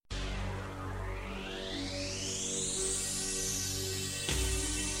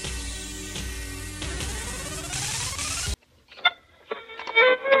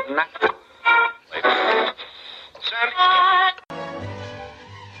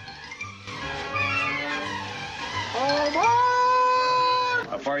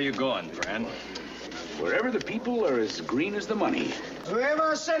you going, friend? Wherever the people are as green as the money.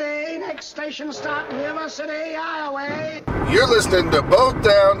 River City, next station stop, River City, Iowa. You're listening to Both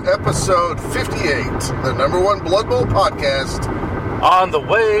Down, episode 58, the #1 Blood Bowl podcast. On the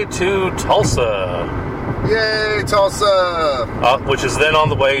way to Tulsa. Yay, Tulsa! Which is then on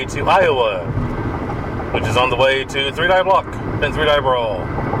the way to Iowa. Which is on the way to Three Die Block and Three Die Brawl.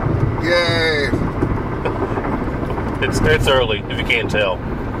 Yay! It's early, if you can't tell.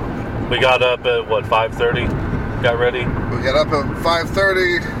 We got up at, 5:30? Got ready? We got up at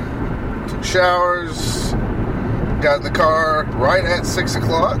 5:30, took showers, got in the car right at 6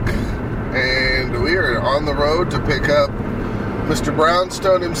 o'clock, and we are on the road to pick up Mr.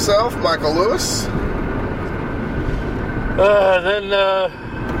 Brownstone himself, Michael Lewis.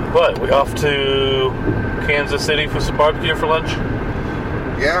 We off to Kansas City for some barbecue for lunch?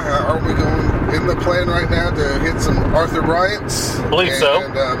 Yeah, are we going in the plan right now to hit some Arthur Bryant's? Believe so.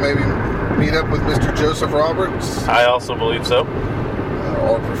 And maybe meet up with Mr. Joseph Roberts. I also believe so.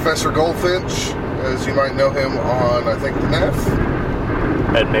 Or Professor Goldfinch, as you might know him on, I think, the NEF.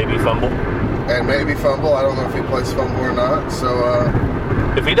 And maybe Fumble. I don't know if he plays Fumble or not, so...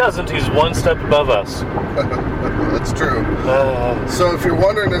 If he doesn't, he's one step above us. That's true. So if you're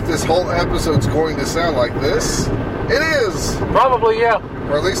wondering if this whole episode's going to sound like this, it is! Probably, yeah.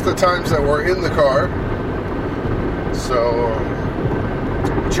 Or at least the times that we're in the car. So,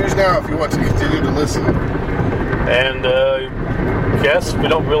 choose now if you want to continue to listen. And, yes, we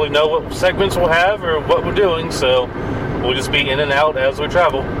don't really know what segments we'll have or what we're doing, so we'll just be in and out as we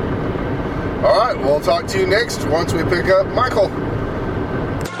travel. Alright, we'll talk to you next once we pick up Michael.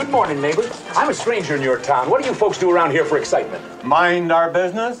 Good morning, neighbor. I'm a stranger in your town. What do you folks do around here for excitement? Mind our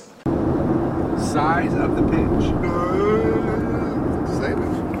business. Size of the pitch. Save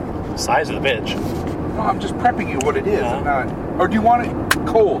it. Size of the pitch. No, I'm just prepping you what it is. I'm not. Or do you want it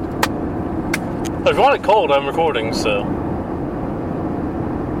cold? If you want it cold, I'm recording, so.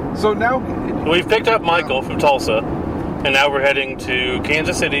 So now... We've picked up Michael from Tulsa, and now we're heading to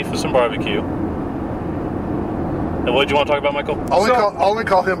Kansas City for some barbecue. And what did you want to talk about, Michael? Only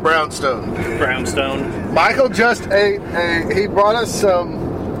call him Brownstone. Brownstone. Michael just ate he brought us some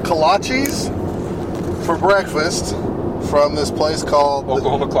kolaches for breakfast from this place called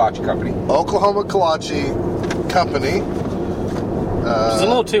Oklahoma Kolache Company. Oklahoma Kolache Company. It's a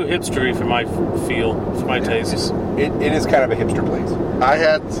little too hipstery for my feel, for my tastes. It is kind of a hipster place. I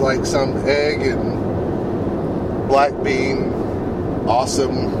had like some egg and black bean,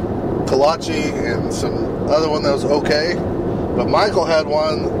 awesome kolache, and some other one that was okay. But Michael had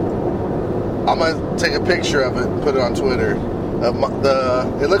one. I'm gonna take a picture of it and put it on Twitter.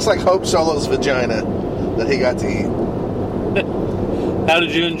 It looks like Hope Solo's vagina that he got to eat. How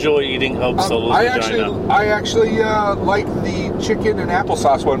did you enjoy eating Hope Solo's vagina? I actually like the chicken and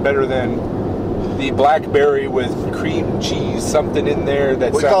applesauce one better than the blackberry with cream cheese, something in there.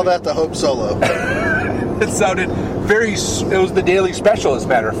 We call that the Hope Solo. It sounded very... It was the daily special, as a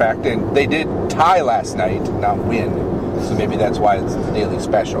matter of fact, and they did tie last night, not win. So maybe that's why it's the daily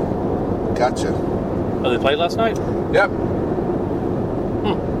special. Gotcha. Oh, they played last night? Yep.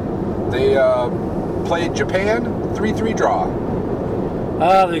 They played Japan, 3-3 draw.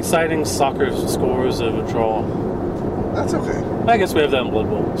 The exciting soccer scores of a draw. That's okay. I guess we have that in Blood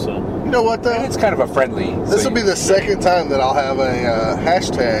Bowl, so... You know what, though? And it's kind of a friendly... This will be the second time that I'll have a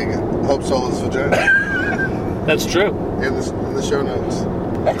hashtag Hope Solo's vagina. That's true. In the show notes.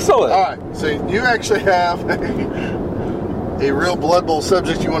 Excellent. All right, so you actually have a real Blood Bowl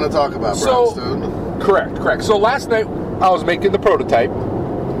subject you want to talk about, Brownstone. Correct. So last night I was making the prototype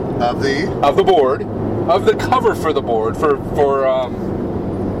of the board, of the cover for the board for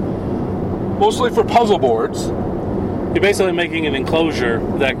mostly for puzzle boards. You're basically making an enclosure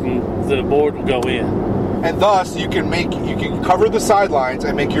that the board will go in, and thus you can cover the sidelines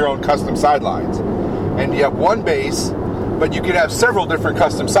and make your own custom sidelines. And you have one base, but you could have several different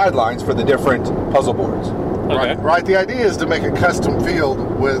custom sidelines for the different puzzle boards. Okay. Right. The idea is to make a custom field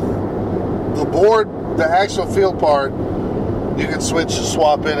with the board, the actual field part. You can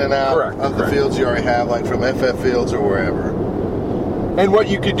swap in and out of the fields you already have, like from FF Fields or wherever. And what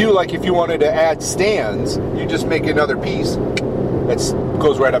you could do, like if you wanted to add stands, you just make another piece that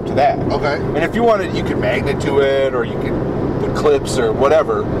goes right up to that. Okay. And if you wanted, you could magnet to it, or you could put clips or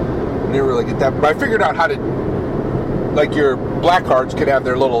whatever. I didn't really get that, but I figured out how to, like your black cards could have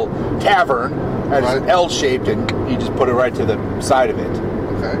their little tavern as an L-shaped, and you just put it right to the side of it.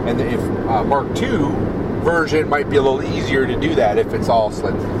 Okay. And if Mark II version might be a little easier to do that if it's all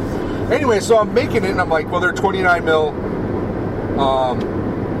slit. Anyway, so I'm making it, and I'm like, well, they're 29 mil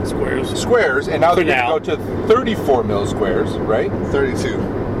squares, and now they're going to go to 34 mil squares, right? 32.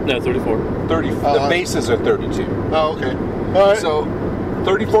 No, 34. 30. The bases are 32. Oh, okay. All right. So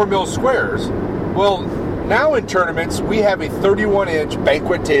 34 mil squares. Well, now in tournaments, we have a 31-inch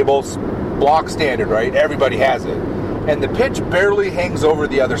banquet table block standard, right? Everybody has it. And the pitch barely hangs over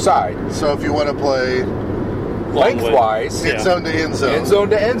the other side. So if you want to play lengthwise, end zone to end zone. End zone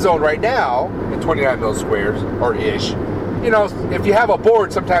to end zone right now in 29 mil squares, or ish. You know, if you have a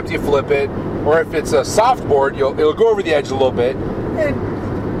board, sometimes you flip it. Or if it's a soft board, it'll go over the edge a little bit.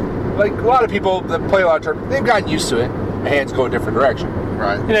 And like a lot of people that play a lot of tournaments, they've gotten used to it. The hands go a different direction.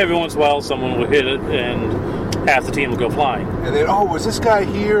 Right. And every once in a while, someone will hit it, and half the team will go flying. And then, was this guy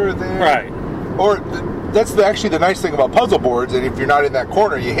here or there? Right. Or that's actually the nice thing about puzzle boards. And if you're not in that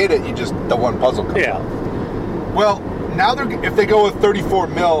corner, you hit it, the one puzzle comes out. Well, now if they go with 34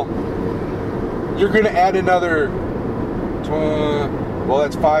 mil, you're going to add another.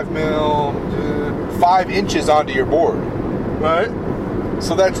 That's 5 mil, 5 inches onto your board, right?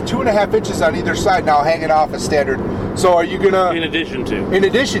 So that's 2.5 inches on either side now, hanging off a standard. So are you gonna? In addition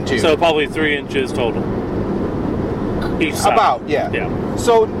to. So probably 3 inches total. Each side. About, yeah.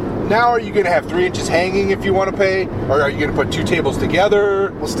 So now are you gonna have 3 inches hanging if you want to pay, or are you gonna put 2 tables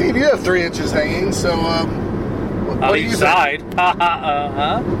together? Well, Steve, you have 3 inches hanging, so on each side.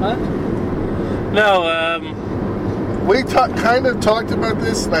 What? No. We kind of talked about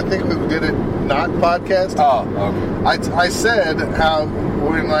this, and I think we did it not podcast. Oh, okay. I said how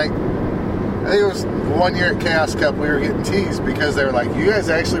when I think it was 1 year at Chaos Cup, we were getting teased because they were like, "You guys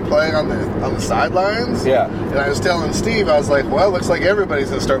actually playing on the sidelines?" Yeah. And I was telling Steve, I was like, "Well, it looks like everybody's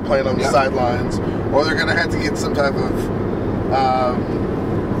going to start playing on the sidelines, or they're going to have to get some type of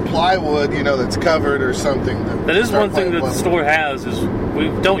plywood, that's covered or something." That is one thing that the store has is we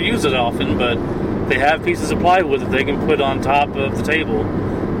don't use it often, but they have pieces of plywood that they can put on top of the table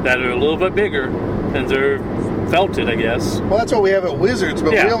that are a little bit bigger, and they're felted, I guess. Well, that's what we have at Wizards,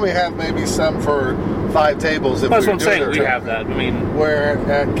 but we only have maybe some for 5 tables. That's what I'm saying. We have that. I mean, where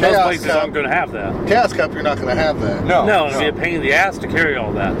at most Chaos places Cup, aren't going to have that. Chaos Cup, you're not going to have that. No, it'd be a pain in the ass to carry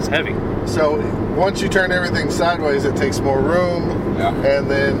all that. It's heavy. So once you turn everything sideways, it takes more room, and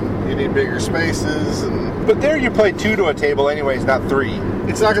then you need bigger spaces. But there you play 2 to a table anyways, not 3.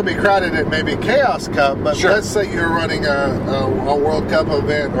 It's not going to be crowded at maybe Chaos Cup, but let's say you're running a World Cup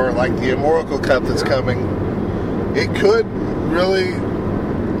event or like the Oracle Cup that's coming. It could really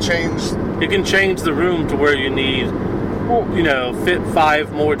change. It can change the room to where you need, fit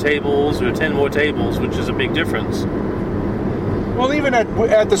 5 more tables or 10 more tables, which is a big difference. Well, even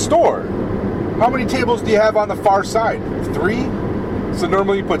at the store, how many tables do you have on the far side? 3? So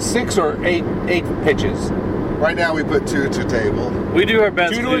normally you put 6 or 8 pitches. Right now we put 2 to table. We do our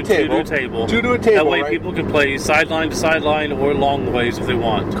best to do 2 to a table. 2 to a table. That way people can play sideline to sideline or long the ways if they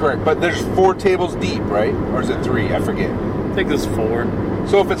want. Correct. But there's 4 tables deep, right? Or is it 3? I forget. I think there's 4.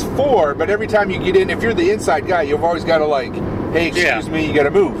 So if it's 4, but every time you get in, if you're the inside guy, you've always got to hey, excuse me, you got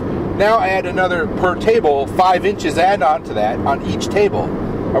to move. Now add another per table, 5 inches add on to that on each table.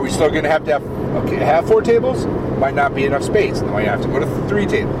 Are we still going to have 4 tables? Might not be enough space. Then we have to go to 3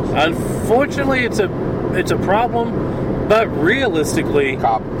 tables. Unfortunately, it's a problem, but realistically...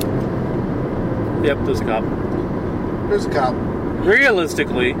 Cop. Yep, there's a cop. There's a cop.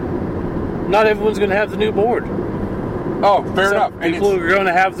 Realistically, not everyone's going to have the new board. Oh, fair enough. People are going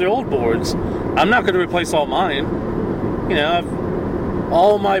to have their old boards. I'm not going to replace all mine.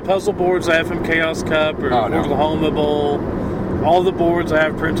 All my puzzle boards I have from Chaos Cup or Oklahoma Bowl, all the boards I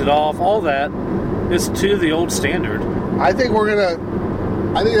have printed off, all that is to the old standard. I think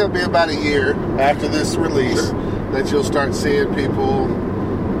it'll be about a year after this release that you'll start seeing people,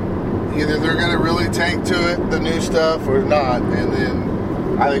 either they're going to really take to it, the new stuff, or not. And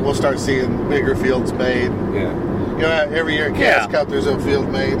then I think we'll start seeing bigger fields made. Yeah. Every year at Chaos Cup there's a field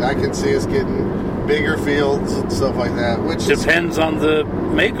made. I can see us getting bigger fields and stuff like that. Which depends on the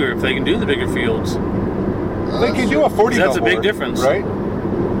maker if they can do the bigger fields. They can do a 40 mil That's a big difference. Right?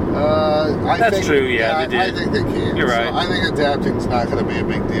 That's true, yeah, they did. I think they can. You're right. So I think adapting's not going to be a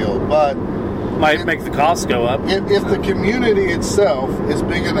big deal, but might make the costs go up. If the community itself is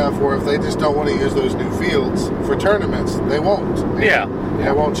big enough where if they just don't want to use those new fields for tournaments, they won't.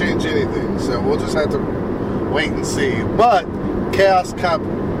 It won't change anything. So we'll just have to wait and see. But Chaos Cup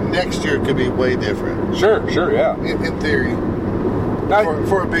next year could be way different. Sure, yeah. In theory.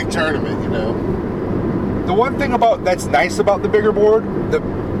 For a big tournament, The one thing that's nice about the bigger board,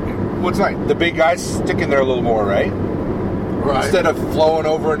 what's nice? The big guys stick in there a little more, right? Right. Instead of flowing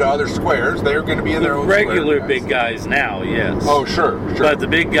over into other squares, they're going to be in their own regular square, big guys now, yes. Oh, sure. But the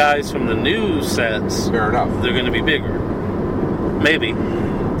big guys from the new sets, fair enough, they're going to be bigger. Maybe.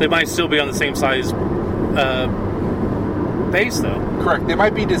 They might still be on the same size base, though. correct. They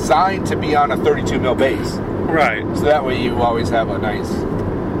might be designed to be on a 32 mil base. Right. So that way you always have a nice,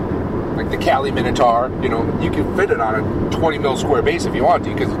 like the Cali Minotaur, you know, you can fit it on a 20 mil square base if you want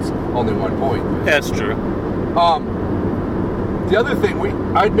to, because it's only 1 point. That's true. The other thing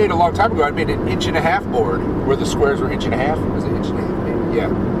I'd made a long time ago, I'd made an 1.5 board where the squares were 1.5. Was it 1.5 maybe? Yeah.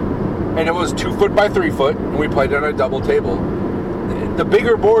 And it was 2 foot by 3 foot, and we played it on a double table. The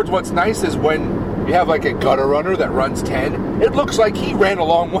bigger boards, what's nice is when you have like a gutter runner that runs 10, it looks like he ran a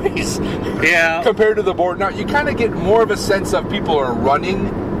long ways. Yeah. Compared to the board. Now, you kind of get more of a sense of people are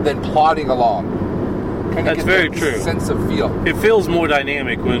running than plodding along. That's very true. Sense of feel. It feels more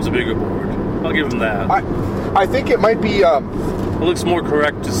dynamic when it's a bigger board. I'll give them that. I think it might be... it looks more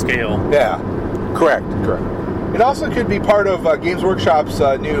correct to scale. Yeah. Correct. It also could be part of Games Workshop's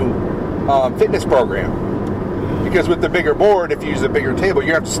new fitness program. Because with the bigger board, if you use a bigger table,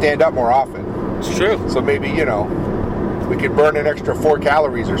 you have to stand up more often. It's true. So maybe, you know, we could burn an extra 4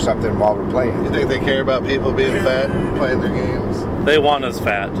 calories or something while we're playing. You think they care about people being fat and playing their games? They want us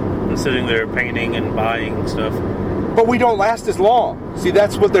fat and sitting there painting and buying stuff. But we don't last as long. See,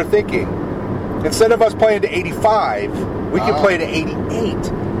 that's what they're thinking. Instead of us playing to 85, we can play to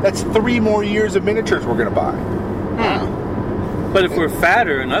 88. That's 3 more years of miniatures we're going to buy. But if we're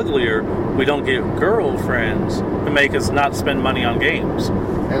fatter and uglier, we don't get girlfriends to make us not spend money on games.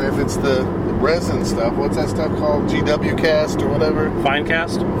 And if it's the resin stuff, what's that stuff called? GW Cast or whatever?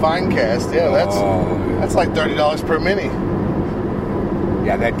 Finecast? Finecast, yeah, that's like $30 per mini.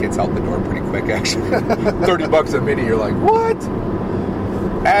 Yeah, that gets out the door pretty quick, actually. $30 a mini, you're like, what?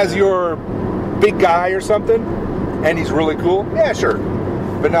 As your big guy or something, and he's really cool, yeah, sure.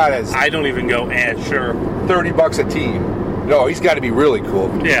 But not as... I don't even go, sure. $30 a team. No, he's got to be really cool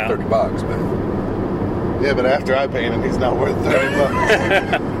for Yeah. $30, but... Yeah, but after I paint him, he's not worth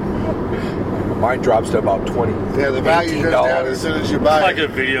 $30. Mine drops to about $20. Yeah, the value goes down as soon as you buy Like it. a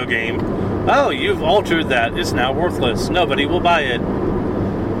video game. Oh, you've altered that. It's now worthless. Nobody will buy it.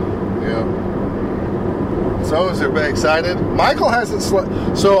 Yeah. So is everybody excited? Michael hasn't slept.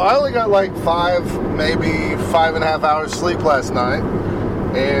 So I only got like maybe 5.5 hours sleep last night.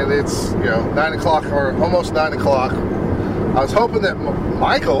 And it's, 9 o'clock or almost 9 o'clock. I was hoping that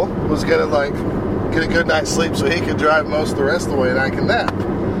Michael was going to get a good night's sleep so he could drive most of the rest of the way and I can nap.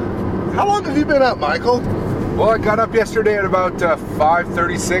 How long have you been up, Michael? Well, I got up yesterday at about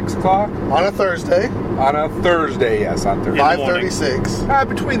 5:36 o'clock. On a Thursday. On a Thursday, yes, on Thursday. 5:36.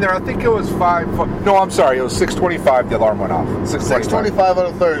 Between there, I think it was 5... No, I'm sorry, it was 6:25 the alarm went off. 6:25 on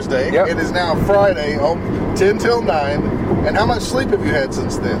a Thursday. Yep. It is now Friday, 10 till 9. And how much sleep have you had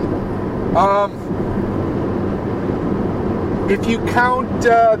since then? If you count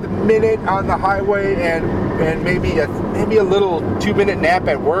the minute on the highway and maybe a little 2-minute nap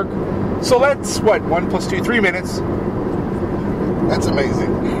at work, so that's 1 + 2, 3 minutes. That's amazing.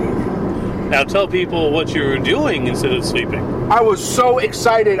 Now tell people what you were doing instead of sleeping. I was so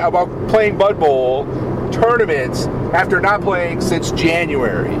excited about playing Bud Bowl tournaments after not playing since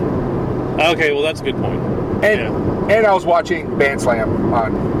January. Okay, well that's a good point. And I was watching Band Slam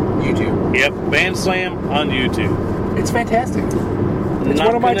on YouTube. Yep, Band Slam on YouTube. It's fantastic. It's Not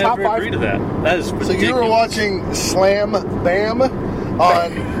one of my gonna top ever 5. agree to that. That is ridiculous. So you were watching Slam Bam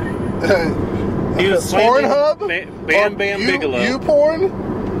on He was slamming Pornhub? Bam Bam Bigelow. YouPorn?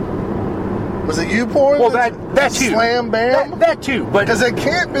 Was it YouPorn? Well, that too. Slam Bam? That too. But Because it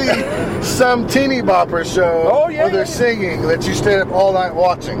can't be some teeny bopper show where they're singing that you stay up all night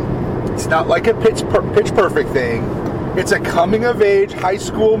watching. it's not like a Pitch Perfect thing. It's a coming-of-age high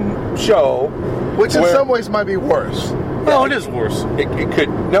school show. Which in some ways might be worse. No, it is worse. It could...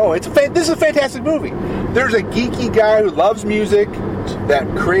 No, this is a fantastic movie. There's a geeky guy who loves music that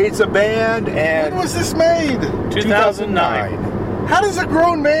creates a band and... When was this made? 2009. How does a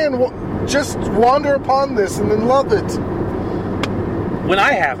grown man just wander upon this and then love it? When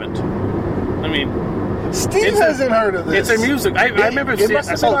I haven't. I mean... Steve hasn't heard of this. It's a music. I remember seeing I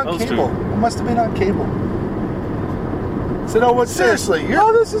saw the poster. It must have been on cable. So no, what's Seriously,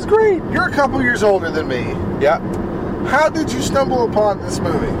 this is great. You're a couple years older than me. Yeah. How did you stumble upon this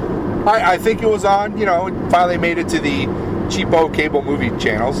movie? I think it was on, it finally made it to the cheapo cable movie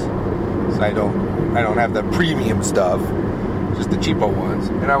channels. So I don't have the premium stuff, just the cheapo ones.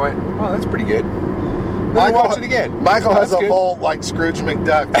 And I went, oh, that's pretty good. Then I watched it again. Michael has That's a good. vault like Scrooge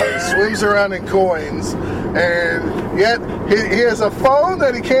McDuck where he swims around in coins, and yet he has a phone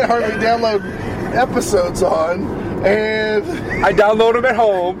that he can't hardly download episodes on, and I download them at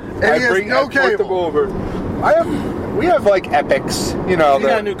home. And he has no I port them cable. over. We have like Epics, You got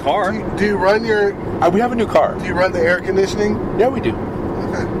a new car. do you run we have a new car. do you run the air conditioning? Yeah, we do.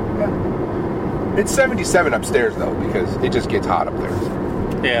 Okay. It's 77 upstairs, though, because it just gets hot up there.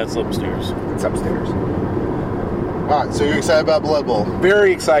 Yeah, it's upstairs. It's upstairs. All right, so you're excited about Blood Bowl?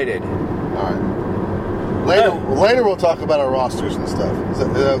 Very excited. All right. Later we'll talk about our rosters and stuff. Is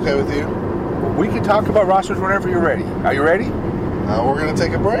that okay with you? We can talk about rosters whenever you're ready. Are you ready? We're going to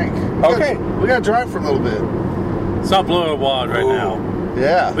take a break. Okay. We got to drive for a little bit. It's not blowing a wad right now.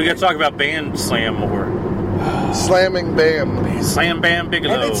 Yeah. We got to talk about Band Slam more. Slamming Bam. Slam Bam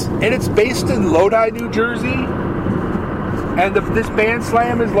Bigelow. And it's based in Lodi, New Jersey. And this Band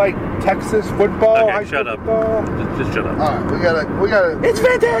Slam is like Texas football. Okay, shut up. Just shut up. All right, we gotta. It's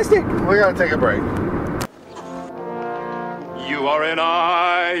fantastic. We gotta take a break. You are in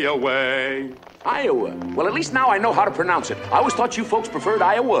Iowa. Iowa. Well, at least now I know how to pronounce it. I always thought you folks preferred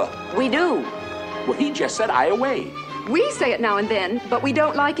Iowa. We do. Well, he just said Iowa. We say it now and then, but we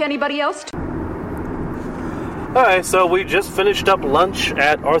don't like anybody else to. Alright, so we just finished up lunch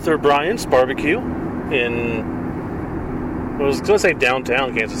at Arthur Bryant's Barbecue in, I was going to say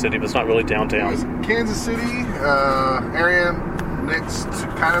downtown Kansas City, but it's not really It downtown. was Kansas City area next to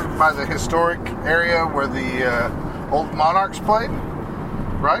kind of by the historic area where the old Monarchs played,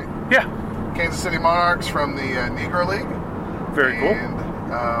 right? Yeah, Kansas City Monarchs from the Negro League. very cool.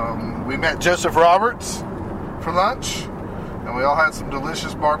 And we met Joseph Roberts for lunch, and we all had some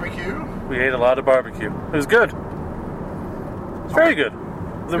delicious barbecue. We ate a lot of barbecue. It was good. It's very good.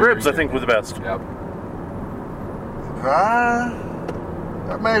 The ribs, I think, were the best. Yep.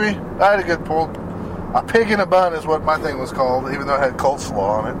 Maybe. I had a good pull. A pig in a bun is what my thing was called, even though it had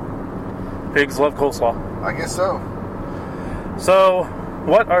coleslaw on it. Pigs love coleslaw. I guess so. So,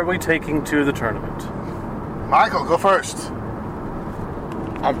 what are we taking to the tournament? Michael, go first.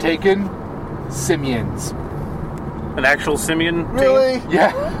 I'm taking Simeons. An actual Simeon team? Really?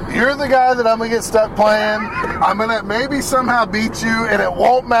 Yeah. You're the guy that I'm going to get stuck playing. I'm going to maybe somehow beat you, and it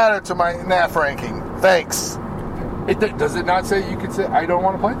won't matter to my NAF ranking. Thanks. Does it not say you could say, I don't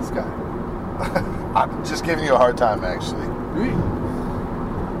want to play this guy? I'm just giving you a hard time, actually.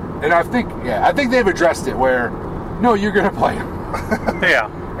 And I think they've addressed it where, no, you're going to play him. Yeah.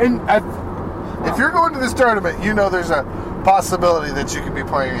 And If you're going to this tournament, you know there's a possibility that you could be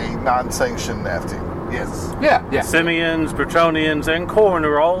playing a non-sanctioned NAF team. Yes. yeah. Simeons, Bertonians, and Corn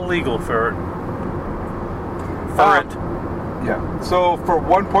are all legal for it. Yeah. So for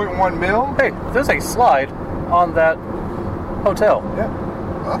 1.1 mil, Hey, there's a slide on that hotel. yeah.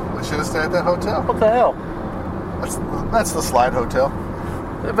 Well, we should have stayed at that hotel. What the hell? That's the Slide Hotel.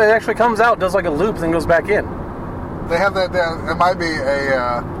 If it actually comes out, does like a loop, then goes back in. They have that down. It might be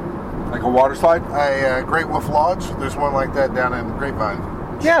a Like a water slide. Great Wolf Lodge. There's one like that down in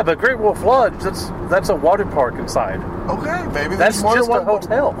Grapevine. Yeah, but Great Wolf Lodge, that's a water park inside. Okay, maybe That's there's more just than a one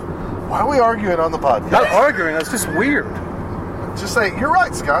hotel. Why are we arguing on the podcast? Not arguing, that's just weird. Just say, you're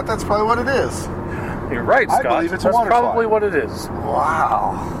right, Scott. That's probably what it is. You're right, I Scott. believe it's a That's water probably slide. what it is.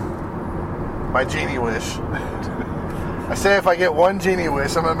 Wow. My genie wish. I say if I get one genie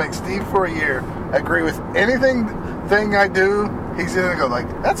wish, I'm going to make Steve for a year agree with anything I do. He's going to go like,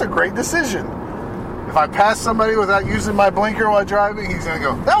 that's a great decision. If I pass somebody without using my blinker while driving, he's going to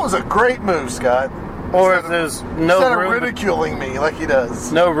go, that was a great move, Scott. Or if Instead of- there's Instead no of room, ridiculing me like he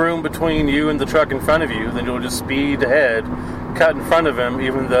does. no room between you and the truck in front of you, then you'll just speed ahead, cut in front of him,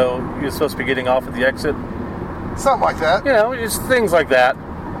 even though you're supposed to be getting off at the exit. Something like that. You know, just things like that.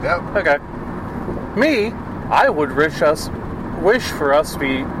 Yep. Okay. Me, I would wish for us to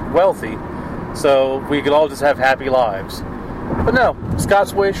be wealthy, so we could all just have happy lives. But no,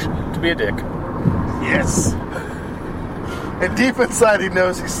 Scott's wish to be a dick. Yes. And deep inside, he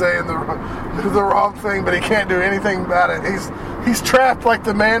knows he's saying the wrong thing, but he can't do anything about it. He's trapped like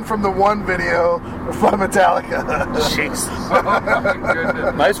the man from the One video from Metallica. Jeez. Oh my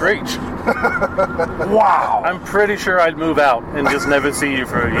goodness. Nice reach. Wow. I'm pretty sure I'd move out and just never see you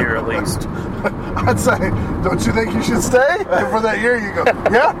for a year at least. I'd say, don't you think you should stay? And for that year, you go,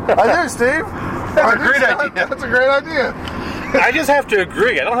 yeah, I do, Steve. That's a great idea. That's a great idea. I just have to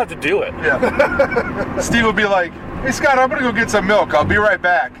agree. I don't have to do it. Steve will be like, hey, Scott, I'm going to go get some milk. I'll be right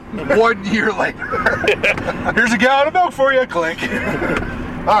back. 1 year later. Here's a gallon of milk for you. Click.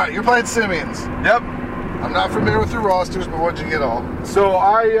 All right, you're playing Simeons. Yep. I'm not familiar with your rosters, but what'd you get all? So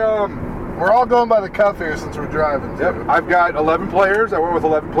We're all going by the cuff here since we're driving. Too. I've got 11 players. I went with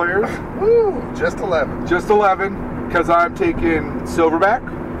 11 players. Woo, just 11. Just 11 because I'm taking Silverback.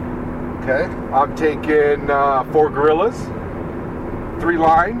 Okay. I'm taking 4 Gorillas, 3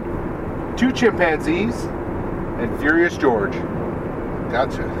 Line, 2 Chimpanzees, and Furious George.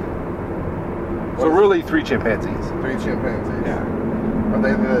 Gotcha. So really 3 Chimpanzees. 3 chimpanzees. Yeah. Are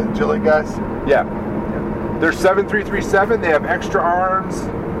they the Gilly guys? Yeah. They're 7'3", 3'7". They have extra arms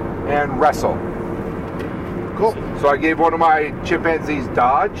and wrestle. Cool. So I gave one of my chimpanzees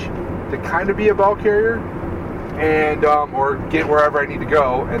Dodge to kind of be a ball carrier, and or get wherever I need to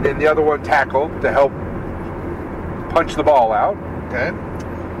go, and then the other one Tackle to help punch the ball out. Okay.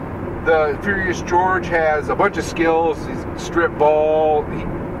 The Furious George has a bunch of skills. He's strip ball,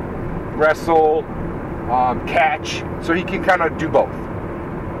 wrestle, catch, so he can kind of do both.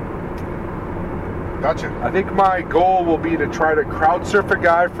 Gotcha. I think my goal will be to try to crowd surf a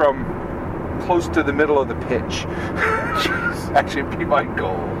guy from close to the middle of the pitch. Actually, be my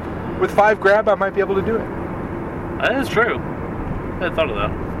goal. With 5 grab, I might be able to do it. That is true. I hadn't thought of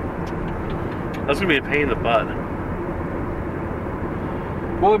that. That's going to be a pain in the butt.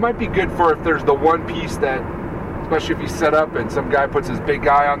 Well, it might be good for if there's the one piece that, especially if you set up and some guy puts his big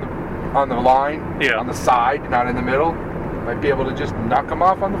guy on the line, on the side, not in the middle, might be able to just knock him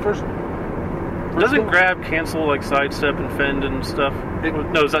off on the first. Doesn't grab cancel like sidestep and fend and stuff?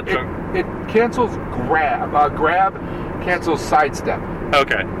 No, is that it cancels grab. Grab cancels sidestep.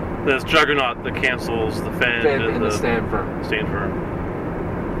 Okay. There's Juggernaut that cancels the fend and the stand firm. Stand firm.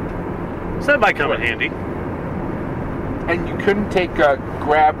 So that might come in handy. And you couldn't take a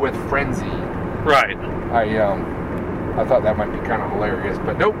grab with frenzy. Right. I thought that might be kind of hilarious,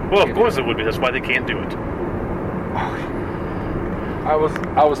 but nope. Well, of course it would be. That's why they can't do it. I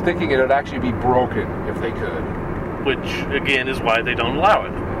was thinking it would actually be broken if they could. Which, again, is why they don't allow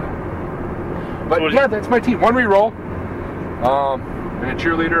it. But yeah, that's my team. 1 re-roll, and a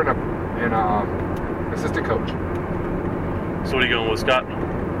cheerleader and a assistant coach. So what are you going with, Scott?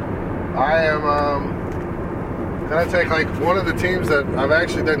 I am gonna take like one of the teams that I've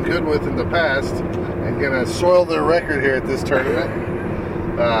actually done good with in the past and gonna soil their record here at this tournament.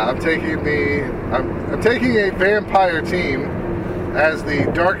 I'm taking a vampire team as the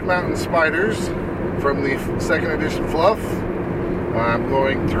Dark Mountain Spiders from the 2nd edition fluff. I'm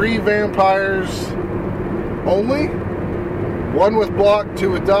going 3 vampires only, 1 with block,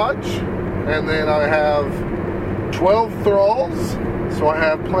 2 with dodge, and then I have 12 thralls, so I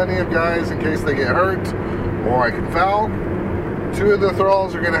have plenty of guys in case they get hurt or I can foul. 2 of the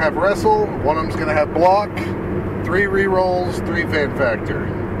thralls are going to have wrestle, 1 of them's going to have block, 3 re-rolls, 3 fan factor.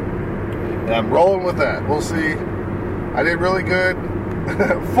 And I'm rolling with that. We'll see. I did really good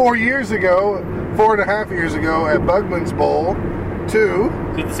 4.5 years ago at Bugman's Bowl 2.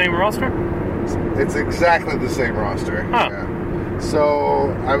 Is it the same roster? It's exactly the same roster. Huh. Yeah.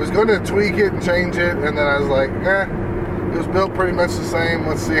 So I was going to tweak it and change it, and then I was like, it was built pretty much the same.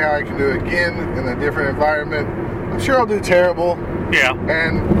 Let's see how I can do it again in a different environment. I'm sure I'll do terrible. Yeah.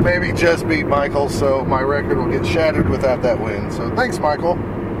 And maybe just beat Michael, so my record will get shattered without that win. So thanks, Michael.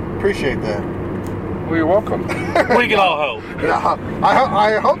 Appreciate that. Well, you're welcome. We can all hope. Yeah,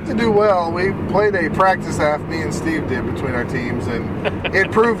 I hope to do well. We played a practice half, me and Steve did, between our teams, and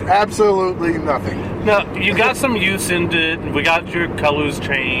it proved absolutely nothing. No, you got some use into it, and we got your colors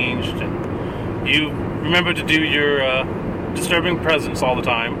changed, and you remember to do your disturbing presence all the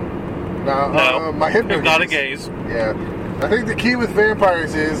time. No, my hypnotic gaze. Yeah. I think the key with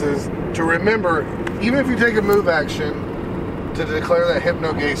vampires is to remember, even if you take a move action, to declare that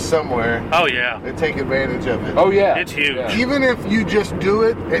hypno gaze somewhere. Oh yeah. And take advantage of it. Oh yeah. It's huge. Yeah. Even if you just do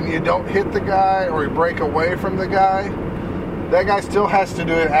it and you don't hit the guy or you break away from the guy, that guy still has to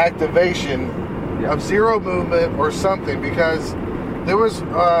do an activation of 0 movement or something, because there was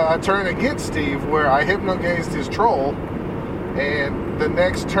a turn against Steve where I hypno gazed his troll, and the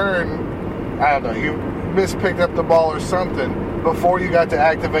next turn, I don't know, you mispicked up the ball or something before you got to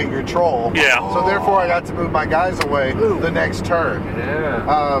activate your troll. Yeah. So therefore I got to move my guys away the next turn.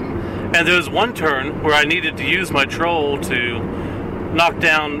 Yeah. And there was one turn where I needed to use my troll to knock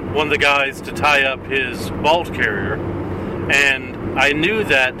down one of the guys to tie up his vault carrier. And I knew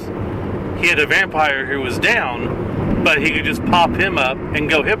that he had a vampire who was down, but he could just pop him up and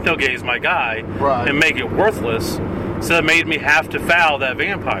go hypnogaze my guy and make it worthless. So it made me have to foul that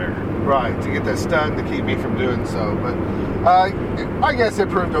vampire. Right, to get that stun to keep me from doing so. But I guess it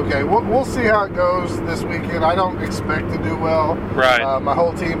proved okay. We'll see how it goes this weekend. I don't expect to do well. Right. My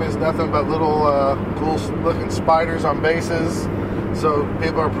whole team is nothing but little cool-looking spiders on bases. So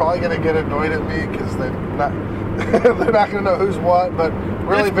people are probably going to get annoyed at me because they're not going to know who's what. But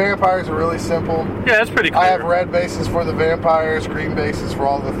really, vampires are really simple. Yeah, that's pretty clear. I have red bases for the vampires, green bases for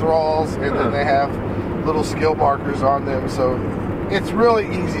all the thralls, and then they have little skill markers on them. So it's really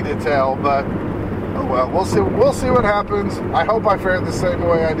easy to tell, but oh well, we'll see what happens. I hope I fared the same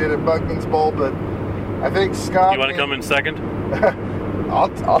way I did at Bugman's Bowl, but I think Scott... You want to come in second?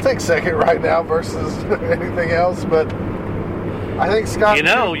 I'll take second right now versus anything else, but I think Scott... You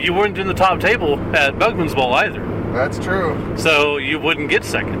know, you weren't in the top table at Bugman's Bowl either. That's true. So you wouldn't get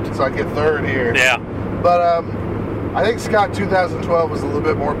second. So I get third here. Yeah. But I think Scott 2012 was a little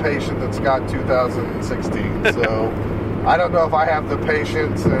bit more patient than Scott 2016. So I don't know if I have the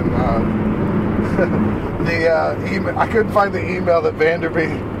patience and email. I couldn't find the email that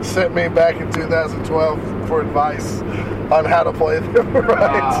Vanderbeek sent me back in 2012 for advice on how to play them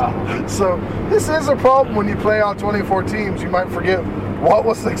right. So this is a problem when you play all 24 teams. You might forget what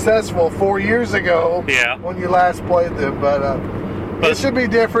was successful 4 years ago when you last played them. But it should be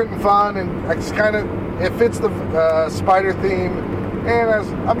different and fun, and it's kind of, it fits the Spider theme. And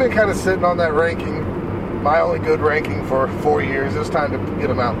I've been kind of sitting on that ranking, my only good ranking for 4 years. It's time to get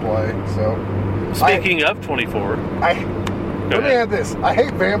them out and play. So speaking of 24, let me add this. I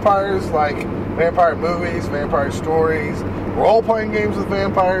hate vampires, like vampire movies, vampire stories, role-playing games with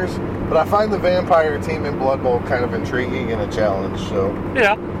vampires, but I find the vampire team in Blood Bowl kind of intriguing and a challenge, so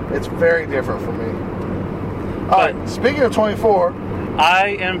it's very different for me. All right, speaking of 24...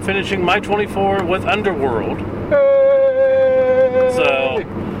 I am finishing my 24 with Underworld. So,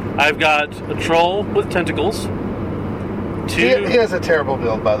 I've got a troll with tentacles. He has a terrible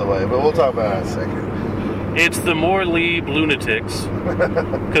build, by the way, but we'll talk about that in a second. It's the Morlieb Lunatics,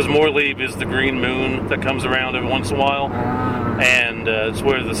 because Morlieb is the green moon that comes around every once in a while, and it's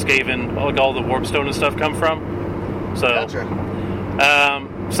where the Skaven, like all the Warpstone and stuff, come from. So,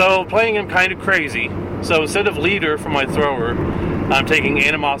 so playing him kind of crazy. So instead of leader for my thrower, I'm taking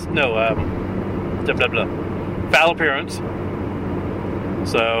foul appearance.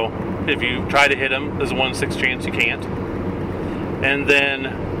 So if you try to hit him, there's a 1/6 chance you can't. And then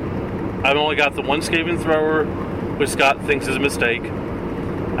I've only got the one Skaven thrower, which Scott thinks is a mistake.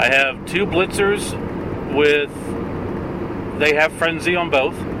 I have 2 blitzers they have frenzy on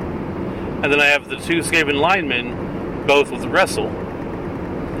both. And then I have the 2 Skaven linemen, both with wrestle.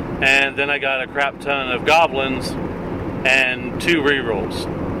 And then I got a crap ton of goblins and 2 rerolls.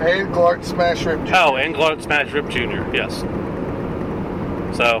 And Glart Smash Rip Jr. Oh, and Glart Smash Rip Jr., yes.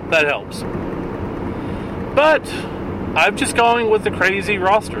 So, that helps. But I'm just going with the crazy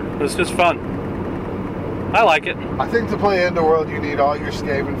roster. It's just fun. I like it. I think to play Underworld, you need all your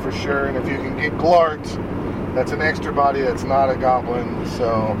Skaven for sure. And if you can get Glart, that's an extra body that's not a goblin,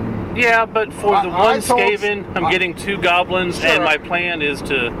 so... Yeah, but for the one Skaven, I'm getting 2 goblins, and my plan is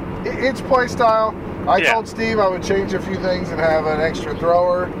to... It's play style. I told Steve I would change a few things and have an extra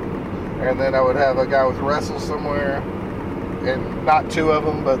thrower, and then I would have a guy with wrestle somewhere, and not 2 of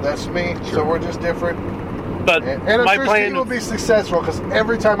them, but that's me, so we're just different. But and I'm my sure plan Steve will be successful, because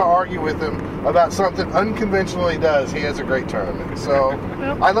every time I argue with him about something unconventional he does, he has a great tournament. So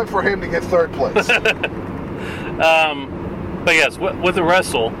I look for him to get 3rd place. But yes, with the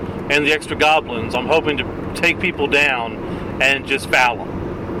wrestle and the extra goblins, I'm hoping to take people down and just foul them.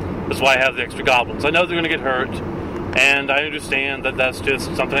 That's why I have the extra goblins. I know they're going to get hurt, and I understand that that's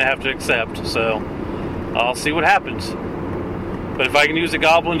just something I have to accept, so I'll see what happens. But if I can use a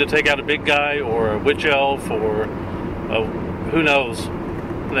goblin to take out a big guy, or a witch elf, or who knows,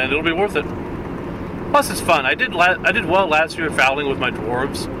 then it'll be worth it. Plus, it's fun. I did well last year fouling with my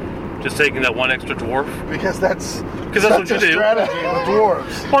dwarves, just taking that 1 extra dwarf. Because that's what you do. Strategy with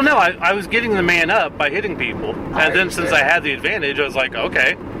dwarves. Well, no, I was getting the man up by hitting people, and then since I had the advantage, I was like,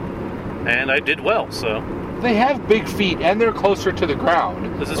 okay, and I did well. So they have big feet, and they're closer to the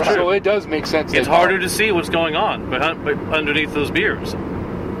ground. This is true. So it does make sense. It's harder to see what's going on, but underneath those beers.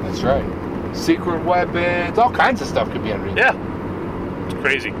 That's right. Secret weapons, all kinds of stuff could be underneath. Yeah, it's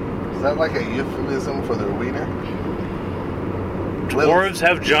crazy. Is that like a euphemism for their wiener? Dwarves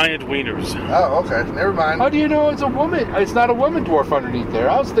have giant wieners. Oh, okay. Never mind. How do you know it's a woman? It's not a woman dwarf underneath there.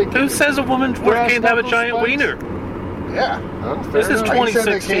 I was thinking... Who says a woman dwarf can't have a giant wiener? Yeah. This is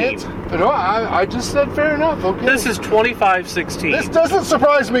 2016. No, I just said fair enough. Okay. This is 2516. This doesn't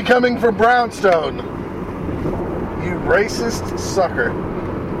surprise me coming from Brownstone. You racist sucker.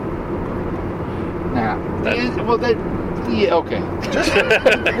 Nah. Okay.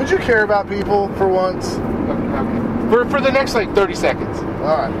 Would you care about people for once? Okay. For the next, 30 seconds.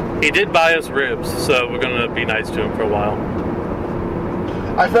 All right. He did buy us ribs, so we're going to be nice to him for a while.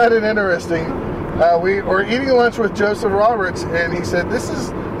 I found it interesting. We were eating lunch with Joseph Roberts, and he said, this is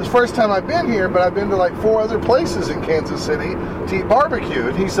the first time I've been here, but I've been to 4 other places in Kansas City to eat barbecue.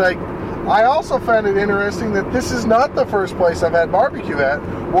 And he's like, I also found it interesting that this is not the first place I've had barbecue at,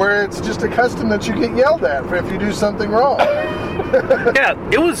 where it's just a custom that you get yelled at if you do something wrong. Yeah,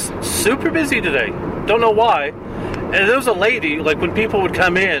 it was super busy today. Don't know why. And there was a lady, when people would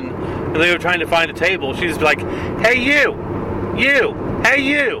come in and they were trying to find a table, she'd just be like, hey, you, hey,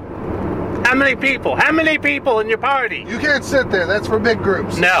 you. How many people in your party? You can't sit there. That's for big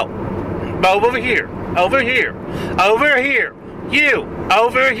groups. No. Over here. You,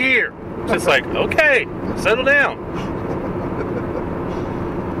 over here. Just like, okay, settle down.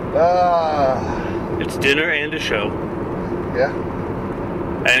 It's dinner and a show. Yeah.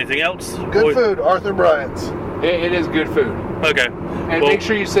 Anything else? Good food, Arthur Bryant's. It is good food. Okay. And make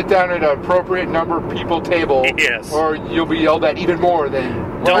sure you sit down at an appropriate number of people table. Yes. Or you'll be yelled at even more than...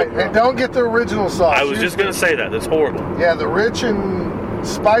 And don't get the original sauce. I was just going to say that. That's horrible. Yeah, the rich and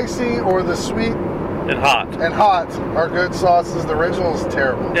spicy or the sweet and hot are good sauces. The original is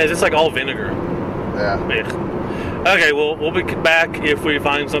terrible. Yeah, it's just like all vinegar. Yeah. Okay, well, we'll be back if we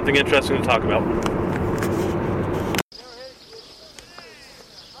find something interesting to talk about.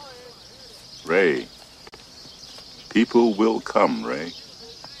 Ray, people will come, Ray.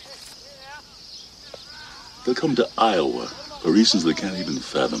 They'll come to Iowa for reasons they can't even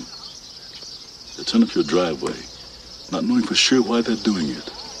fathom. They'll turn up your driveway, not knowing for sure why they're doing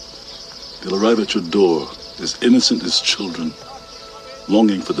it. They'll arrive at your door as innocent as children,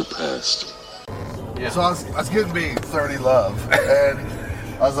 longing for the past. Yeah. So I was getting me 30 love, and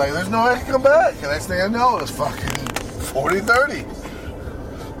I was like, there's no way I can come back. And next thing I know, it was fucking 40-30.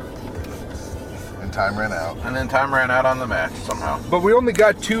 And time ran out. And then time ran out on the match somehow. But we only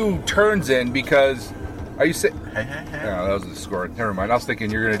got 2 turns in because... Are you saying... Hey. No, that was the score. Never mind. I was thinking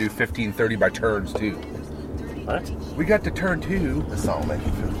you're going to do 15-30 by turns, too. What? We got to turn 2. That's all make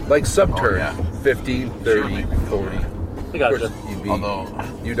you feel. Like sub-turn. Oh, yeah. 15, 30, 40. I got Of course,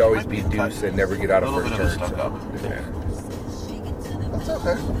 you'd always be deuce and never get out of first turn. Yeah. That's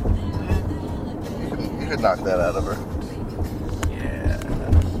okay. You could knock that out of her. Yeah.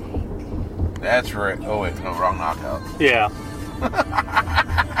 That's right. Oh, wait. No, wrong knockout. Yeah.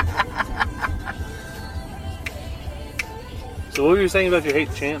 So what were you saying about you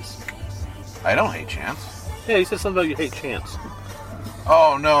hate Chance? I don't hate Chance. Yeah, you said something about you hate Chance.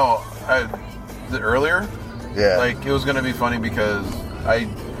 Oh, no. Earlier? Yeah. Like, it was going to be funny because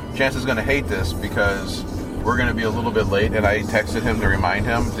Chance is going to hate this because we're going to be a little bit late, and I texted him to remind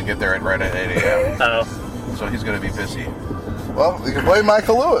him to get there right at 8 a.m. Oh. So he's going to be pissy. Well, you can blame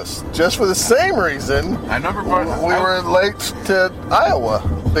Michael Lewis. Just for the same reason, I remember we were late to Iowa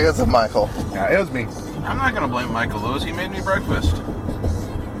because of Michael. Yeah, it was me. I'm not going to blame Michael Lewis. He made me breakfast.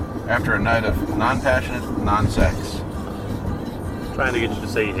 After a night of non-passionate non-sex. Trying to get you to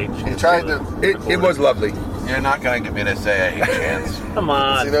say you hate Chance. He tried to... It was lovely. You're not going to get me to say I hate Chance. Come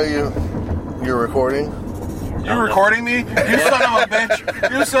on. You know you're recording? You're recording me? You son of a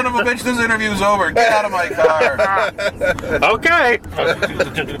bitch. You son of a bitch. This interview's over. Get out of my car. Okay.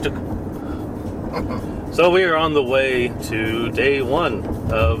 So we are on the way to day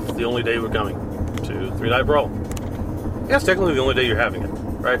 1 of the only day we're coming to 3 Die Brawl. Yes, technically the only day you're having it,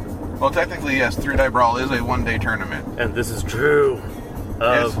 right? Well, technically, yes. 3 Die Brawl is a 1-day tournament. And this is true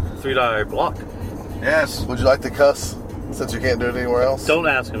of 3 Die Block. Yes. Would you like to cuss since you can't do it anywhere else? Don't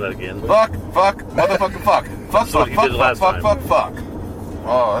ask him that again. Fuck, motherfucking fuck. Fuck.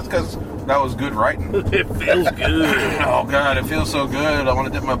 Oh, that's because that was good writing. It feels good. Oh, God, it feels so good. I want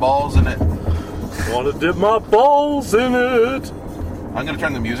to dip my balls in it. Want to dip my balls in it. I'm going to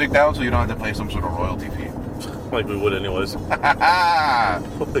turn the music down so you don't have to pay some sort of royalty fee. Like we would anyways.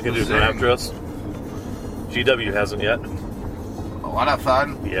 Hope they can do some after us. GW hasn't yet. What up,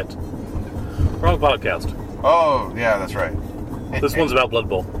 son? Yet. Wrong podcast. Oh, yeah, that's right. This one's about Blood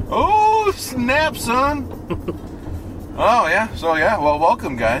Bowl. Oh, snap, son. Oh, yeah. So, yeah. Well,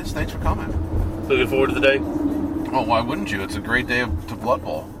 welcome, guys. Thanks for coming. Looking forward to the day? Well, why wouldn't you? It's a great day to Blood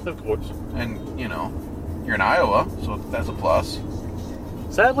Bowl. Of course. And, you know, you're in Iowa, so that's a plus.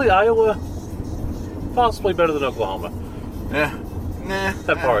 Sadly, Iowa, possibly better than Oklahoma. Yeah. Nah.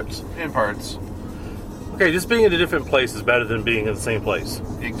 At parts. In parts. Okay, just being in a different place is better than being in the same place.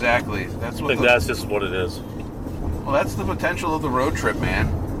 Exactly. I think that's just what it is. Well, that's the potential of the road trip, man.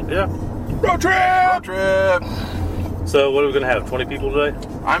 Yeah. Road trip! Road trip! So, what are we going to have? 20 people today?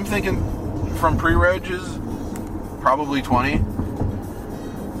 I'm thinking from pre-regs, probably 20.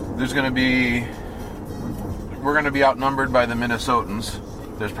 There's going to be... We're going to be outnumbered by the Minnesotans.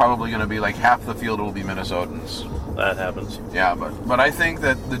 There's probably going to be like half the field will be Minnesotans. That happens. Yeah, but I think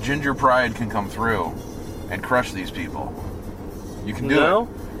that the ginger pride can come through and crush these people. You can do it. No,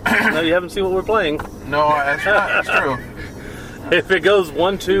 you haven't seen what we're playing. No, that's not. That's true. If it goes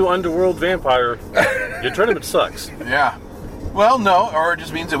 1-2 Underworld Vampire, your tournament sucks. Yeah. Well, no, or it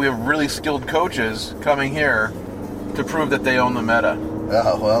just means that we have really skilled coaches coming here to prove that they own the meta.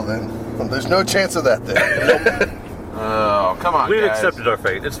 Oh, well, then there's no chance of that then. Oh, come on, We've guys. accepted our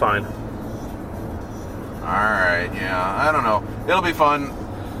fate. It's fine. Alright, yeah. I don't know. It'll be fun.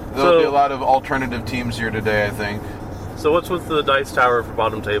 There'll be a lot of alternative teams here today, I think. So what's with the dice tower for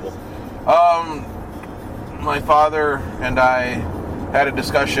bottom table? My father and I had a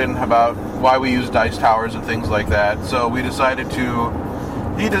discussion about why we use dice towers and things like that. So we decided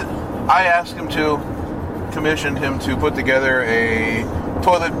I asked him commissioned him to put together a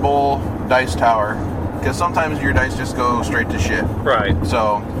toilet bowl dice tower, because sometimes your dice just go straight to shit. Right.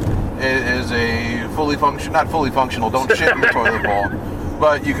 So it is a not fully functional, don't shit in the toilet bowl,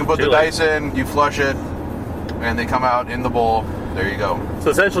 but you can put the dice in, you flush it, and they come out in the bowl. There you go. So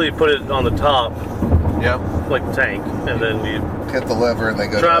essentially you put it on the top. Yep. Like the tank, and then you hit the lever and they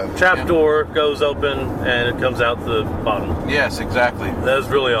go down. Trap door goes open and it comes out the bottom. Yes, exactly. That was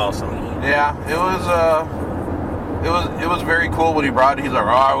really awesome. Yeah, it was very cool when he brought it. He's like,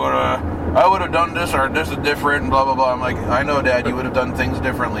 I would have done this, or this is different, and blah blah blah. I'm like, I know, Dad, you would have done things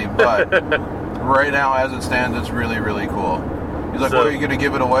differently, but right now, as it stands, it's really really cool. He's like, well, are you gonna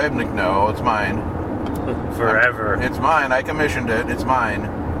give it away? I'm like, no, it's mine. Forever. It's mine. I commissioned it. It's mine.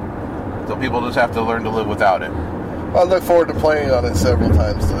 So people just have to learn to live without it. I look forward to playing on it several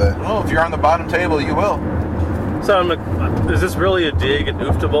times today. Oh, if you're on the bottom table, you will. So is this really a dig at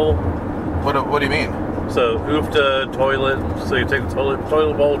Oofta Bowl? What do you mean? So Oofta toilet. So you take the toilet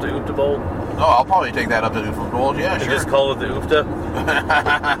bowl to Oofta Bowl? Oh, I'll probably take that up to Oofta Bowl. Yeah, and sure. Just call it the Oofta?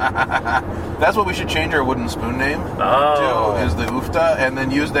 That's what we should change our wooden spoon name to, is the Oofta, and then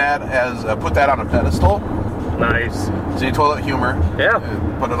use that as put that on a pedestal. Nice. See, toilet humor. Yeah.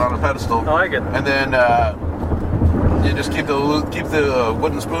 Put it on a pedestal. I like it. And then you just keep the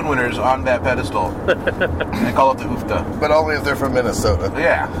wooden spoon winners on that pedestal and call it the Oofta. But only if they're from Minnesota.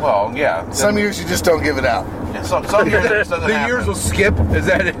 Yeah. Well, yeah. Some years you just don't give it out. Yeah, some years it just doesn't happen. Years will skip. Is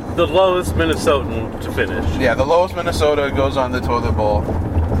that it? The lowest Minnesotan to finish. Yeah, the lowest Minnesota goes on the toilet bowl.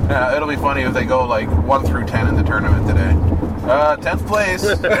 It'll be funny if they go like 1 through 10 in the tournament today. 10th place.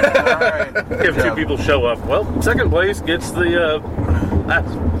 All right. If two people show up. Well, second place gets the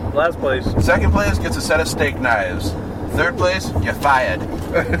last place. Second place gets a set of steak knives. Third place, you're fired. It's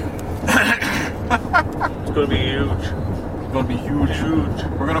going to be huge. It's going to be huge.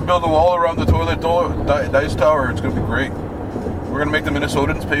 We're going to build a wall around the toilet dice tower. It's going to be great. We're going to make the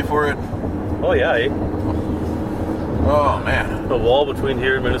Minnesotans pay for it. Oh, yeah, eh? Oh, man. A wall between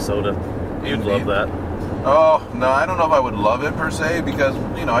here and Minnesota. You'd love that. Oh, no, I don't know if I would love it per se, because,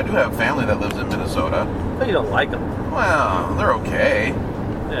 I do have family that lives in Minnesota. But you don't like them. Well, they're okay.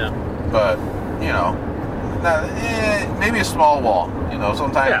 Yeah. But, maybe a small wall.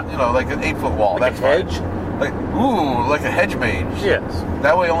 Sometimes, like an 8-foot wall. Like that's a hedge? Fine. Like a hedge mage. Yes.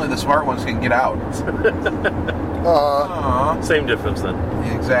 That way only the smart ones can get out. Same difference then.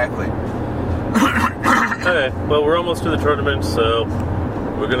 Exactly. Okay, well, we're almost to the tournament, so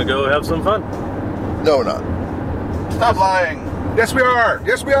we're going to go have some fun. No, we're not. Stop lying. Yes, we are.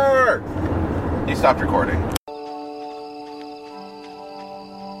 Yes, we are. He stopped recording.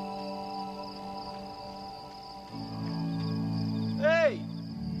 Hey!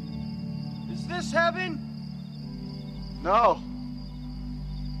 Is this heaven? No.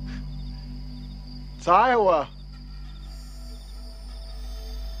 It's Iowa.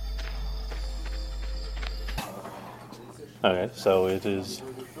 Okay, so it is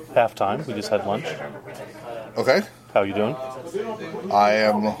halftime. We just had lunch. Okay. How you doing? I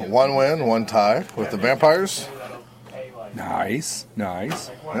am 1 win, 1 tie with the Vampires. Nice.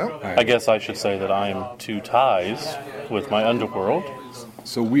 Yep. I guess I should say that I am 2 ties with my Underworld.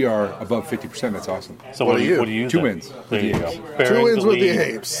 So we are above 50%. That's awesome. So what are you? 2 wins. There you go. 2 wins with the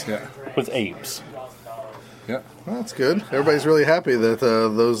apes. Yeah. With apes. Yeah. Well, that's good. Everybody's really happy that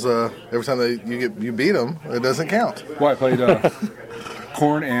those every time you beat them, it doesn't count. Well, I played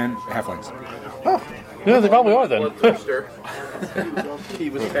Corn and Halflings. Oh. Yeah, they probably are then. He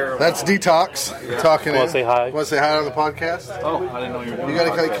was terrible. That's Detox talking. Want to say hi? Want to say hi on the podcast? Oh, I didn't know you were doing You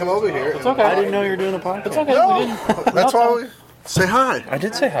got to come over here. It's okay. I didn't know you were doing a podcast. It's okay. No, We didn't. that's why we say hi. I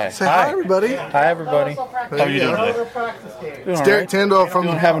did say hi. Say hi, everybody. Hi, everybody. How are you doing today? Doing It's all Derek right. Tandall from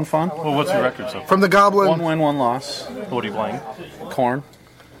Having fun. Well, what's your record so far? from the Goblin. 1 win, 1 loss. What are you playing? Corn.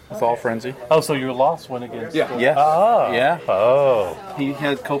 With all frenzy. Oh, so your loss went against... Yeah. Ah. Yeah. Oh. He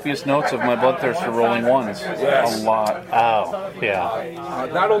had copious notes of my bloodthirst for rolling ones. Yes. A lot. Ow. Yeah.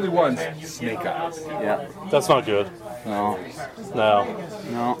 Not only ones, snake eyes. Yeah. That's not good. No. No.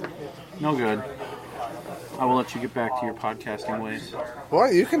 No good. I will let you get back to your podcasting ways.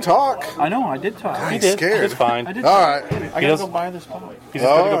 What? You can talk. I know, I did talk. God, He did. scared. It's fine. I did All talk. right. I gotta doesn't- go buy this book. He's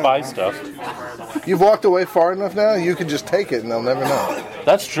just going to Oh. go buy stuff. You've walked away far enough now. You can just take it, and they'll never know.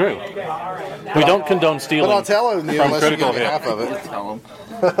 That's true. We don't condone stealing. But I'll tell them from unless you Critical give me Hit. half of it. Tell him.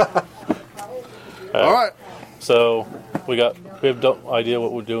 All right. So we have no idea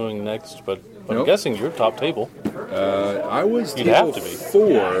what we're doing next, but But I'm Nope. guessing you're top table. I was You'd table have to be.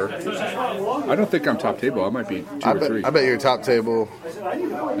 4. I don't think I'm top table. I might be 2 or 3. I bet you're top table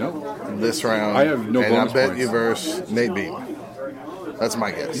No. this round. I have no and I bonus bet points. you verse Nate Beam. That's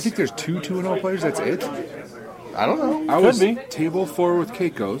my guess. You think there's 2 2-0 players? That's it? I don't know. I was be. table 4 with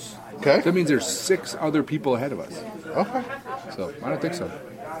Keikos. Okay. That means there's 6 other people ahead of us. Okay. So I don't think so.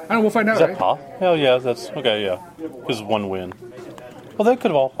 I don't know. We'll find out. Is that Right? Pa? Hell yeah, that's okay. Yeah, because one win. Well, they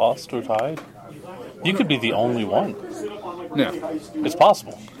could have all lost or tied. You could be the only one. No. It's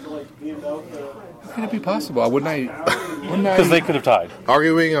possible How can it be possible? Wouldn't I? because they could have tied.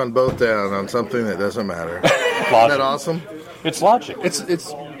 Arguing on both down on something that doesn't matter. Isn't that awesome? It's logic.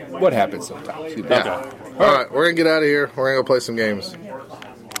 It's what happens sometimes. You know? Yeah. All right, we're gonna get out of here. We're gonna go play some games.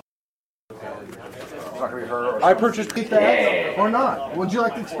 I purchased pizza Or not? Would you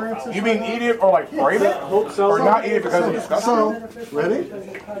like to experience this? You mean eat it or like frame it? Or not eat it because it's disgusting? So, ready?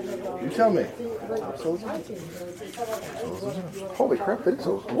 You tell me. Holy crap, it is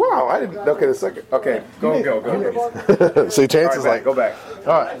so... Wow, I didn't... Okay, a second. Okay, go. See, chances All right, go back.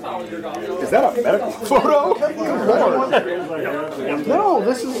 All right. Is that a medical photo? No,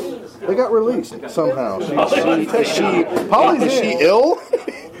 this is. They got released somehow. Polly, is she ill?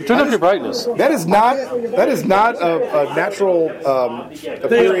 Turn up your brightness. That is not a natural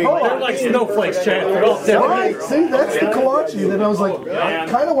appearing... They're like snowflakes, Chad. They're all different. Right. See, that's the kolache that I was like, I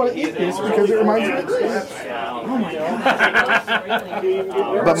kind of want to eat this because it reminds me of this. Oh my god!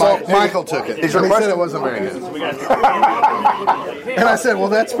 But Michael took it. And he said it wasn't very good. And I said, well,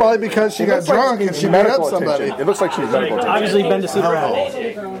 that's probably because she got drunk and she beat up somebody. It looks like she was medical attention. Obviously, been to see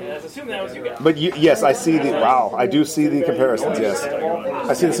But yes, I see the... Wow, I do see the comparisons, yes.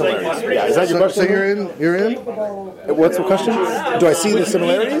 I see the similarities. Yeah, is that your question? So you're in? You're in? What's the question? Do I see the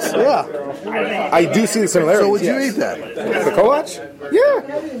similarities? Yeah. I do see the similarities. So would you yes. eat that? The kolache? Yeah.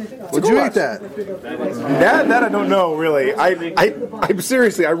 Would you eat that? That I don't know really. I'm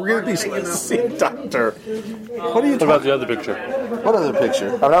seriously. I really see a doctor. What are you What about the other picture? What other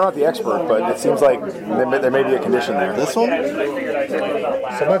picture? I'm not the expert, but it seems like there may be a condition there. This one?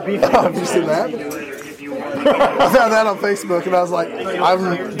 So my beef. Have you seen that? I found that on Facebook and I was like,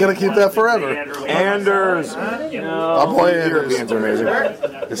 I'm gonna keep that forever. Anders. I'll play it. Europeans are amazing.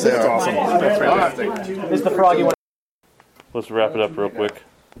 Yes, they are. Awesome. That's fantastic. It's the froggy one. Let's wrap it up real quick.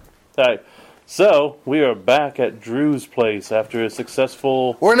 All right. So we are back at Drew's place after a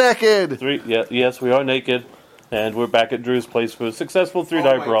successful. We're naked. Yes, we are naked, and we're back at Drew's place for a successful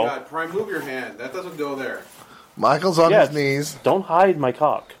 3-die brawl. Oh my god, Prime, move your hand. That doesn't go there. Michael's on his knees. Don't hide my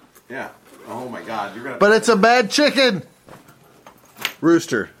cock. Yeah. Oh my god, you're gonna... But it's a bad chicken.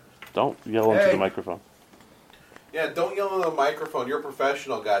 Rooster. Don't yell into the microphone. Yeah, don't yell into the microphone. You're a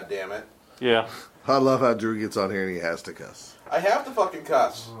professional, goddammit. Yeah. I love how Drew gets on here and he has to cuss. I have to fucking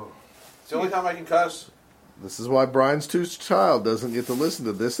cuss. It's the only time I can cuss. This is why Brian's too child doesn't get to listen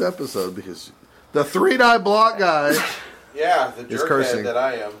to this episode because the 3-die block guy Yeah, the is cursing. jerkhead that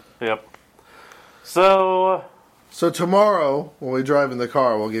I am. Yep. So tomorrow, when we drive in the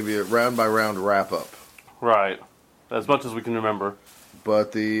car, we'll give you a round-by-round wrap-up. Right. As much as we can remember.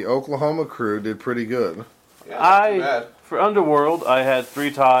 But the Oklahoma crew did pretty good. Yeah, not too bad. For Underworld, I had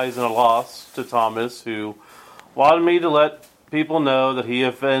 3 ties and a loss to Thomas, who wanted me to let people know that he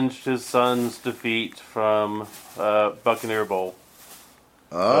avenged his son's defeat from Buccaneer Bowl.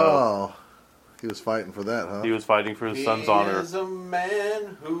 Oh. He was fighting for that, huh? He was fighting for his son's honor. He is a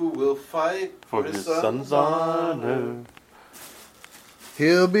man who will fight For his son's honor.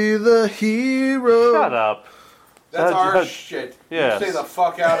 He'll be the hero. Shut up. That's our shit. Yes. You stay the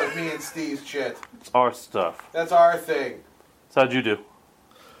fuck out of me and Steve's shit. It's our stuff. That's our thing. So how'd you do?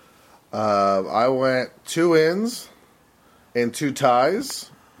 I went 2 ins and 2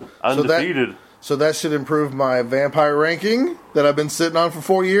 ties. Undefeated. So that should improve my vampire ranking that I've been sitting on for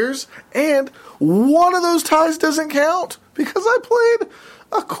 4 years. And one of those ties doesn't count because I played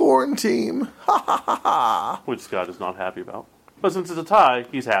a corn team. Ha ha ha ha. Which Scott is not happy about. But since it's a tie,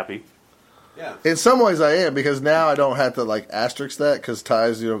 he's happy. Yeah. In some ways I am because now I don't have to like asterisk that because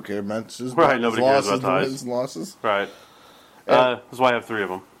ties you don't care much. Right, nobody cares losses, about ties. Wins and losses. Right. That's why I have 3 of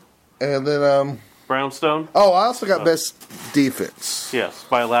them. And then Brownstone. Oh, I also got best defense. Yes,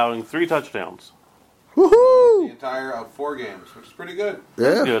 by allowing 3 touchdowns. Woohoo! The entire of 4 games, which is pretty good.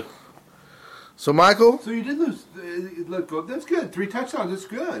 Yeah. Good. So Michael. So you did lose. Look, that's good. 3 touchdowns. That's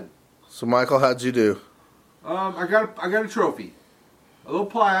good. So Michael, how'd you do? I got a trophy, a little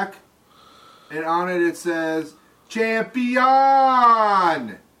plaque, and on it says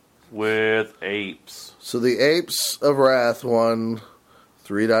champion with apes. So the Apes of Wrath won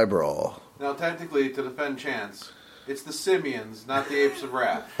 3-die brawl. Now, technically, to defend Chance, It's the simians, not the apes of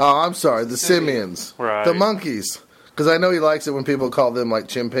wrath. Oh, I'm sorry, the simians. Right. The monkeys. Because I know he likes it when people call them like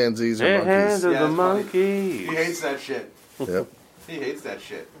chimpanzees or monkeys. The monkeys. He hates that shit. Yep. He hates that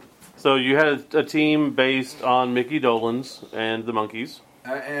shit. So you had a team based on Mickey Dolenz and the monkeys.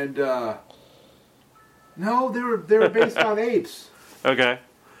 No, they were based on apes. Okay.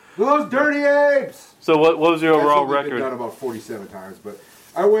 Those dirty apes. So what was your overall That's record? been done about 47 times, but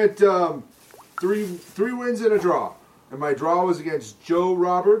I went three wins and a draw, and my draw was against Joe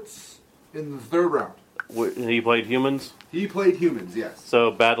Roberts in the third round. He played humans? He played humans, yes.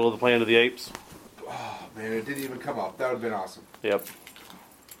 So Battle of the Planet of the Apes? Oh, man, it didn't even come up. That would have been awesome. Yep.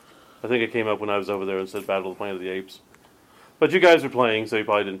 I think it came up when I was over there and said Battle of the Planet of the Apes. But you guys were playing, so you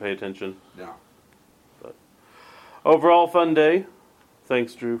probably didn't pay attention. No. But overall, fun day.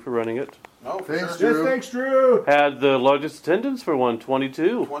 Thanks, Drew, for running it. Oh, thanks, Drew. Yes, thanks, Drew. Had the largest attendance for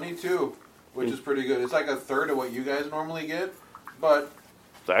 122. 22, which is pretty good. It's like a third of what you guys normally get, but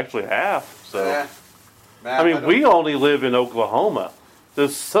it's actually half. So, I mean, we only live in Oklahoma.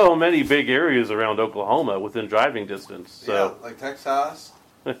 There's so many big areas around Oklahoma within driving distance. So. Yeah, like Texas.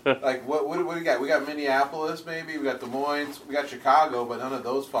 Like what do we got? We got Minneapolis, maybe. We got Des Moines. We got Chicago, but none of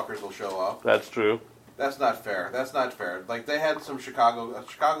those fuckers will show up. That's true. That's not fair. That's not fair. Like they had a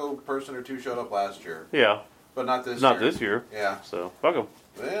Chicago person or two showed up last year. Yeah. But not this year. Not this year. Yeah. So, fuck them.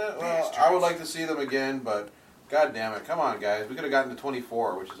 Yeah, well, I would like to see them again, but god damn it. Come on, guys. We could have gotten to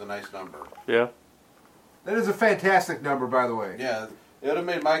 24, which is a nice number. Yeah. That is a fantastic number, by the way. Yeah. It would have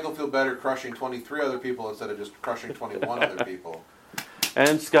made Michael feel better crushing 23 other people instead of just crushing 21 other people.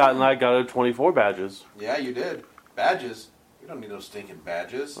 And Scott and I got our 24 badges. Yeah, you did. Badges? We don't need no stinking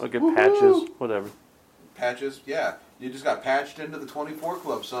badges. I'll get patches, whatever. Patches? Yeah. You just got patched into the 24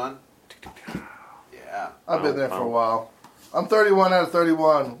 club, son. Yeah. I've been there for a while. I'm 31 out of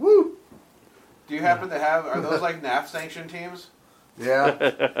 31. Woo! Do you happen to have, are those like NAF sanctioned teams?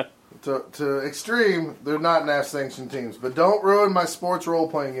 Yeah. to extreme, they're not NAF sanctioned teams. But don't ruin my sports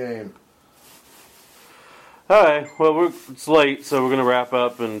role-playing game. Alright, well, it's late, so we're going to wrap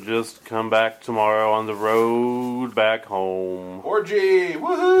up and just come back tomorrow on the road back home. Orgy!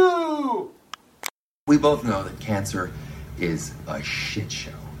 Woohoo! We both know that cancer is a shit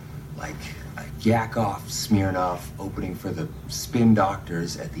show. Like a Yakov Smirnoff opening for the spin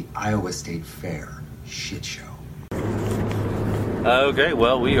doctors at the Iowa State Fair. Shit show. Okay,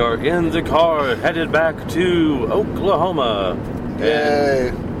 well, we are in the car headed back to Oklahoma.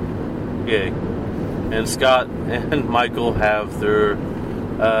 Yay! Yay. And Scott and Michael have their,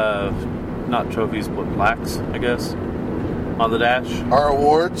 not trophies, but plaques, I guess, on the dash. Our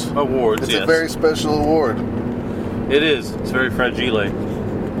awards? Awards, It's yes. a very special award. It is. It's very fragile.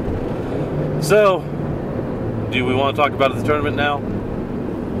 So, do we want to talk about the tournament now?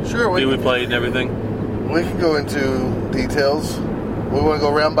 Sure. We played and everything? We can go into details. We want to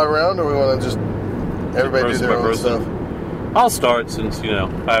go round by round, or we want to just everybody do their own stuff? I'll start since,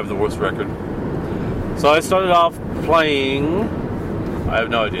 I have the worst record. So I started off playing. I have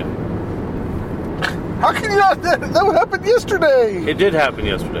no idea. How can you not? That happened yesterday. It did happen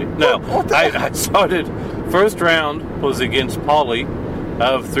yesterday. No, I started. First round was against Paulie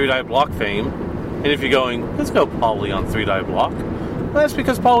of 3-Die Block fame. And if you're going, let's go Paulie on 3-Die Block. Well, that's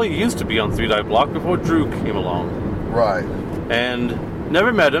because Paulie used to be on 3-Die Block before Drew came along. Right. And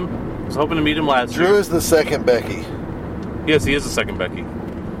never met him. Was hoping to meet him last year. Drew is the second Becky. Yes, he is the second Becky.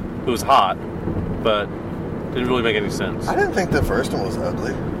 Who was hot, but didn't really make any sense. I didn't think the first one was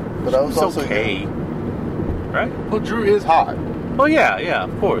ugly, but I was also okay. Right? Well, Drew is hot. Oh yeah,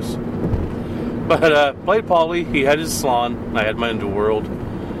 of course. But played Paulie. He had his Salon, and I had my Underworld.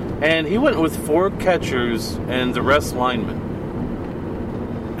 And he went with 4 catchers and the rest linemen.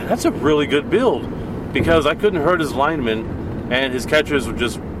 And that's a really good build, because I couldn't hurt his linemen, and his catchers were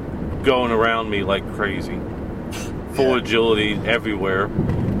just going around me like crazy. Full agility everywhere.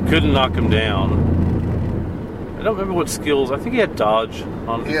 Couldn't knock him down. I don't remember what skills. I think he had dodge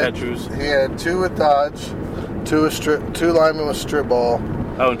on the catchers. He had 2 with dodge, 2 linemen with strip ball.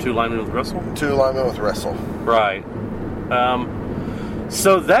 Oh, and 2 linemen with wrestle? 2 linemen with wrestle. Right.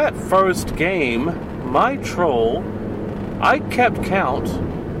 So that first game, my troll, I kept count.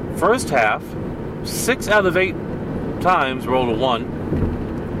 First half, 6 out of 8 times rolled a 1.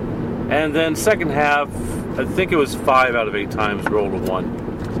 And then second half, I think it was 5 out of 8 times rolled a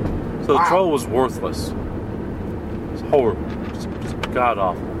 1. So the troll was worthless. It's horrible. Just god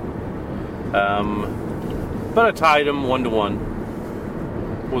awful. But I tied him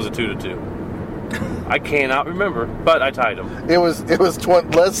 1-1. Was it 2-2? I cannot remember, but I tied him. It was It's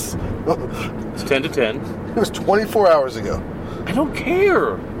 10-10. It was 24 hours ago. I don't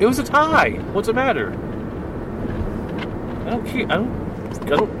care. It was a tie. What's the matter? I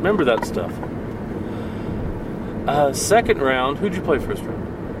don't remember that stuff. Second round, who'd you play first round?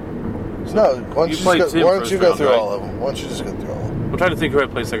 No, why don't you go through right? all of them? Why don't you just go through all of them? I'm trying to think who I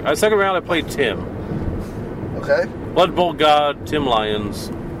played second. Second round, I played Tim. Okay. Blood Bowl God, Tim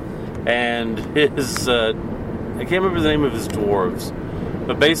Lyons, and his, I can't remember the name of his dwarves,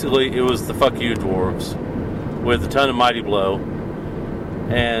 but basically it was the fuck you dwarves with a ton of Mighty Blow.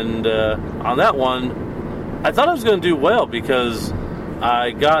 And on that one, I thought I was going to do well because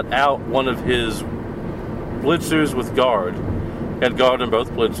I got out one of his blitzers with guard. He had guard on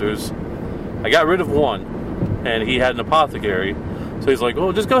both blitzers. I got rid of one, and he had an apothecary. So he's like,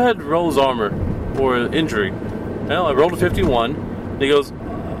 "Oh, just go ahead and roll his armor for injury." Well, I rolled a 51. And he goes,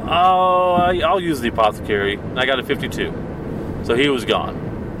 "Oh, I'll use the apothecary." And I got a 52. So he was gone.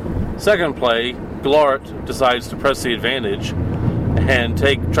 Second play, Glart decides to press the advantage and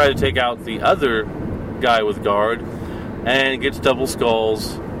try to take out the other guy with guard, and gets double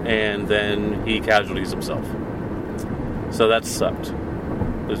skulls, and then he casualties himself. So that sucked.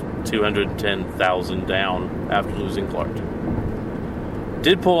 There's 210,000 down after losing Clark.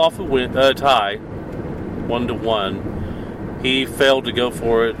 Did pull off a tie, 1-1. He failed to go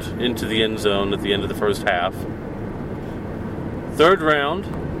for it into the end zone at the end of the first half. Third round,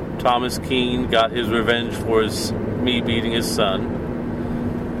 Thomas Keene got his revenge for me beating his son.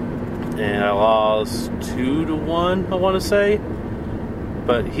 And I lost 2-1, I want to say.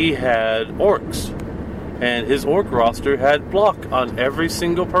 But he had orcs. And his orc roster had block on every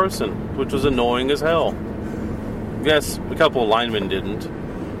single person, which was annoying as hell. Yes, a couple of linemen didn't.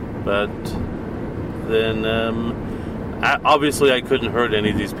 But then, obviously I couldn't hurt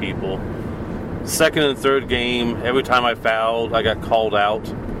any of these people. Second and third game, every time I fouled, I got called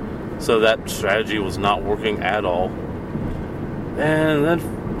out. So that strategy was not working at all. And then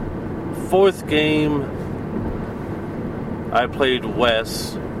fourth game, I played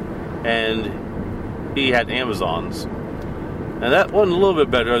Wes, and he had Amazons. And that wasn't a little bit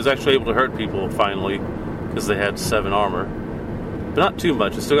better. I was actually able to hurt people finally, because they had 7 armor. But not too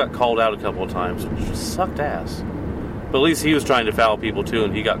much. I still got called out a couple of times, which just sucked ass. But at least he was trying to foul people too,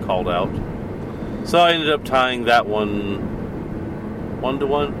 and he got called out. So I ended up tying that one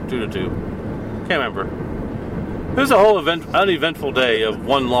 1-1, 2-2. Can't remember. It was a whole uneventful day of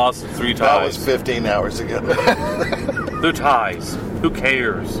 1 loss and 3 ties. That was 15 hours ago. They're ties. Who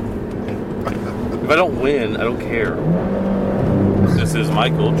cares? If I don't win, I don't care. This is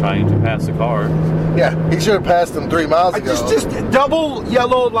Michael trying to pass a car. Yeah, he should have passed him 3 miles ago. Just double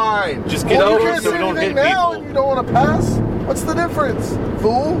yellow line. Just get over so we don't hit now people. And you don't want to pass? What's the difference,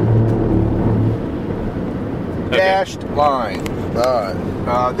 fool? Okay. Dashed line. All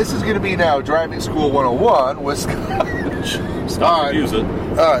right. This is going to be now Driving School 101 with Scott. Use it.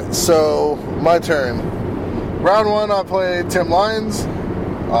 All right, so my turn. Round 1, I played Tim Lyons.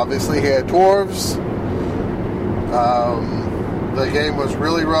 Obviously, he had dwarves. The game was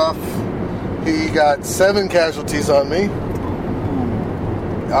really rough. He got 7 casualties on me.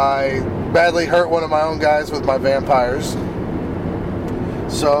 I badly hurt one of my own guys with my vampires.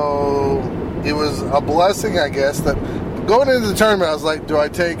 So it was a blessing, I guess, that going into the tournament, I was like, do I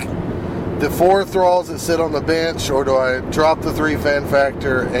take the 4 thralls that sit on the bench, or do I drop the 3 fan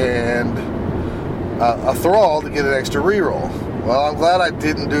factor and a thrall to get an extra reroll? Well, I'm glad I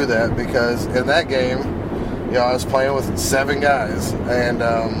didn't do that, because in that game, I was playing with 7 guys, and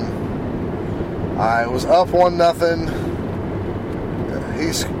I was up 1-0.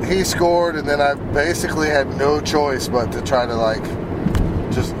 He scored, and then I basically had no choice but to try to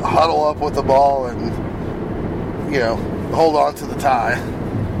just huddle up with the ball and hold on to the tie,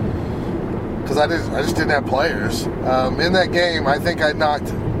 because I just didn't have players. In that game, I think I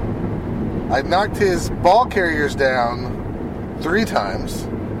knocked his ball carriers down 3 times,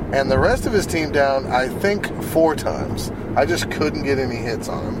 and the rest of his team down, I think, 4 times. I just couldn't get any hits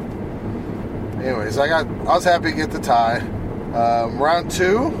on him. Anyways, I was happy to get the tie. Round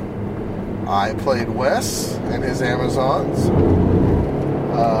 2, I played Wes and his Amazons.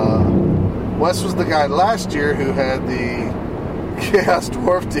 Wes was the guy last year who had the Chaos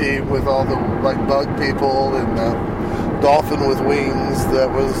Dwarf team with all the bug people and the dolphin with wings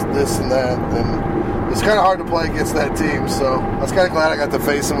that was this and that, and it's kind of hard to play against that team, so I was kind of glad I got to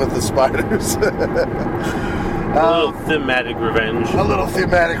face him with the spiders. A little thematic revenge. Although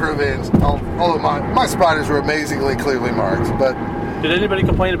my spiders were amazingly clearly marked, but... Did anybody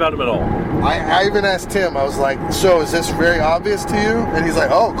complain about him at all? I even asked Tim, I was like, so is this very obvious to you? And he's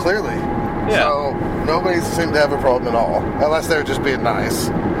like, oh, clearly. Yeah. So nobody seemed to have a problem at all, unless they were just being nice.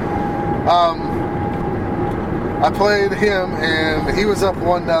 I played him, and he was up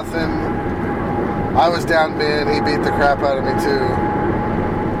 1-0. I was down mid. He beat the crap out of me too.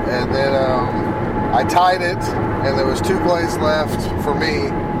 And then I tied it, and there was 2 plays left for me.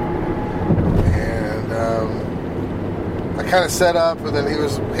 And I kind of set up, and then he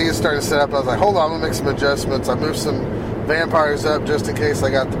was starting to set up. I was like, hold on, I'm gonna make some adjustments. I moved some vampires up just in case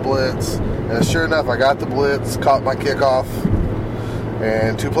I got the blitz. And sure enough, I got the blitz, caught my kickoff.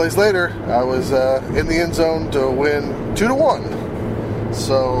 And 2 plays later, I was in the end zone to win 2-1.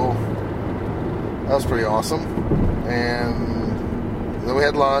 So that was pretty awesome. And then we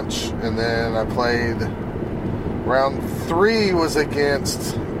had lunch, and then I played. Round 3 was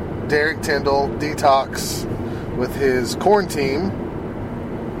against Derek Tyndall, Detox, with his corn team.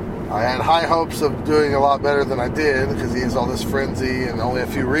 I had high hopes of doing a lot better than I did because he has all this frenzy and only a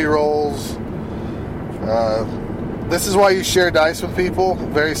few re-rolls. This is why you share dice with people.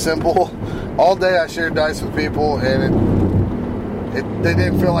 Very simple. All day I shared dice with people, and they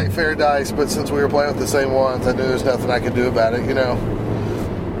didn't feel like fair dice, but since we were playing with the same ones, I knew there's nothing I could do about it, you know.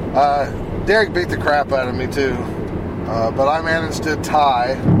 Derek beat the crap out of me too, but I managed to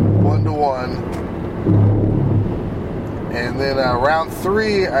tie 1-1. And then round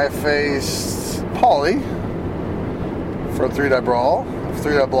 3, I faced Paulie from 3-Die Brawl,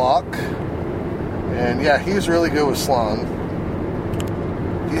 3-Die Block. And yeah, he's really good with slung.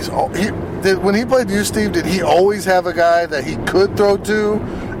 When he played you, Steve, did he always have a guy that he could throw to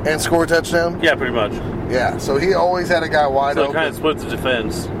and score a touchdown? Yeah, pretty much. Yeah, so he always had a guy wide open. So it kind of split the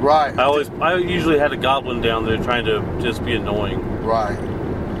defense. Right. I usually had a goblin down there trying to just be annoying. Right.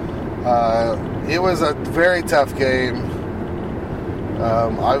 It was a very tough game.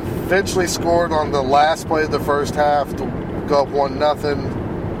 I eventually scored on the last play of the first half to go up 1-0.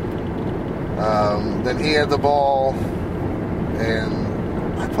 Then he had the ball, and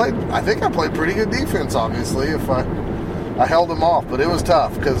I think I played pretty good defense, obviously, if I held him off, but it was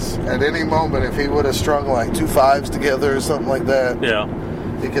tough, because at any moment, if he would have strung like 2 5s together or something like that, yeah,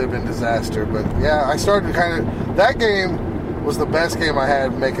 it could have been disaster. But yeah, I started that game was the best game I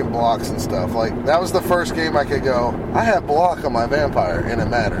had making blocks and stuff. Like, that was the first game I could go, I have block on my vampire, and it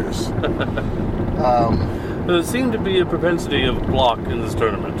matters. There seemed to be a propensity of block in this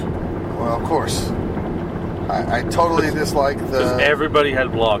tournament. Well, of course. I totally dislike the... Because everybody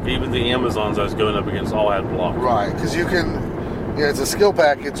had block. Even the Amazons I was going up against all had block. Right, because you can... Yeah, it's a skill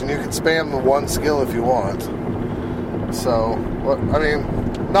package, and you can spam the one skill if you want. So, I mean,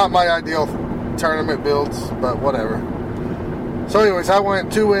 not my ideal tournament builds, but whatever. So anyways, I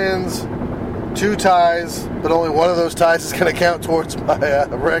went 2 wins, 2 ties, but only one of those ties is going to count towards my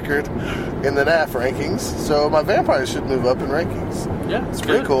record in the NAF rankings. So my vampires should move up in rankings. Yeah, it's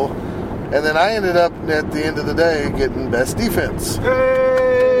pretty cool. And then I ended up at the end of the day getting best defense.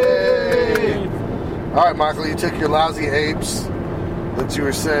 Yay! All right, Michael, you took your lousy apes that you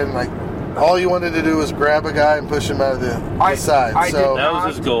were saying, like, all you wanted to do was grab a guy and push him out of the side. That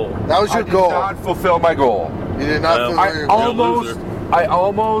was his goal. That was your goal. I did not fulfill my goal. You did not fulfill your goal. I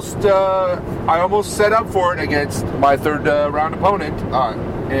almost set up for it against my 3rd round opponent. All right.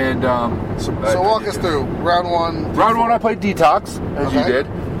 And so walk us through round 1. Round 1, I played Detox, as you did.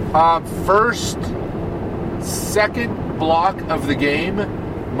 First, second block of the game,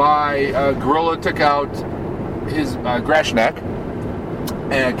 my gorilla took out his Grashnak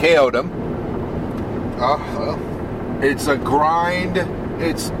and KO'd him. Oh, well. It's a grind.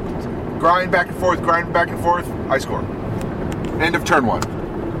 It's grind back and forth, I score. End of turn 1.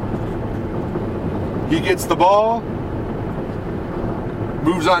 He gets the ball,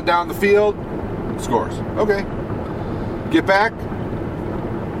 moves on down the field, scores. Okay. Get back.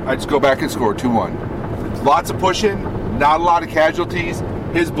 I just go back and score 2-1. Lots of pushing, not a lot of casualties.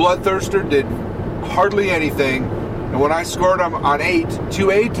 His Bloodthirster did hardly anything. And when I scored him on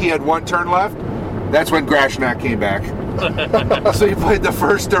 2-8, he had 1 turn left. That's when Grashnak came back. So he played the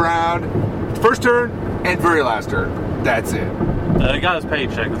first turn and very last turn. That's it. He got his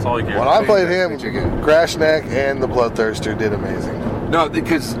paycheck. That's all he cared. When I played him, Grashnak and the Bloodthirster did amazing. No,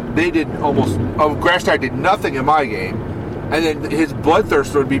 because they did almost... Oh, Grashnak did nothing in my game. And then his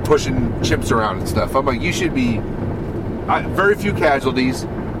Bloodthirster would be pushing chimps around and stuff. I'm like, you should be... very few casualties.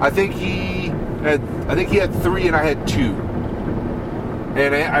 I think he had 3 and I had 2.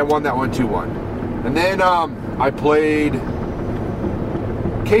 And I won that one 2-1. And then I played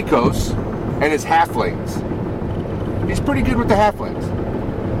Keikos and his halflings. He's pretty good with the halflings.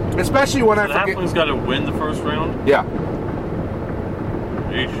 Especially when the halflings got to win the first round? Yeah.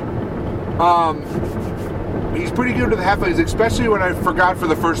 Yeesh. He's pretty good with the halflings, especially when I forgot for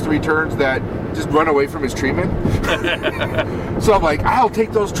the first 3 turns that just run away from his treemen. So I'm like, I'll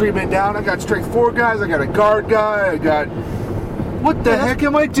take those treemen down. I got strength 4 guys. I got a guard guy. I got what the heck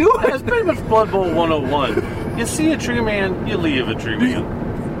am I doing? That's pretty much Blood Bowl 101. You see a tree man, you leave a tree man.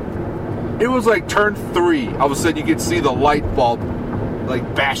 It was like turn 3. All of a sudden, you could see the light bulb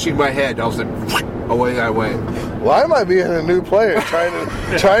like bashing my head. All of a sudden, away I went. Why am I being a new player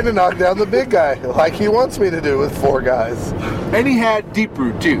trying to knock down the big guy like he wants me to do with 4 guys? And he had deep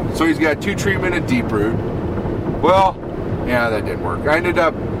root too, so he's got 2 treatment and deep root. Well, yeah, that didn't work. I ended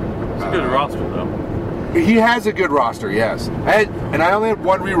up. It's a good roster though. He has a good roster, yes, and I only had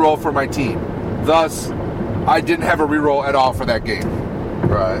 1 reroll for my team. Thus, I didn't have a reroll at all for that game.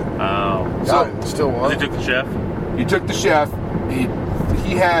 Right. Oh. So still won. He took the chef. He took the chef. He'd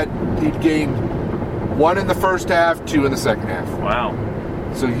gained 1 in the first half, 2 in the second half. Wow.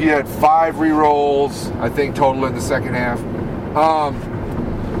 So he had 5 rerolls, I think, total in the second half.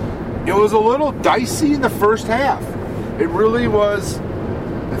 It was a little dicey in the first half. It really was.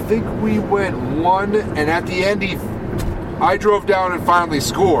 I think we went 1, and at the end, I drove down and finally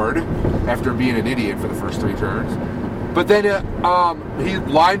scored after being an idiot for the first 3 turns. But then he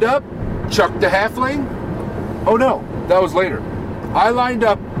lined up, chucked the halfling. Oh no, that was later. I lined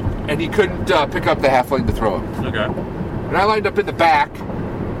up, and he couldn't pick up the halfling to throw him. Okay. And I lined up in the back,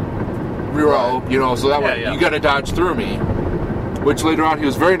 reroll, so that way you got to dodge through me. Which later on he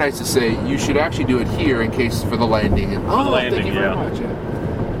was very nice to say, you should actually do it here in case for the landing. And, thank you very much.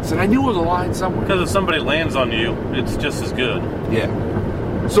 Yeah. So I knew it was a line somewhere. Because if somebody lands on you, it's just as good. Yeah.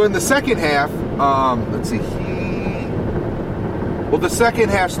 So in the second half, let's see. The second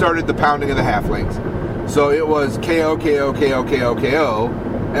half started the pounding of the halflings. So it was KO, KO, KO, KO, KO.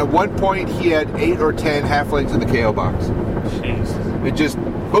 At one point, he had 8 or 10 halflings in the KO box. Jeez. It just,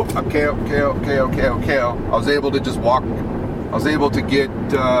 boop, KO, KO, KO, KO, KO. I was able to just walk. I was able to get,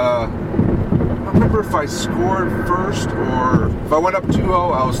 I don't remember if I scored first or if I went up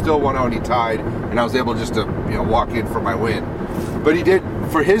 2-0, I was still 1-0 and he tied. And I was able just to, walk in for my win. But he did,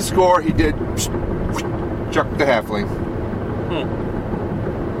 for his score, he did chuck the halfling.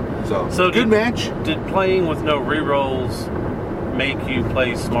 So good match. Did playing with no rerolls make you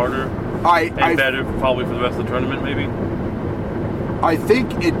play smarter and better probably for the rest of the tournament, maybe? I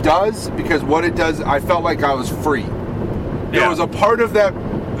think it does, because what it does, I felt like I was free. There was a part of that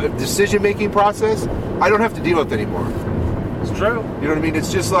decision-making process I don't have to deal with anymore. It's true. You know what I mean?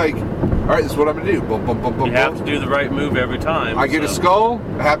 It's just like, all right, this is what I'm going to do. Boom, boom, boom, boom, you have to do the right move every time. I get a skull.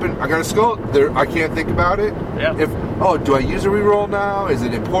 I got a skull. I can't think about it. Yeah. Do I use a reroll now? Is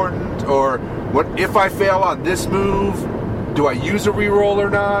it important? Or what if I fail on this move? Do I use a reroll or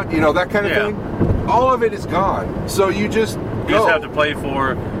not? That kind of thing. All of it is gone. So you just go. You just have to play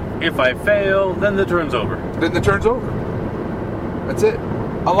for, if I fail, then the turn's over. Then the turn's over. That's it.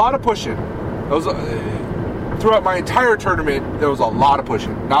 A lot of pushing. Throughout my entire tournament, there was a lot of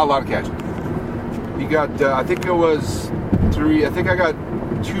pushing. Not a lot of casualties. You got, I think it was 3. I think I got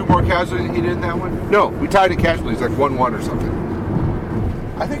 2 more casualties than he did in that one. No, we tied in casualties, like 1-1 or something.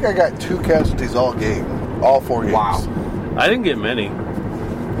 I think I got 2 casualties all game. All 4 games. Wow. I didn't get many.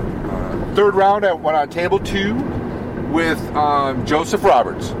 Third round, I went on table 2 with Joseph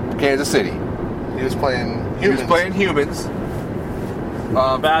Roberts, Kansas City. He was playing humans. He was playing humans.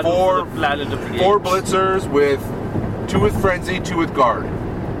 4 blitzers with 2 with frenzy, 2 with guard.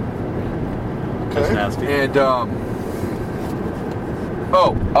 That's nasty. And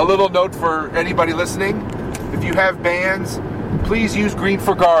a little note for anybody listening: if you have bands, please use green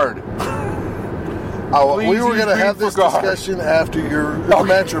for guard. We were going to have this discussion after your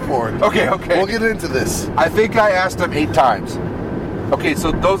match report. Okay. We'll get into this. I think I asked them 8 times. Okay,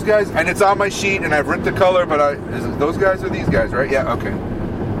 so those guys, and it's on my sheet, and I've written the color, but is it those guys or these guys, right? Yeah, okay.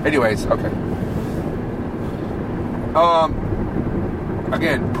 Anyways, okay.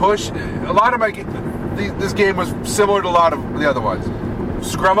 Again, push. A lot of this game was similar to a lot of the other ones.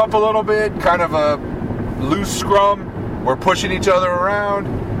 Scrum up a little bit, kind of a loose scrum. We're pushing each other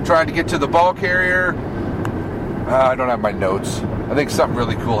around, trying to get to the ball carrier. I don't have my notes. I think something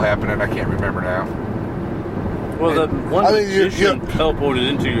really cool happened, and I can't remember now. Well, the one magician teleported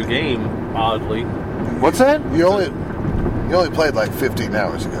into your game, oddly. What's that? You only played like 15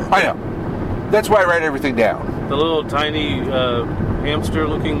 hours ago. I know. That's why I write everything down. The little tiny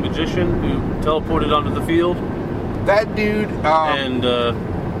hamster-looking magician who teleported onto the field. That dude. And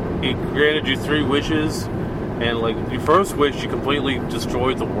he granted you 3 wishes, and like your first wish, you completely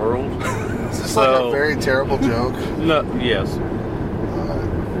destroyed the world. Is this like a very terrible joke? No. Yes.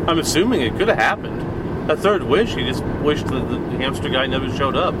 I'm assuming it could have happened. That third wish, he just wished that the hamster guy never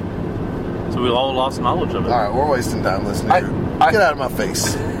showed up. So we all lost knowledge of it. All right, we're wasting time listening. Get out of my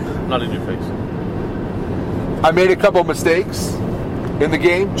face. Not in your face. I made a couple mistakes in the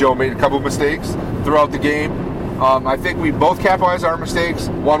game. Joe made a couple mistakes throughout the game. I think we both capitalized our mistakes.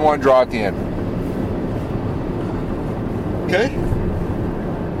 1-1 draw at the end. Okay.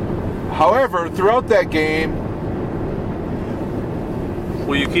 However, throughout that game,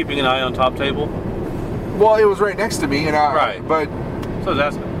 were you keeping an eye on top table? well, it was right next to me, and Right. But So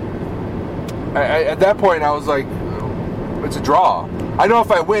that's at that point, I was like, it's a draw. I know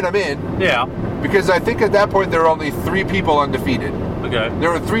if I win, I'm in. Yeah. Because I think at that point there were only 3 people undefeated. Okay.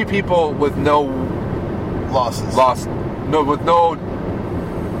 There were 3 people with no losses. With no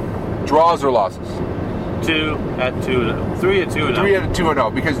draws or losses. 2 at 2-0. 3 at 2-0. 3 at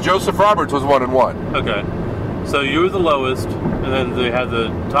 2-0 because Joseph Roberts was 1-1. Okay. So you were the lowest, and then they had the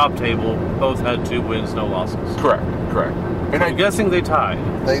top table. Both had 2 wins, no losses. Correct. And I'm guessing they tied.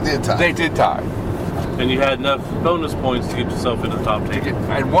 They did tie. And you had enough bonus points to get yourself into the top table.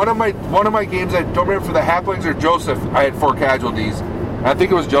 And one of my games, I don't remember for the Halflings or Joseph, I had 4 casualties. And I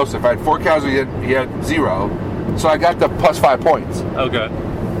think it was Joseph. I had 4 casualties. He had 0. So I got the plus 5 points. Okay.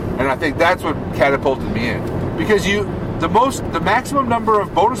 And I think that's what catapulted me in. Because the maximum number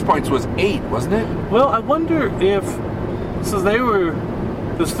of bonus points was 8, wasn't it? Well, I wonder if, so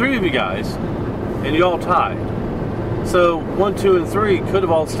there's 3 of you guys, and you all tied. So 1, 2, and 3 could have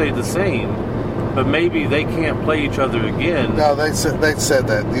all stayed the same, but maybe they can't play each other again. No, they said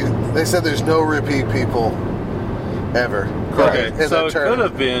that. They said there's no repeat people ever. Okay, so it could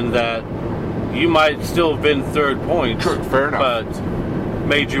have been that you might still have been third points. Sure, fair enough. But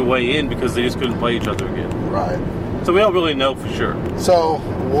made your way in because they just couldn't play each other again. Right. So we don't really know for sure. So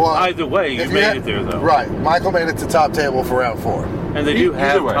either way, you made it there, though. Right. Michael made it to top table for round 4. And they do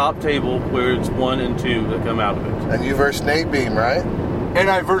have top table where it's 1 and 2 that come out of it. And you versed Nate Beam, right? And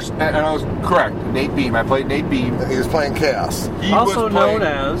I was correct. Nate Beam. I played Nate Beam. And he was playing Chaos. He also was known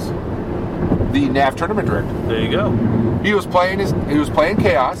as the NAF tournament director. There you go. He was playing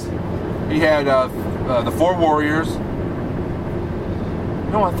Chaos. He had the 4 warriors.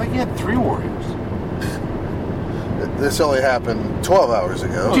 No, I think he had 3 warriors. This only happened 12 hours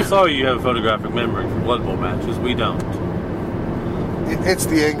ago. I'm sorry you have a photographic memory for Blood Bowl matches. We don't. It's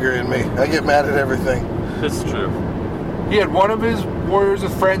the anger in me. I get mad at everything. It's true. He had one of his warriors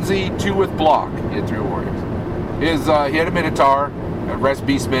with Frenzy, 2 with Block. He had 3 warriors. He had a Minotaur, a Rest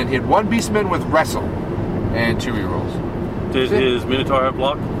Beastman. He had 1 Beastman with Wrestle, and 2 rerolls. Did his Minotaur have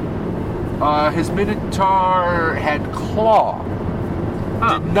Block? His Minotaur had Claw.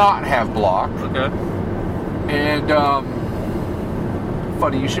 Did not have Block. Okay. And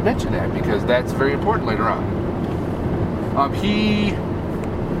funny you should mention that because that's very important later on.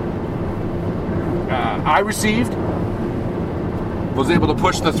 I received, was able to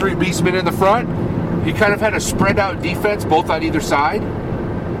push the 3 Beastmen in the front. He kind of had a spread out defense, both on either side.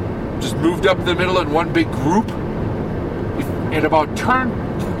 Just moved up the middle in one big group. And about turn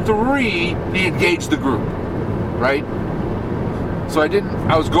 3, he engaged the group, right? So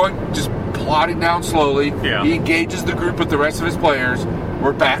I was going, just plodding down slowly. Yeah. He engages the group with the rest of his players.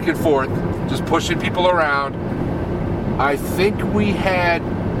 We're back and forth, just pushing people around. I think we had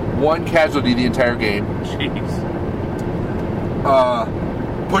 1 casualty the entire game. Jeez.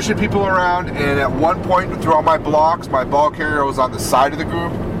 Pushing people around, and at one point through all my blocks, my ball carrier was on the side of the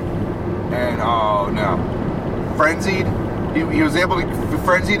group. And oh no. Frenzied. He was able to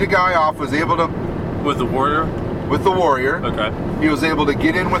frenzy the guy off, was able to... With the warrior? With the warrior. Okay. He was able to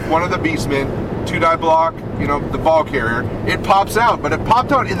get in with one of the beastmen, 2-die block, the ball carrier. It pops out, but it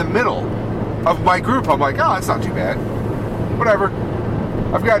popped out in the middle of my group. I'm like, oh, that's not too bad. Whatever.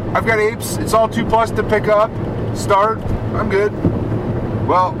 I've got apes. It's all 2+ to pick up. Start. I'm good.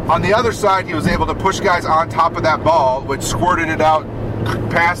 Well, on the other side, he was able to push guys on top of that ball, which squirted it out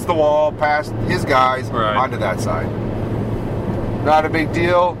past the wall, past his guys, onto that side. Not a big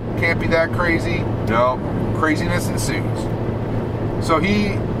deal. Can't be that crazy. No. Craziness ensues. So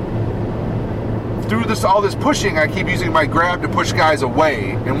he, through all this pushing, I keep using my grab to push guys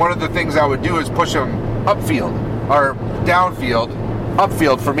away. And one of the things I would do is push them upfield, or downfield,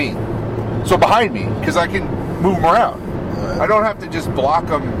 upfield for me. So behind me, because I can move them around. I don't have to just block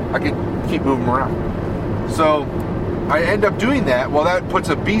them. I can keep moving them around. So I end up doing that. Well, that puts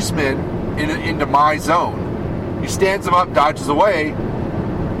a beastman into my zone. He stands him up, dodges away,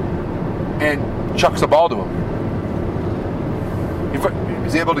 and chucks the ball to him.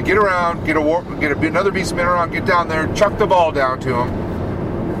 He's able to get around, get another beastman around, get down there, chuck the ball down to him.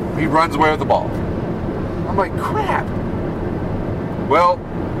 He runs away with the ball. I'm like, crap. Well,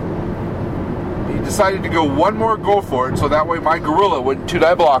 he decided to go one more go for it, so that way my gorilla wouldn't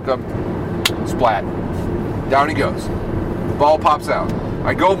 2-die block him. Splat. Down he goes. The ball pops out.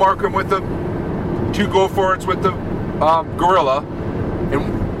 I go mark him with the 2 go for it's with the gorilla,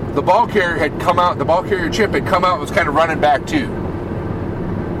 and the ball carrier had come out. The ball carrier chimp had come out and was kind of running back too.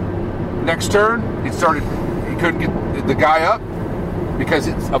 Next turn, he couldn't get the guy up because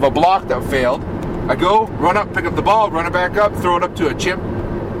of a block that failed. I go, run up, pick up the ball, run it back up, throw it up to a chimp,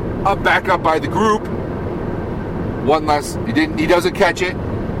 back up by the group. One less, he doesn't catch it,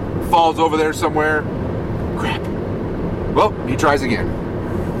 falls over there somewhere. Crap. Well, he tries again.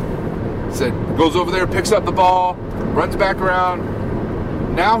 Goes over there, picks up the ball, runs back around.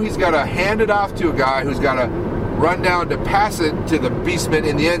 Now he's got to hand it off to a guy who's got to run down to pass it to the beastman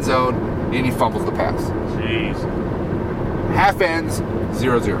in the end zone, and he fumbles the pass. Jeez. Half ends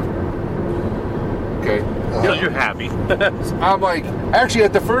 0-0. Okay. You're happy. I'm like, actually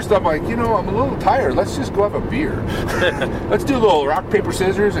at the first I'm like, I'm a little tired. Let's just go have a beer. Let's do a little rock, paper,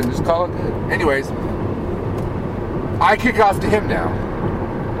 scissors and just call it good. Anyways, I kick off to him now.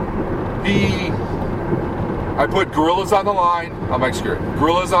 I put gorillas on the line. I'm like, screw it.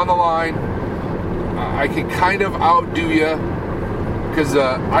 Gorillas on the line. I can kind of outdo you because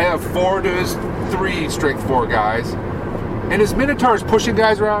I have 4 to his 3 strength 4 guys. And his Minotaur is pushing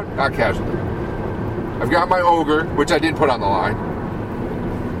guys around, not casually. I've got my ogre, which I didn't put on the line.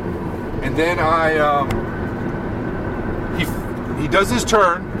 And then he does his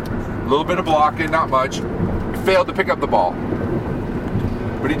turn, a little bit of blocking, not much. He failed to pick up the ball.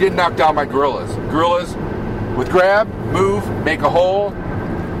 But he did knock down my gorillas. Gorillas with grab, move, make a hole,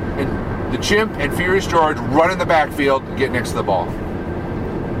 and the chimp and Furious George run in the backfield and get next to the ball.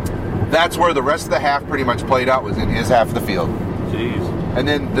 That's where the rest of the half pretty much played out, was in his half of the field. Jeez. And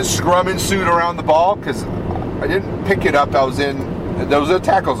then the scrum ensued around the ball because I didn't pick it up. There was a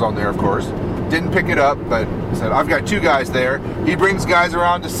tackle zone there, of course. Didn't pick it up, but said, I've got 2 guys there. He brings guys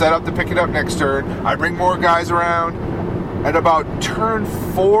around to set up to pick it up next turn. I bring more guys around. At about turn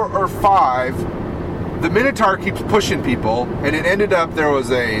 4 or 5, the Minotaur keeps pushing people, and it ended up there was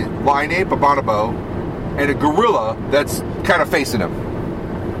a line ape, a bonobo, and a gorilla that's kind of facing him.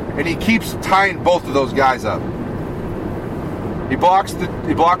 And he keeps tying both of those guys up. He blocks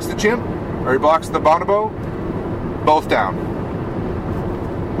the chimp, or he blocks the bonobo, both down.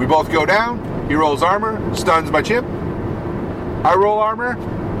 We both go down, he rolls armor, stuns my chimp, I roll armor,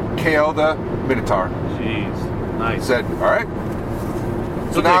 KO the Minotaur. Jeez, nice. Said, alright.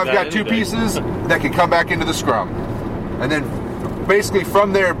 So now I've got 2 pieces that can come back into the scrum. And then basically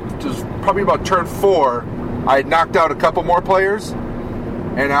from there, just probably about turn 4, I had knocked out a couple more players,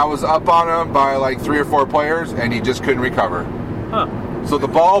 and I was up on him by like 3 or 4 players, and he just couldn't recover. Huh. So the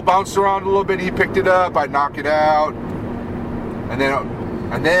ball bounced around a little bit. He picked it up. I knock it out, and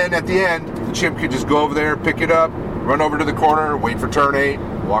then at the end, the chimp could just go over there, pick it up, run over to the corner, wait for turn 8,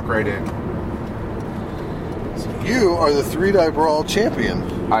 walk right in. So you are the 3-die brawl champion.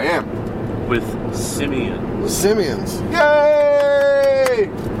 I am with Simeon. With Simeons. Yay!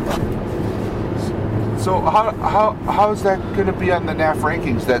 So how is that going to be on the NAF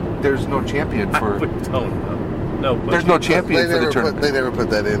rankings that there's no champion for? I don't know. No, there's no champion for the tournament. They never put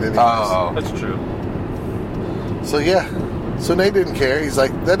that in anyways. Oh, that's true. So yeah, so Nate didn't care. He's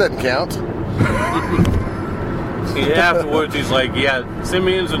like, that doesn't count. Afterwards, he's like, yeah,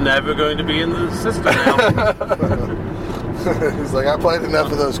 Simeons are never going to be in the system now. He's like, I played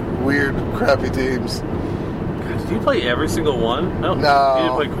enough of those weird, crappy teams. Did you play every single one? No. He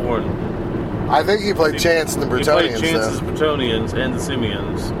didn't play Corn. I think he played Chance and the Bretonians. He played Chance, the Bretonians, and the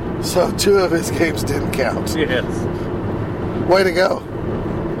Simeons. So 2 of his games didn't count. Yes. Way to go.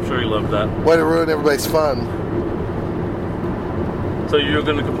 I'm sure he loved that. Way to ruin everybody's fun. So you're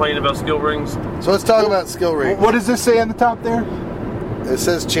going to complain about skill rings? So let's talk about skill rings. What does this say on the top there? It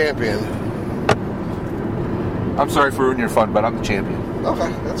says champion. I'm sorry for ruining your fun, but I'm the champion.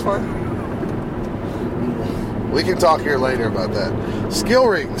 Okay, that's fine. We can talk here later about that. Skill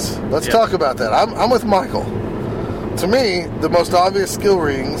rings. Let's talk about that. I'm with Michael. To me, the most obvious skill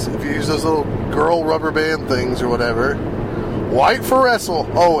rings, if you use those little girl rubber band things or whatever, white for wrestle,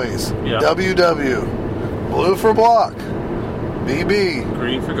 always. Yeah. WW. Blue for block. BB.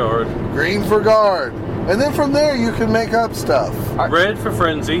 Green for guard. Green for guard. And then from there, you can make up stuff. Red for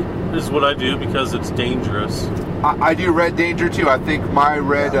frenzy is what I do because it's dangerous. I do red danger too. I think my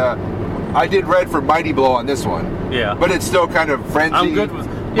red... I did red for Mighty Blow on this one. Yeah. But it's still kind of frenzy. I'm good with...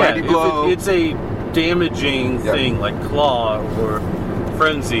 Mighty Blow. It's a damaging thing like Claw or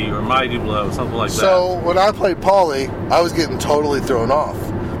Frenzy or Mighty Blow, something like that. So when I played Paulie, I was getting totally thrown off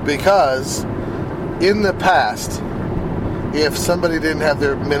because in the past, if somebody didn't have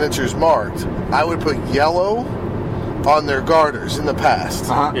their miniatures marked, I would put yellow on their garters in the past.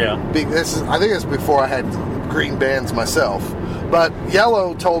 Yeah. I think it's before I had green bands myself. But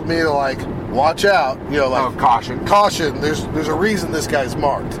yellow told me to, like, watch out, caution. Caution, there's a reason this guy's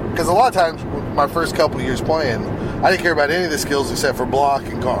marked. Because a lot of times, my first couple of years playing, I didn't care about any of the skills except for block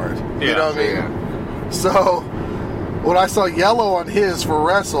and guard. You know what I mean? Yeah. So, when I saw yellow on his for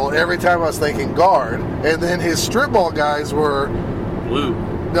wrestle, every time I was thinking guard, and then his strip ball guys were... blue.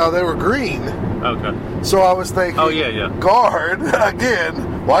 No, they were green. Okay. So I was thinking, guard,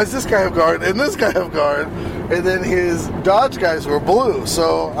 again, why does this guy have guard and this guy have guard? And then his dodge guys were blue.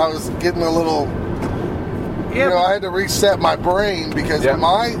 So I was getting a little, I had to reset my brain because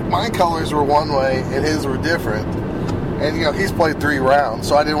my colors were one way and his were different. And, he's played 3 rounds,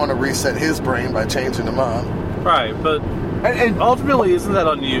 so I didn't want to reset his brain by changing them up. Right, but and ultimately, isn't that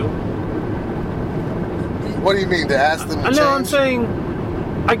on you? What do you mean, to ask them to change? I'm saying,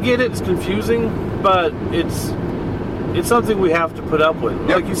 I get it, it's confusing, but it's something we have to put up with.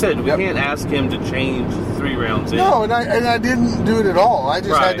 Like you said, we can't ask him to change 3 rounds in. No, and I didn't do it at all. I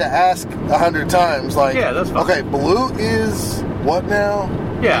just had to ask 100 times, that's fine. Okay, blue is what now?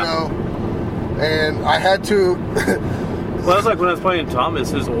 Yeah. And I had to... Well, it's like when I was playing Thomas,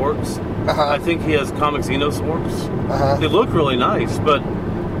 his orcs. I think he has Comic Xenos orcs. They look really nice, but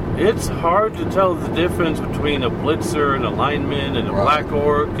it's hard to tell the difference between a blitzer and a lineman and a black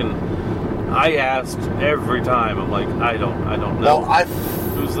orc. And I asked every time. I'm like, I don't know.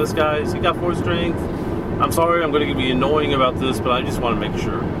 Who's this guy? Has he got 4 strength? I'm sorry, I'm going to be annoying about this, but I just want to make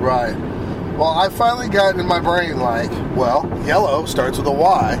sure. Right. Well, I finally got in my brain yellow starts with a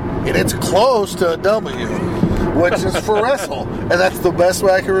Y, and it's close to a W, which is for wrestle. And that's the best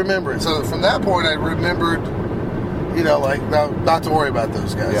way I can remember it. So from that point, I remembered, not to worry about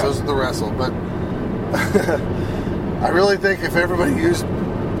those guys. Yeah. Those are the wrestle. But I really think if everybody used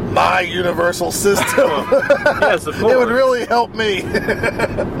my universal system, yes, of course, it would really help me.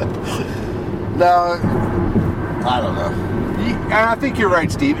 Now, I don't know. And I think you're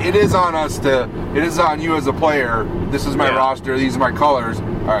right, Steve. It is on us it is on you as a player. This is my roster. These are my colors.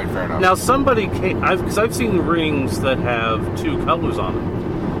 All right, fair enough. Now, somebody because I've seen rings that have 2 colors on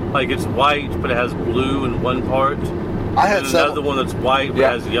them. Like it's white, but it has blue in one part. I had another one that's white, but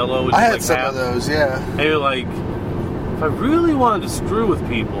has yellow. I had some of those, And you're like, if I really wanted to screw with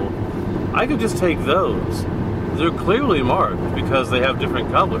people, I could just take those. They're clearly marked because they have different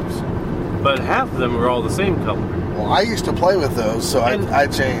colors. But half of them are all the same color. Well, I used to play with those, so I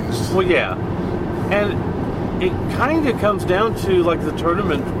changed. Well, yeah. And it kind of comes down to, like, the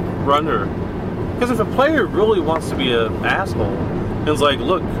tournament runner. Because if a player really wants to be an asshole, and is like,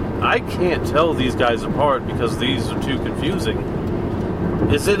 look, I can't tell these guys apart because these are too confusing,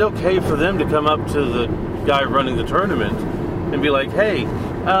 is it okay for them to come up to the guy running the tournament and be like, hey,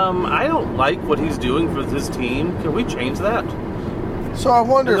 I don't like what he's doing for this team. Can we change that? So I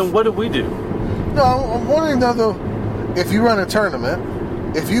wonder... And then what do we do? No, I'm wondering, though, if you run a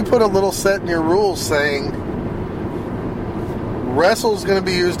tournament, if you put a little set in your rules saying wrestle's going to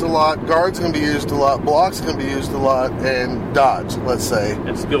be used a lot, guard's going to be used a lot, block's going to be used a lot, and dodge, let's say.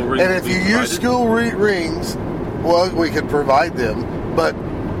 And skill rings. And if you use skill rings, well, we could provide them, but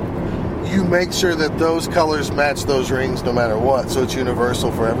you make sure that those colors match those rings no matter what, so it's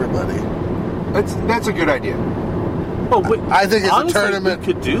universal for everybody. That's a good idea. Well, I think as a tournament, we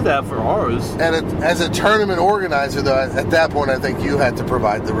could do that for ours. And as a tournament organizer, though, at that point, I think you had to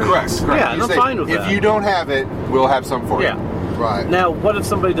provide the rings. Correct. Yeah, and I'm fine with that. If you don't have it, we'll have some for you. Right. Now, what if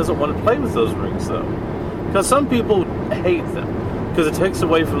somebody doesn't want to play with those rings, though? Because some people hate them because it takes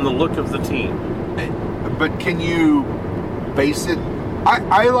away from the look of the team. But can you base it?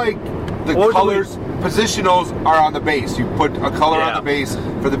 I like the colors. Positionals are on the base. You put a color on the base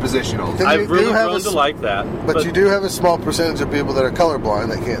for the positionals. I've really grown to like that. But you do have a small percentage of people that are colorblind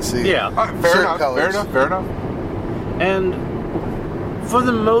that can't see fair enough. colors. Fair enough. And for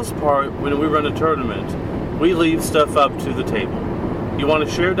the most part, when we run a tournament, we leave stuff up to the table. You want to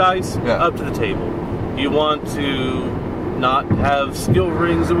share dice? Up to the table. You want to not have skill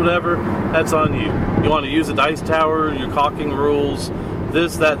rings or whatever? That's on you. You want to use a dice tower, your cocking rules,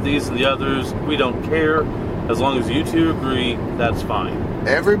 this, that, these, and the others, we don't care. As long as you two agree, that's fine.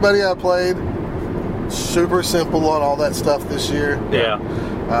 Everybody I played, super simple on all that stuff this year. Yeah.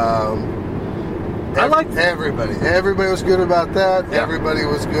 I like everybody. Everybody was good about that. Yeah. Everybody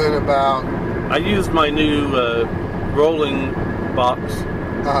was good about... I used my new rolling box,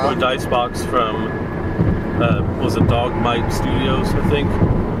 or dice box from, was it Dogmite Studios, I think,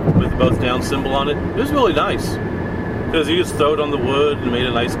 with both down symbol on it. It was really nice. Because you just throw it on the wood and made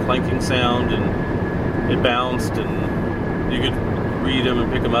a nice clanking sound, and it bounced, and you could read them and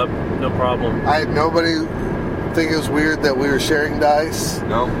pick them up, no problem. I had nobody think it was weird that we were sharing dice.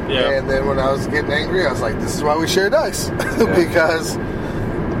 No. Yeah. And then when I was getting angry, I was like, this is why we share dice. Because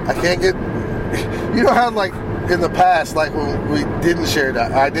I can't get you know how like in the past, like when we didn't share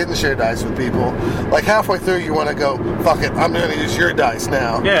I didn't share dice with people, like halfway through you want to go, fuck it, I'm going to use your dice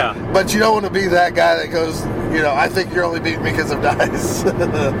now. Yeah. But you don't want to be that guy that goes, you know, I think you're only beating me because of dice.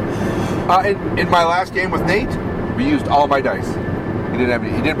 In my last game with Nate, we used all my dice. He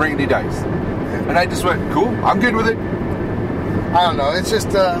didn't bring any dice. And I just went, cool, I'm good with it. I don't know, it's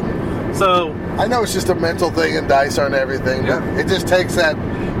just, so I know it's just a mental thing and dice aren't everything, but it just takes that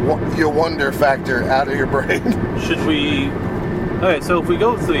your wonder factor out of your brain. Should we... Okay, so if we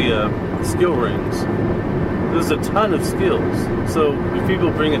go with the skill rings, there's a ton of skills. So if people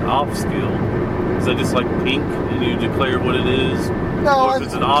bring an off skill, is that just like pink and you declare what it is? No, or if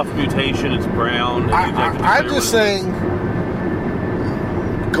it's an off mutation, it's brown. And I'm just saying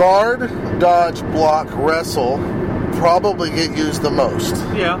guard, dodge, block, wrestle probably get used the most.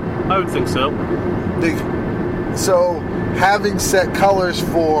 Yeah, I would think so. So having set colors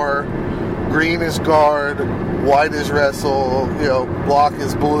for green is guard, white is wrestle, you know, block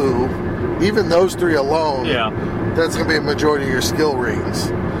is blue, even those three alone, that's going to be a majority of your skill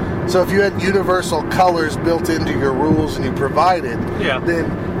rings. So if you had universal colors built into your rules and you provided, then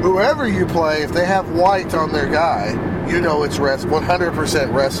whoever you play, if they have white on their guy, you know it's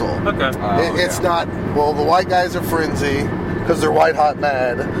 100% wrestle. Okay. It's not, well, the white guy's a frenzy because they're white hot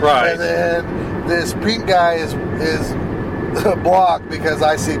mad. Right. And then this pink guy is block because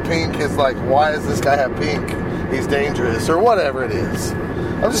I see pink is like, why does this guy have pink? He's dangerous or whatever it is.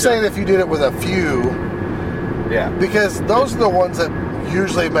 I'm just saying if you did it with a few, because those are the ones that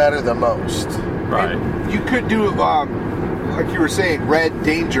usually matter the most. Right. You could do, like you were saying, red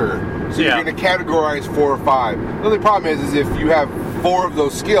danger. So you're going to categorize 4 or 5. The only problem is if you have 4 of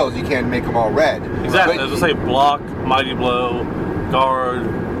those skills, you can't make them all red. Exactly. As I say, block, mighty blow, guard,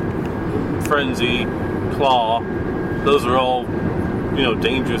 frenzy, claw. Those are all, you know,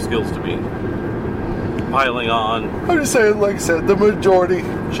 dangerous skills to me. Piling on. I'm just saying, like I said, the majority.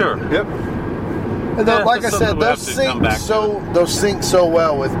 Sure. Yep. And then, like I said, those sync so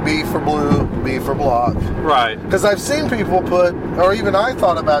well with B for blue, B for block. Right. Because I've seen people put, or even I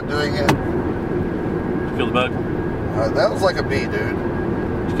thought about doing it. Did you kill the bug? That was like a B, dude.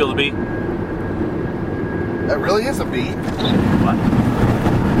 Did you kill the bee? That really is a B. What?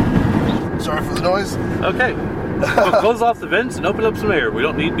 Sorry for the noise. Okay. Well, close off the vents and open up some air. We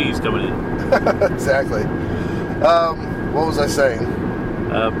don't need bees coming in. Exactly. What was I saying?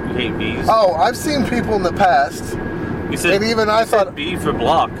 You hate bees. Oh, I've seen people in the past. You said, and even I thought B for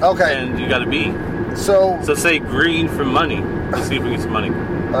block. Okay. And you got a B. So say green for money. Let's see if we get some money.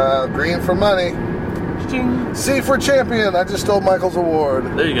 Green for money. Ching. C for champion. I just stole Michael's award.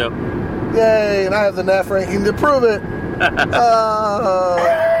 There you go. Yay! And I have the NAF ranking to prove it.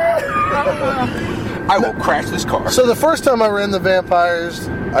 I will crash this car. So the first time I ran the vampires,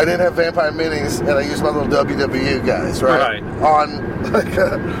 I didn't have vampire minis, and I used my little WWU guys, right? On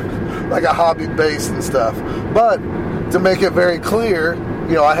like a hobby base and stuff. But to make it very clear,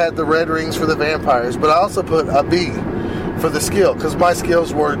 you know, I had the red rings for the vampires, but I also put a B for the skill because my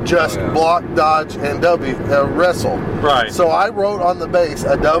skills were just block, dodge, and wrestle. Right. So I wrote on the base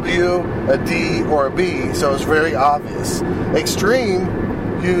a W, a D, or a B, so it's very obvious. Extreme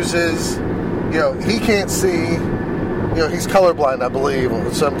uses, you know, he can't see, you know, he's colorblind, I believe,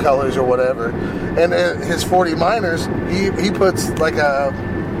 with some colors or whatever. And his 40 minors, he puts like a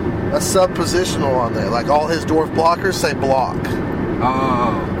sub-positional on there. Like all his dwarf blockers say block.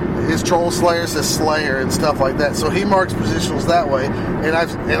 Oh. His troll slayer says slayer and stuff like that. So he marks positionals that way. And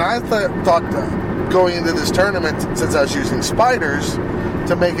I thought going into this tournament, since I was using spiders,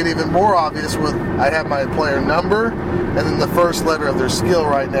 to make it even more obvious, I'd have my player number and then the first letter of their skill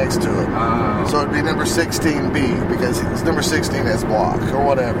right next to it. Oh. So it'd be number 16B because it's number 16 has block or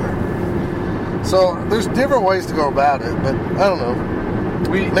whatever. So there's different ways to go about it, but I don't know.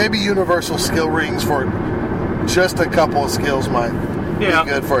 Maybe universal skill rings for just a couple of skills might be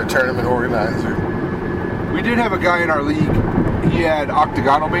good for a tournament organizer. We did have a guy in our league. He had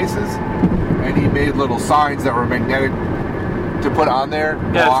octagonal bases, and he made little signs that were magnetic to put on there.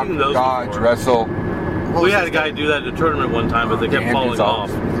 Yeah, block, I've seen those dodge, before. wrestle. We had a guy do that at a tournament one time, but they kept falling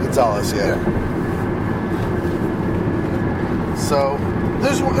off. Gonzalez, yeah. So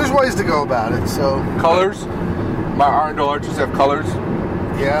there's ways to go about it. So colors. My Arundel archers have colors.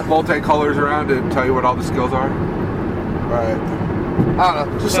 Yeah. Multi-colors around to tell you what all the skills are. Right. I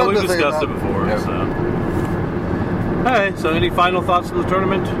don't know. Just something we to think discussed about. it before. So. Alright, so any final thoughts on the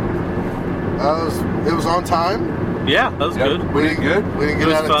tournament? It was on time. Yeah, that was good. We didn't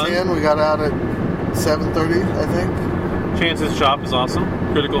get out at 10. We got out at 7:30, I think. Chance's shop is awesome.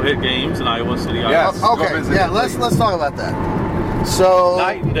 Critical Hit Games in Iowa City. Yes. Okay. Yeah. Let's talk about that. So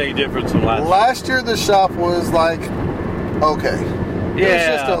night and day difference from last year. Last year the shop was like okay. Yeah. It was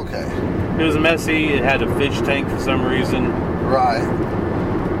just okay. It was messy. It had a fish tank for some reason. Right.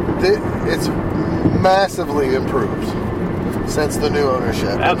 It's massively improved since the new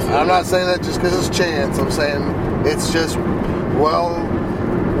ownership. Absolutely. I'm not saying that just because it's Chance. I'm saying it's just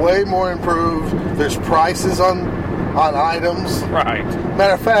way more improved. There's prices on items. Right.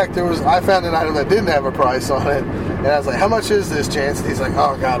 Matter of fact, I found an item that didn't have a price on it, and I was like, "How much is this, Chance?" And he's like,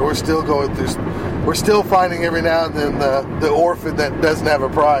 "Oh God, we're still finding every now and then the orphan that doesn't have a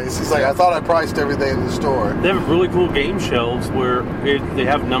price." He's like, "I thought I priced everything in the store." They have really cool game shelves where they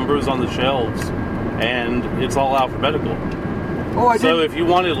have numbers on the shelves, and it's all alphabetical. Oh, So if you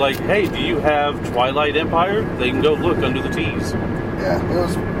wanted, like, hey, do you have Twilight Empire? They can go look under the T's. Yeah,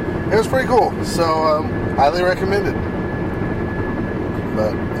 it was pretty cool. So highly recommended.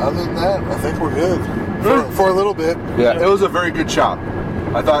 But other than that, I think we're good for a little bit. Yeah, it was a very good shop.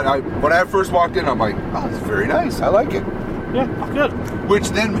 I thought when I first walked in, I'm like, oh, it's very nice. I like it. Yeah, good. Which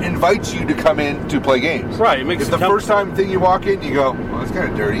then invites you to come in to play games. Right. It makes the first time thing you walk in, you go, well, it's kind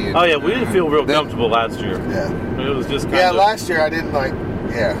of dirty. Oh yeah, we didn't feel real comfortable last year. Yeah. It was just kind of... last year I didn't like...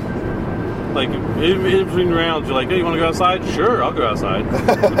 Yeah. Like, in between rounds, you're like, hey, you want to go outside? Sure, I'll go outside.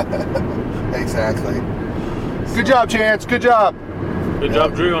 Exactly. Good job, Chance. Good job. Good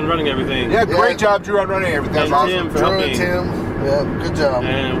job, Drew, on running everything. Yeah, great job, Drew, on running everything. And That's Tim awesome. for Drew helping. and Tim. Yeah, good job.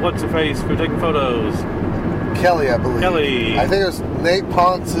 And what's her face for taking photos? Kelly, I believe. Kelly. I think it was Nate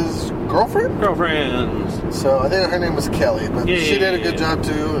Ponce's girlfriend? Girlfriends. So I think her name was Kelly, but she did a good job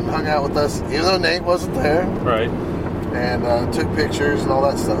too and hung out with us, even though Nate wasn't there. Right. And took pictures and all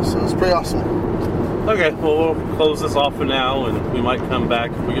that stuff. So it was pretty awesome. Okay, well, we'll close this off for now, and we might come back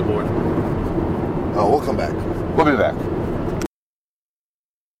if we get bored. Oh, we'll come back. We'll be back.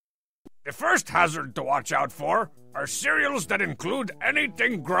 The first hazard to watch out for are cereals that include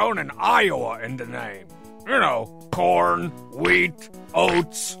anything grown in Iowa in the name. You know, corn, wheat,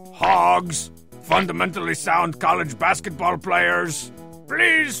 oats, hogs, fundamentally sound college basketball players.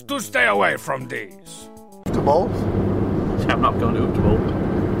 Please to stay away from these. To bowl? I'm not going to bowl.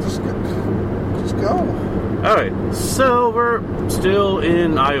 Just go. All right, so we're still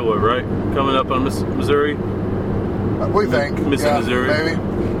in Iowa, right? Coming up on Missouri. We think. Missouri. Maybe.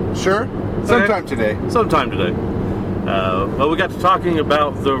 Sure. Sometime today. Well, we got to talking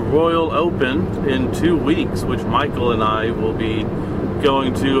about the Royal Open in 2 weeks, which Michael and I will be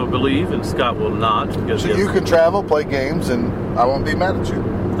going to, I believe, and Scott will not. Because So you can travel, play games, and I won't be mad at you.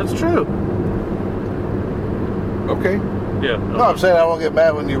 That's true. Okay. Yeah. No, I'm saying I won't get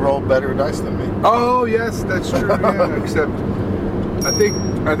mad when you roll better dice than me. Oh, yes, that's true. Yeah, except I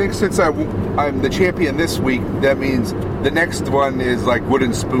think since I'm the champion this week, that means the next one is like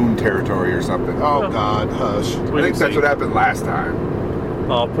wooden spoon territory or something. Oh, God, hush. I think that's what happened last time.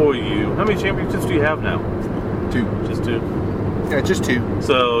 Oh, poor you. How many championships do you have now? 2. Just 2? Yeah, just 2.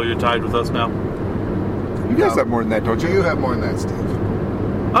 So you're tied with us now? You guys have more than that, don't you? You have more than that, Steve.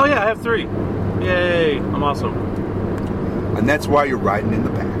 Oh, yeah, I have 3. Yay, I'm awesome. And that's why you're riding in the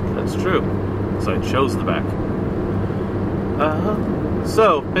back. That's true. So I chose the back.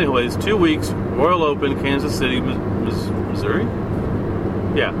 So, anyways, 2 weeks, Royal Open, Kansas City, Missouri?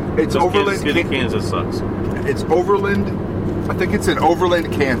 Yeah. It's Overland. Kansas City, Kansas sucks. It's Overland. I think it's in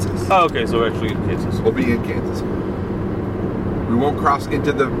Overland, Kansas. Oh, okay, so we're actually in Kansas. We'll be in Kansas. We won't cross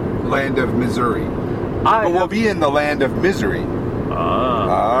into the land of Missouri. But we'll be in the land of misery. Very true.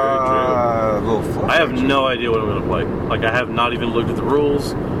 I have no idea what I'm going to play. Like, I have not even looked at the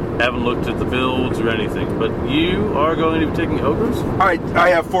rules, haven't looked at the builds or anything. But you are going to be taking ogres? All right, I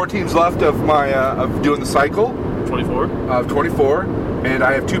have 4 teams left of my of doing the cycle. 24. Of 24, and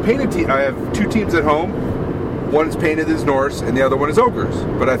I have 2 painted. I have 2 teams at home. One is painted as Norse, and the other one is ogres.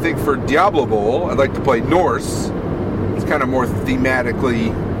 But I think for Diablo Bowl, I'd like to play Norse. It's kind of more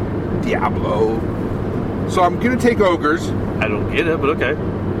thematically Diablo. So I'm going to take ogres. I don't get it, but okay.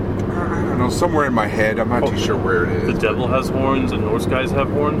 I don't know, somewhere in my head. I'm not too sure where it is. The devil has horns and Norse guys have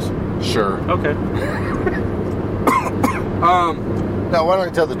horns? Sure. Okay. Now, why don't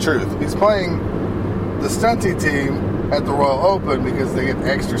I tell the truth? He's playing the stunty team at the Royal Open because they get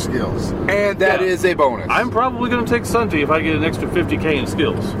extra skills. And that is a bonus. I'm probably going to take Stunty if I get an extra 50k in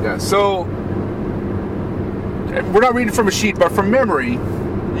skills. Yeah, so we're not reading from a sheet, but from memory,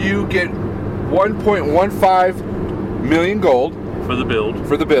 you get 1.15 million gold for the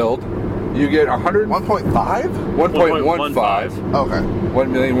build. You get 100 1.5? 1.15. Okay.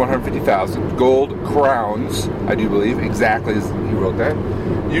 1,150,000 gold crowns, I do believe, exactly as he wrote that.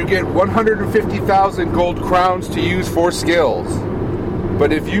 You get 150,000 gold crowns to use for skills.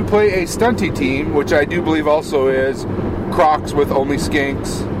 But if you play a stunty team, which I do believe also is Crocs with only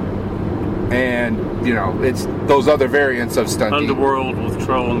skinks, and it's those other variants of stunty. Underworld with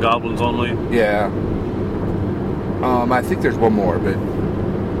troll and goblins only. Yeah. I think there's one more, but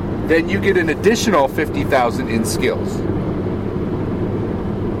then you get an additional 50,000 in skills.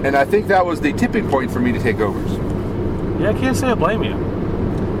 And I think that was the tipping point for me to take ogres. Yeah, I can't say I blame you.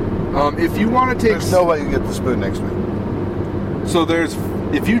 If you want to take, there's no way you get the spoon next week. So there's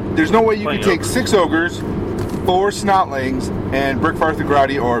no way you can take 6 ogres, 4 snotlings, and Brickfarth and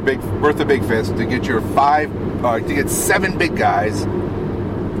Grotti or Bertha Big Fist to get your 7 big guys.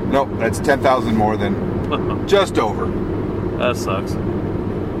 Nope, that's 10,000 more than just over. That sucks.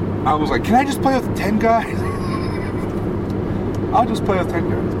 I was like, can I just play with 10 guys? I'll just play with 10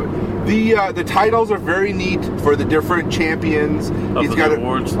 guys. But the titles are very neat for the different champions. Of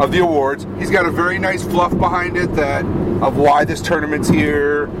the awards. He's got a very nice fluff behind it of why this tournament's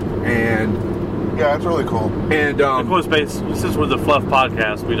here, and yeah, it's really cool. And of course, since we're the Fluff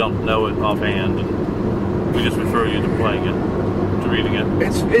podcast, we don't know it offhand, and we just refer you to playing it, to reading it.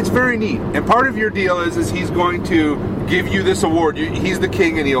 It's very neat, and part of your deal is he's going to give you this award. He's the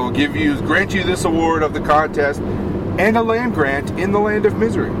king, and he'll grant you this award of the contest and a land grant in the Land of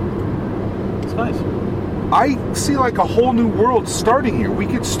Misery. It's nice. I see like a whole new world starting here. We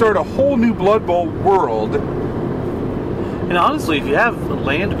could start a whole new Blood Bowl world. And honestly, if you have a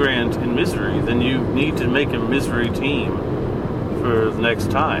land grant in Misery, then you need to make a Misery team for the next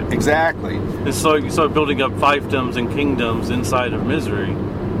time. Exactly. And so you start building up fiefdoms and kingdoms inside of Misery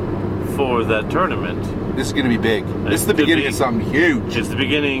for that tournament. This is going to be big. This is the beginning of something huge. It's the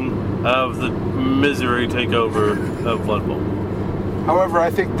beginning of the Misery takeover of Blood Bowl. However, I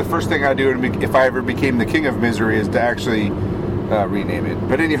think the first thing I do if I ever became the king of Misery is to actually rename it.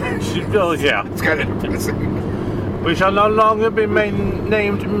 But anyway. Oh, yeah. It's kind of depressing. We shall no longer be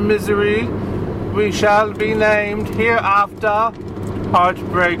named Misery. We shall be named hereafter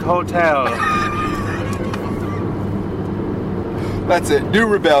Heartbreak Hotel. That's it. New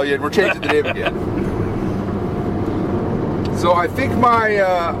rebellion. We're changing the name again. So I think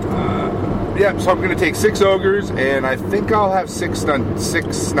so I'm going to take 6 ogres, and I think I'll have 6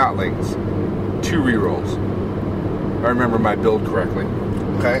 snotlings. 2 rerolls. I remember my build correctly.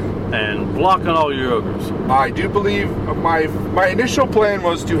 Okay. And block on all your ogres. I do believe my initial plan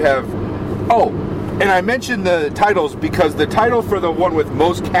was to have... Oh, and I mentioned the titles because the title for the one with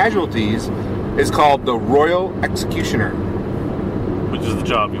most casualties is called the Royal Executioner. Which is the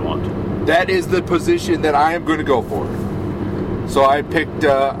job you want. That is the position that I am going to go for. So I picked,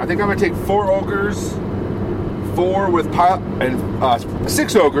 I think I'm going to take 4 ogres,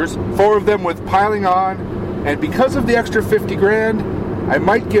 6 ogres, 4 of them with piling on, and because of the extra 50 grand, I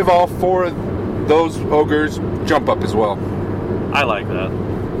might give all 4 of those ogres jump up as well. I like that.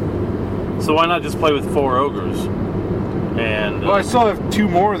 So why not just play with 4 ogres? And well, I still have 2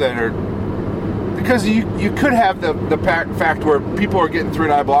 more that are... Because you could have the fact where people are getting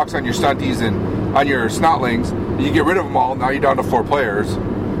 3-die blocks on your stunties and on your snotlings, and you get rid of them all, now you're down to 4 players.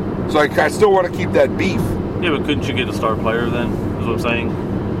 So I still want to keep that beef. Yeah, but couldn't you get a star player then? Is what I'm saying.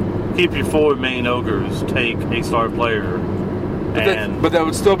 Keep your 4 main ogres, take a star player. But that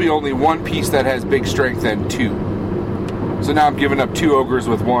would still be only 1 piece that has big strength and 2. So now I'm giving up 2 ogres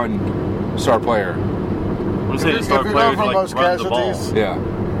with 1 star player. I'm saying star player for most casualties. Yeah.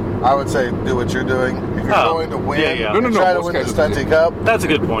 I would say do what you're doing. If you're going to win, try to win the Stunty Cup. That's a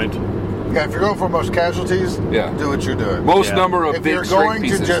good point. Yeah, if you're going for most casualties, do what you're doing. Most number of if big you're going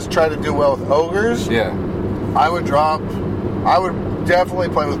pieces. To just try to do well with ogres, I would definitely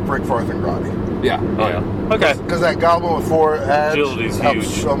play with Brickfarth and Grotti. Yeah. Oh, yeah. Okay. Because that goblin with 4 adds agility's helps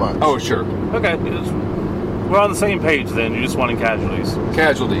huge. so much. Oh, sure. Okay. We're on the same page then. You're just wanting casualties.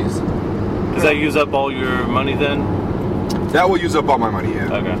 Casualties. Does that use up all your money then? That will use up all my money,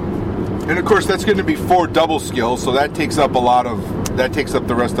 yeah. Okay. And of course, that's going to be 4 double skills, so that takes up that takes up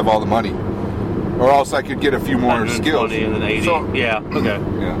the rest of all the money. Or else I could get a few more skills. And then 80. So, yeah. Okay.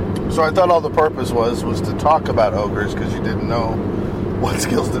 Yeah. So I thought all the purpose was to talk about ogres because you didn't know what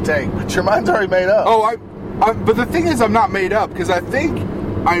skills to take, but your mind's already made up. Oh, but the thing is, I'm not made up because I think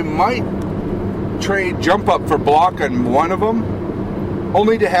I might trade jump up for block on one of them,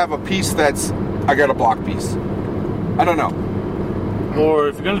 only to have a piece I got a block piece. I don't know. Or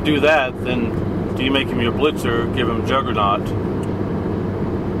if you're going to do that, then do you make him your blitzer, give him Juggernaut,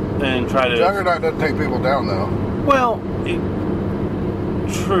 and try to... Juggernaut doesn't take people down, though. Well,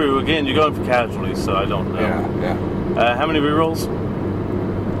 true. Again, you're going for casualties, so I don't know. Yeah. How many rerolls?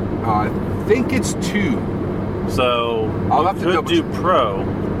 I think it's 2. So I'll have to do pro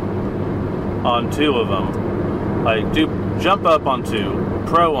on 2 of them. Like, do jump up on 2,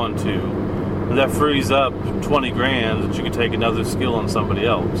 pro on 2, and that frees up 20 grand that you could take another skill on somebody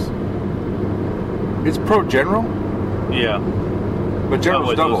else. It's pro general? Yeah. But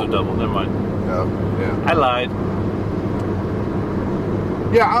general's double. Those are double. Never mind. Yeah. I lied.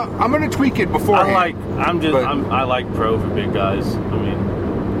 Yeah, I'm going to tweak it beforehand. I like pro for big guys. I mean,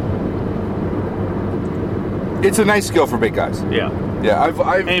 it's a nice skill for big guys. Yeah. Yeah,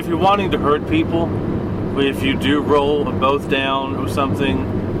 and if you're wanting to hurt people, if you do roll both down or something,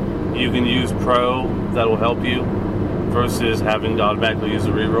 you can use pro. That'll help you versus having to automatically use a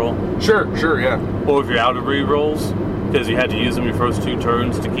reroll. Sure, yeah. Or if you're out of rerolls, because you had to use them your first 2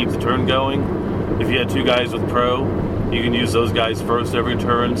 turns to keep the turn going. If you had 2 guys with pro, you can use those guys first every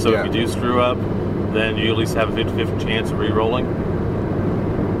turn. So if you do screw up, then you at least have a 50-50 chance of rerolling.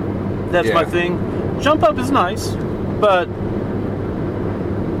 That's my thing. Jump up is nice, but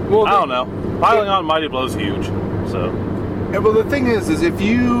I don't know. Piling on Mighty Blow is huge. So, well, the thing is if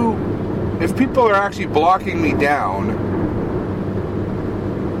people are actually blocking me down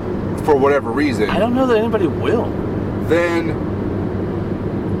for whatever reason, I don't know that anybody will. Then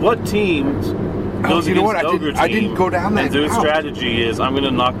what teams goes you know against what? Ogre team? I didn't go down that and their route. strategy is I'm going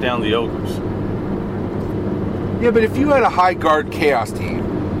to knock down the ogres. Yeah, but if you had a high guard chaos teams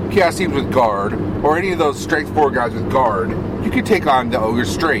with guard, or any of those strength 4 guys with guard, you could take on the ogre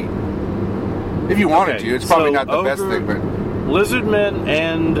straight. If you wanted to. It's probably not the best thing, but lizardmen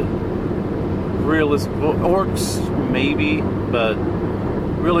and orcs maybe, but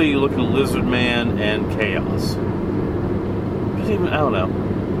really you're looking at lizardman and chaos. I don't know.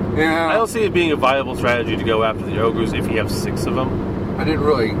 Yeah. I don't see it being a viable strategy to go after the ogres if you have 6 of them. I didn't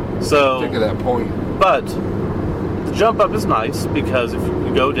really think of that point. But the jump up is nice because if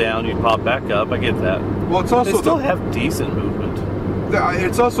you go down, you pop back up. I get that. Well, it's also they still have decent movement.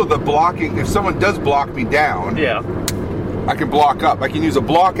 It's also the blocking. If someone does block me down, I can block up. I can use a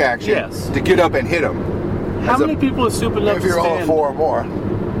block action to get up and hit them. How many people are stupid enough to stand? If you're all 4 or more.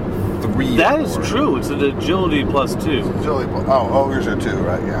 3 That or is more. true. It's an agility plus 2. Ogres are 2,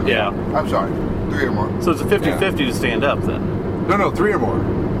 right? Yeah. Yeah. I'm sorry. 3 or more. So it's a 50-50 to stand up then. No, 3 or more.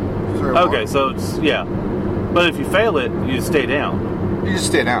 3 or Okay, more. so it's, But if you fail it, you stay down. You just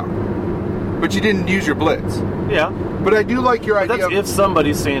stay down. But you didn't use your blitz. Yeah. But I do like your idea. That's if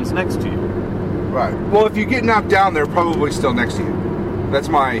somebody stands next to you. Right. Well, if you get knocked down, they're probably still next to you. That's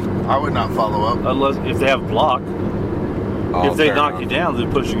my... I would not follow up. Unless, if they have block. If they knock you down, they're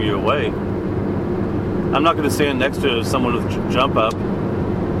pushing you away. I'm not going to stand next to someone with jump up.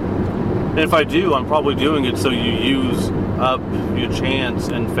 And if I do, I'm probably doing it so you use up your chance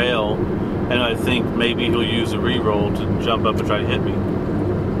and fail. And I think maybe he'll use a reroll to jump up and try to hit me.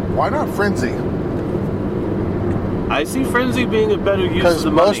 Why not Frenzy? I see Frenzy being a better use of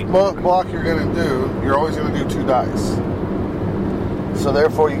the money. Because most block you're going to do, you're always going to do 2 dice. So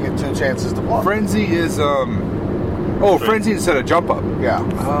therefore you get 2 chances to block. Frenzy is, Frenzy instead of jump up. Yeah.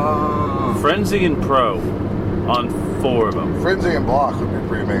 Frenzy and Pro on 4 of them. Frenzy and block would be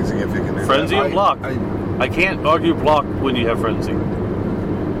pretty amazing if you can do Frenzy that. and block. I can't argue block when you have Frenzy.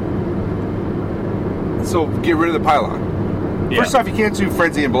 So get rid of the pylon. Yeah. First off, you can't do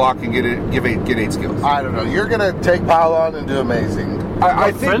Frenzy and block and get 8 skills. I don't know. You're going to take pylon and do amazing.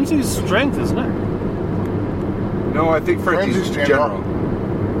 I think Frenzy's strength, isn't it? No, I think Frenzy's general.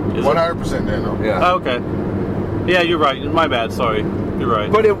 100% general. Yeah. Oh, okay. Yeah, you're right. My bad. Sorry. You're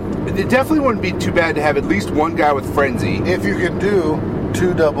right. But it definitely wouldn't be too bad to have at least one guy with Frenzy. If you can do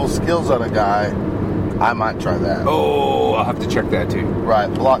 2 double skills on a guy, I might try that. Oh, I'll have to check that too.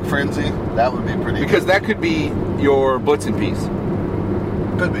 Right, block Frenzy, that would be pretty Because that could be your Blitzen piece.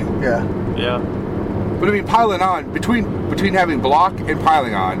 Could be, yeah. Yeah. But I mean, piling on, between having block and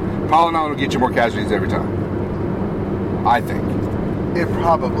piling on will get you more casualties every time. I think. It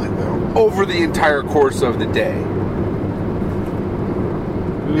probably will. Over the entire course of the day.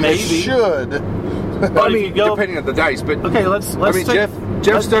 Maybe. It should. I mean, depending on the dice, but okay, let's. I mean,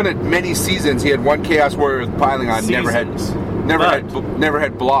 Jeff's done it many seasons. He had one Chaos Warrior with piling on, never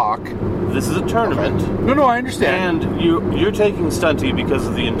had block. This is a tournament. Okay. No, I understand. And you're taking stunty because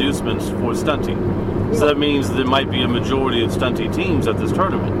of the inducements for stunty. So that means there might be a majority of stunty teams at this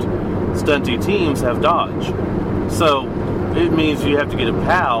tournament. Stunty teams have dodge, so it means you have to get a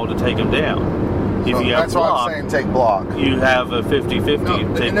POW to take them down. If you have that's block, why I'm saying take block. You have a 50-50 to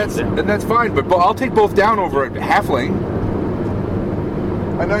take them down. And that's fine, but I'll take both down over at halfling.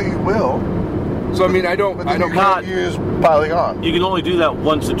 I know you will. So I mean, I don't can't use piling on. You can only do that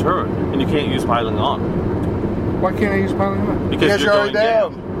once a turn, and you can't use piling on. Why can't I use piling on? Because you're already going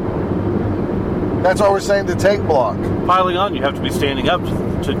down. That's why we're saying to take block. Piling on, you have to be standing up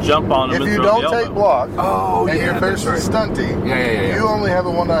to jump on them. If and you throw don't the take elbow. block, and yeah, you're that's versus right. stunty, Yeah. you only have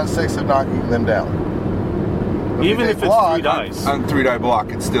a 1/6 of knocking them down. Even if it's block, 3 dice. On 3 die block,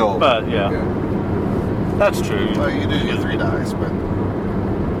 it's still. But yeah. That's true. Well, you do get 3 dice, but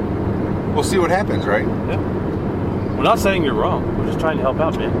we'll see what happens, right? Yeah. We're not saying you're wrong. We're just trying to help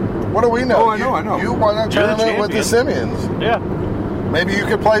out, man. what do we know? Oh, I know. You won that You're the tournament with the champion. Simeons. Yeah. Maybe you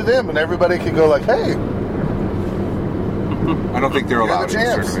could play them, and everybody could go like, "Hey, I don't think they're You're the allowed in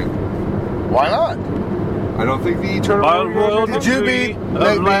this champs. tournament. why not?" I don't think the tournament. Wild world Did you decree beat of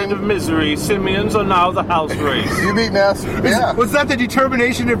Nate land Beam? of misery, Simeons are now the house race. You beat Ness. Yeah. Was that the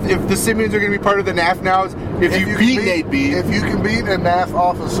determination if the Simeons are going to be part of the NAF now? Is if you beat Nate Beam. If you can beat a NAF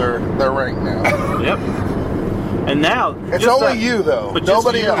officer, they're ranked now. Yep. And now It's just only you, though. But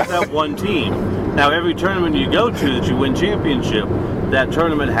Nobody just you else. have that one team. Now every tournament you go to that you win championship, that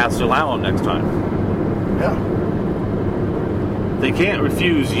tournament has to allow them next time. Yeah. They can't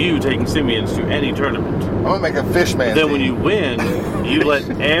refuse you taking Simeons to any tournament. I'm gonna make a fishman. Then team. when you win, you let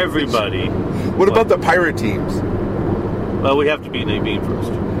everybody. What about the pirate teams? Well, we have to beat Nate Beam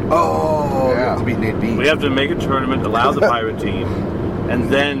first. Oh, we have to beat Nate Beam. We have to make a tournament, allow the pirate team, and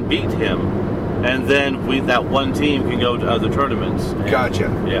then beat him. And then that one team can go to other tournaments. And, Gotcha.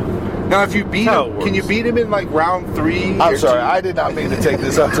 Yeah. Now, if you beat How him, it can you works. beat him in like round 3? I'm sorry, I did not mean to take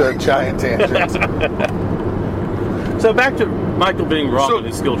this up to a giant tangent. So back to Michael being wrong with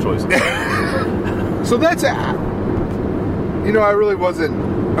his skill choices. So that's I really wasn't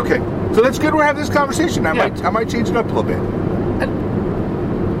okay. So that's good. We're having this conversation. I might change it up a little bit.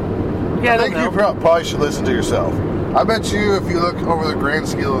 I think you probably should listen to yourself. I bet you, if you look over the grand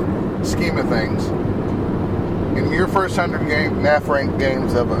scheme of things, in your first 100 NAF ranked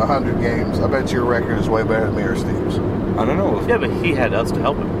games of 100 games, I bet your record is way better than me or Steve's. I don't know. Yeah, but he had us to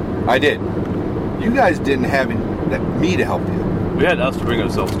help him. I did. You guys didn't have me to help you. We had us to bring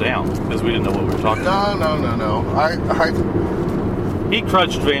ourselves down because we didn't know what we were talking about. No. He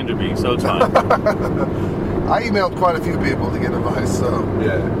crutched Vanderbeek, so it's fine. I emailed quite a few people to get advice, so.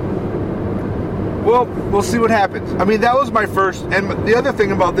 Yeah. Well, we'll see what happens. I mean, that was my first. And the other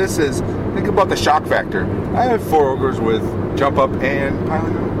thing about this is, think about the shock factor. I have 4 ogres with jump up and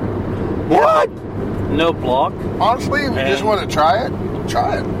piling on. What? No block. Honestly, if you just want to try it,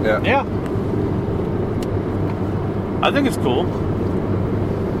 try it. Yeah. I think it's cool.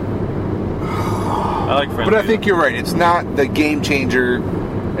 I like friendly. But I think you're right. It's not the game changer.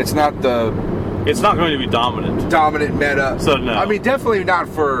 It's not the. It's not going to be dominant. Dominant meta. So no. I mean, definitely not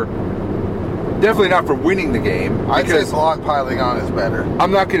for winning the game. I'd say block piling on is better.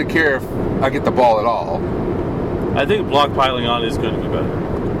 I'm not going to care if I get the ball at all. I think block piling on is going to be better.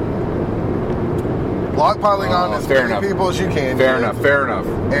 Block piling on as fair many enough. people as you can. Fair give. enough. Fair enough.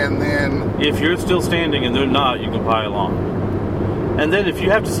 And then If you're still standing and they're not, you can pile on. And then if you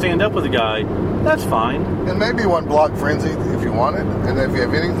have to stand up with a guy, that's fine. And maybe one block frenzy if you want it. And then if you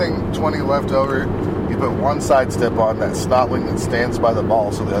have anything 20 left over, you put one sidestep on that snotling that stands by the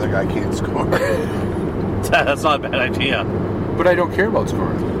ball so the other guy can't score. That's not a bad idea. But I don't care about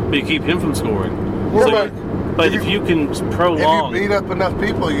scoring. But you keep him from scoring. Yeah, So but if you can prolong. If you beat up enough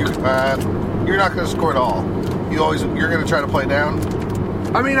people, you're not going to score at all. You're going to try to play down.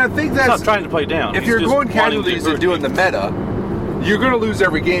 I mean, I think that's He's not trying to play down. If He's you're just going wanting to casualties and hurt doing the meta, you're going to lose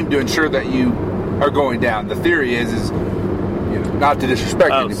every game to ensure that you are going down. The theory is not to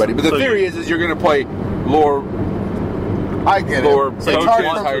disrespect anybody, but the theory is you're going to play lower. I get lower it. coaches,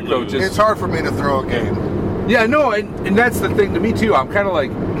 higher coaches. It's hard for me to throw a game. Yeah, no, and that's the thing to me too. I'm kind of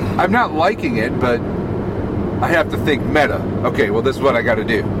like, I'm not liking it, but I have to think meta. Okay, well, this is what I got to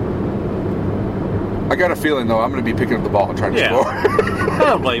do. I got a feeling though I'm going to be picking up the ball and trying to score. I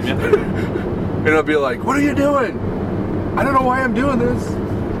don't blame you. And I'll be like, "What are you doing? I don't know why I'm doing this."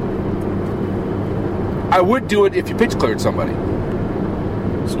 I would do it if you pitch cleared somebody.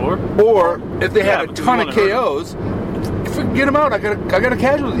 Score? Or if they had a because you ton of wanna hurt KOs, get them out. I got a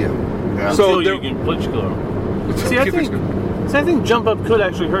casualty. Yeah. So Until you can pitch clear. See, I think jump up could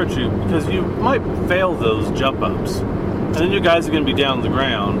actually hurt you because you might fail those jump ups, and then your guys are going to be down on the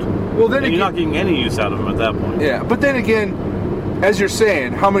ground. Well, then and you're not getting any use out of them at that point. Yeah, but then again, as you're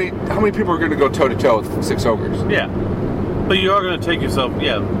saying, how many people are going to go toe to toe with 6 ogres? Yeah, but you are going to take yourself.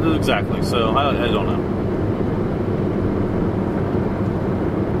 Yeah, exactly. So I don't know.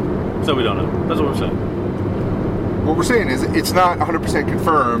 So we don't know. That's what we're saying. What we're saying is it's not 100%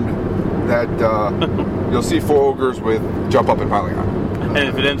 confirmed that you'll see 4 ogres with jump up and piling on. And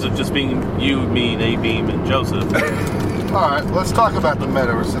if it ends up just being you, me, Nate Beam, and Joseph. All right, let's talk about the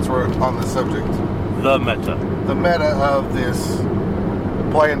meta since we're on the subject. The meta. The meta of this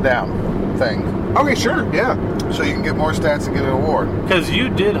playing down thing. Okay, sure, yeah. So you can get more stats and get an award. Because you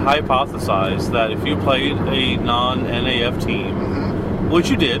did hypothesize that if you played a non-NAF team, which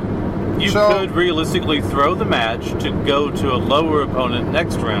you did, you could realistically throw the match to go to a lower opponent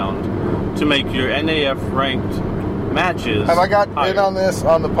next round to make your NAF ranked matches. Have I got higher. in on this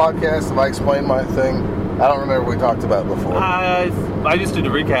on the podcast? Have I explained my thing? I don't remember what we talked about before. I just did a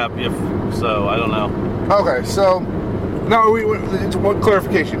recap, so I don't know. Okay, so... No, it's one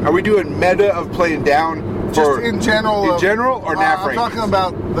clarification. Are we doing meta of playing down just in general? In general or NAF rankings? I'm talking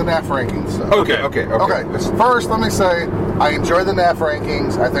about the NAF rankings. So. Okay. First, let me say, I enjoy the NAF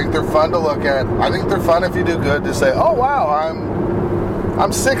rankings. I think they're fun to look at. I think they're fun if you do good to say, oh, wow,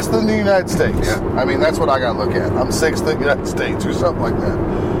 I'm sixth in the United States. Yeah. I mean, that's what I got to look at. I'm sixth in the United States or something like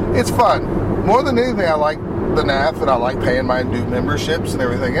that. It's fun. More than anything, I like the NAF and I like paying my due memberships and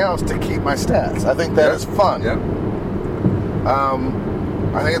everything else to keep my stats. I think that is fun. Yeah.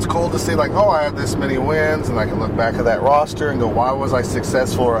 I think it's cool to see, like, oh, I had this many wins, and I can look back at that roster and go, why was I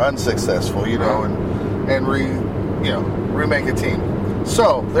successful or unsuccessful, and remake a team.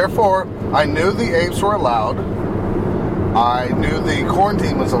 So, therefore, I knew the apes were allowed, I knew the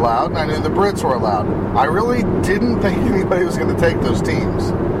quarantine was allowed, and I knew the Brits were allowed. I really didn't think anybody was going to take those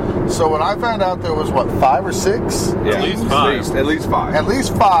teams. So when I found out there was, 5 or 6 teams? At least 5. At least 5. At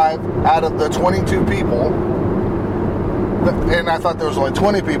least 5 out of the 22 people. And I thought there was only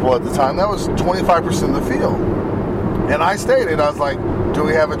 20 people at the time. That was 25% of the field. And I stated, I was like, do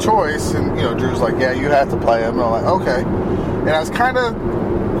we have a choice? And, Drew's like, yeah, you have to play him. And I'm like, okay. And I was kind of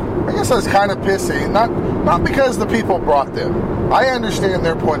pissy. Not because the people brought them. I understand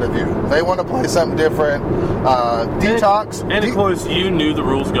their point of view. They want to play something different. Detox. And of course, you knew the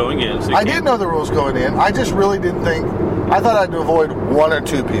rules going in. So I did know the rules going in. I just really didn't think... I thought I had to avoid 1 or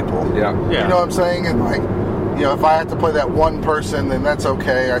 2 people. Yeah. You know what I'm saying? And, like... if I have to play that one person, then that's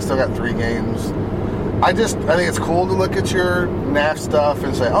okay. I still got 3 games. I think it's cool to look at your NAF stuff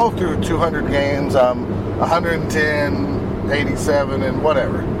and say, oh, through 200 games, I'm 110, 87, and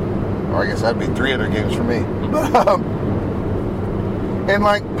whatever. Or I guess that'd be 300 games for me. And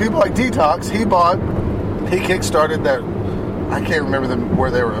like people like Detox, he kickstarted that. I can't remember where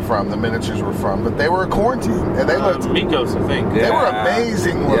they were from, the miniatures were from, but they were a quarantine, and they looked... Mikos, I think. They were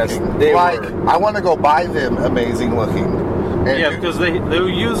amazing looking. Yes, they were. I want to go buy them amazing looking. And because they were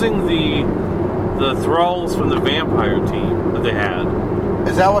using the thralls from the vampire team that they had.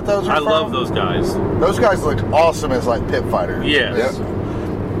 Is that what those are from? I love those guys. Those guys looked awesome as, like, pit fighters. Yes. Yep.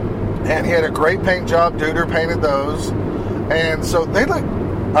 And he had a great paint job. Duder painted those. And so they looked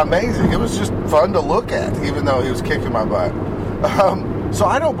amazing. It was just fun to look at, even though he was kicking my butt. So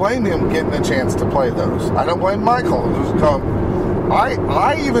I don't blame him getting a chance to play those. I don't blame Michael.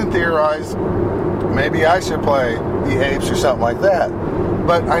 I even theorized maybe I should play the apes or something like that.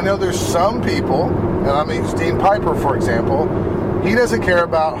 But I know there's some people, and I mean Dean Piper, for example, he doesn't care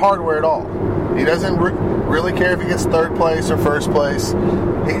about hardware at all. He doesn't really care if he gets 3rd place or 1st place.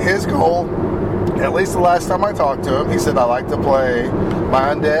 His goal, at least the last time I talked to him, he said, I like to play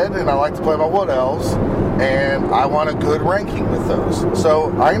my undead and I like to play my wood elves, and I want a good ranking with those.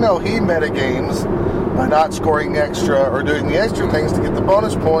 So I know he meta games by not scoring extra or doing the extra things to get the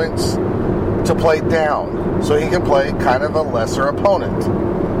bonus points to play down, so he can play kind of a lesser opponent.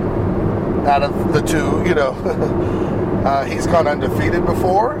 Out of the 2, he's gone undefeated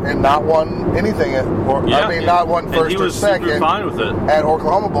before and not won anything not won first or second. Super fine with it at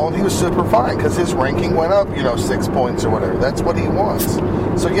Oklahoma Bowl, and he was super fine because his ranking went up, 6 points or whatever. That's what he wants.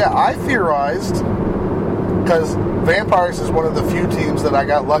 So yeah, I theorized, because Vampires is one of the few teams that I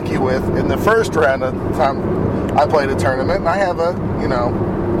got lucky with in the first round of the time I played a tournament, and I have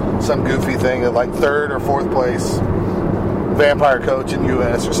some goofy thing at like 3rd or 4th place Vampire coach in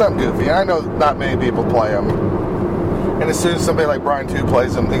U.S. or something goofy. And I know not many people play them. And as soon as somebody like Brian 2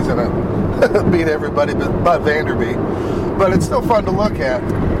 plays them, he's going to beat everybody but Vanderbeek. But it's still fun to look at.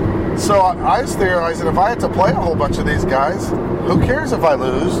 So I was theorizing, if I had to play a whole bunch of these guys, who cares if I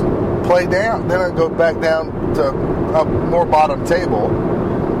lose? Play down. Then I go back down to a more bottom table,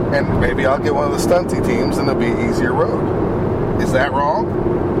 and maybe I'll get one of the stunty teams, and it'll be an easier road. Is that wrong?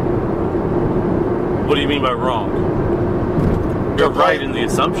 What do you mean by wrong? You're right in the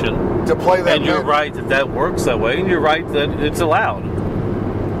assumption. To play that, and you're right that works that way, and you're right that it's allowed.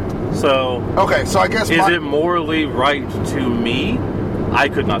 So, okay, so I guess is it morally right to me? I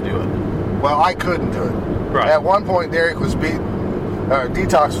could not do it. Well, I couldn't do it. Right. At one point, Derek was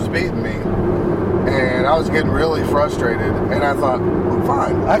Detox was beating me, and I was getting really frustrated. And I thought, well,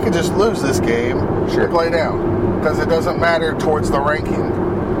 fine, I could just lose this game and play down, because it doesn't matter towards the ranking.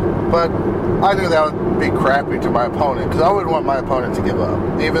 But I knew that be crappy to my opponent because I wouldn't want my opponent to give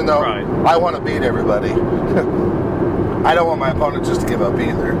up. Even though I want to beat everybody, I don't want my opponent just to give up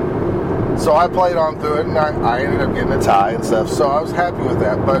either. So I played on through it, and I ended up getting a tie and stuff. So I was happy with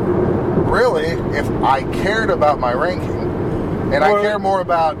that. But really, if I cared about my ranking, and I care more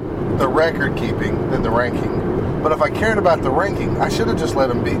about the record keeping than the ranking, but if I cared about the ranking, I should have just let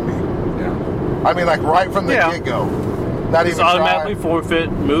him beat me. Yeah. I mean, like right from the get-go. Not Just even automatically forfeit,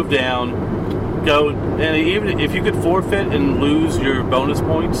 move down, go, and even if you could forfeit and lose your bonus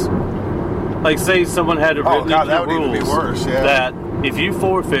points, like say someone had a written that into would rules even be worse, yeah. that if you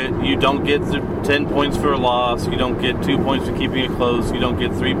forfeit, you don't get the 10 points for a loss, you don't get 2 points for keeping it close, you don't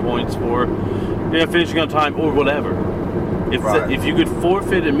get 3 points for finishing on time or whatever. If you could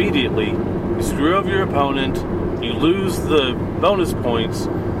forfeit immediately, you screw over your opponent, you lose the bonus points,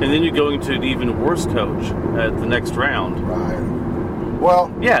 and then you're going to an even worse coach at the next round. Right.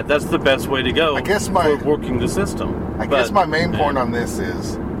 Well, yeah, that's the best way to go. I guess for working the system. I guess my main point on this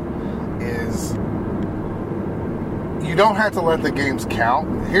is you don't have to let the games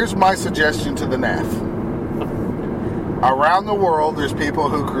count. Here's my suggestion to the NAF. Around the world, there's people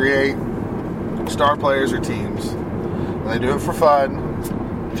who create star players or teams. And they do it for fun.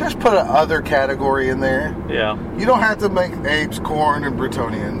 Just put an other category in there. Yeah. You don't have to make apes, corn, and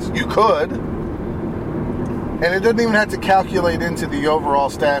Bretonians. You could. And it doesn't even have to calculate into the overall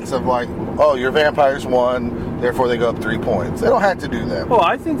stats of like, oh, your vampires won, therefore they go up 3 points. They don't have to do that. Well,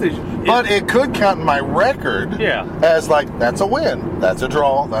 I think but it could count in my record as like, that's a win, that's a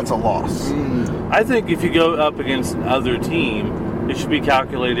draw, that's a loss. I think if you go up against another team, it should be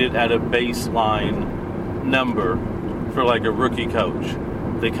calculated at a baseline number for like a rookie coach.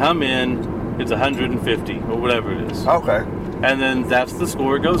 They come in, it's 150 or whatever it is. Okay. And then that's the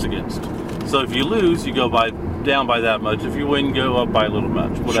score it goes against. So if you lose, you go down by that much. If you win, you go up by a little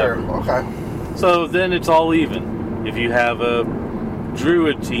much. Whatever. Sure. Okay. So then it's all even. If you have a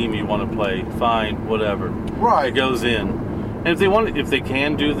druid team you want to play, fine, whatever. Right. It goes in. And if they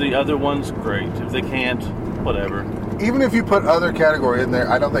can do the other ones, great. If they can't, whatever. Even if you put other category in there,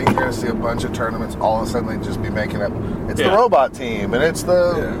 I don't think you're going to see a bunch of tournaments all of a sudden they just be making up. It's the robot team, and it's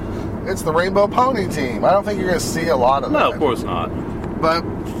the Rainbow Pony team. I don't think you're going to see a lot of that. No, of course not.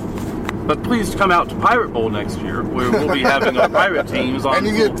 But please come out to Pirate Bowl next year, where we'll be having our pirate teams on. And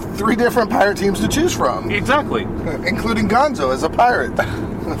you get 3 different pirate teams to choose from. Exactly. Including Gonzo as a pirate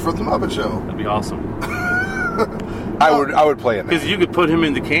for the Muppet Show. That'd be awesome. I would play it. Because you could put him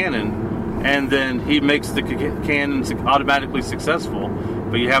in the cannon, and then he makes the cannon automatically successful,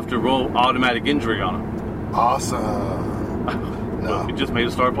 but you have to roll automatic injury on him. Awesome. Well, he just made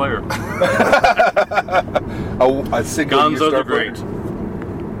a star player. a single Gonzo's are great.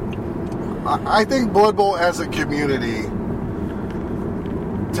 I think Blood Bowl as a community,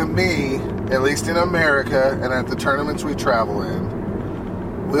 to me, at least in America and at the tournaments we travel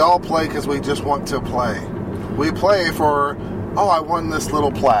in, we all play because we just want to play. We play for, I won this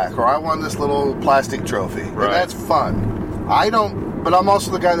little plaque, or I won this little plastic trophy. Right. And that's fun. But I'm also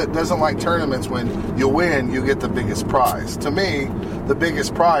the guy that doesn't like tournaments when you win, you get the biggest prize. To me, the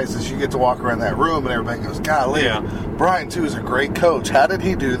biggest prize is you get to walk around that room and everybody goes, golly, Brian, too, is a great coach. How did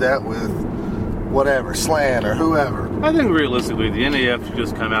he do that with whatever, Slan or whoever? I think realistically, the NAF should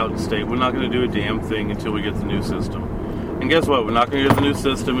just come out and state, we're not going to do a damn thing until we get the new system. And guess what? We're not going to get the new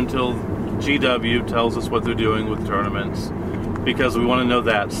system until GW tells us what they're doing with tournaments, because we want to know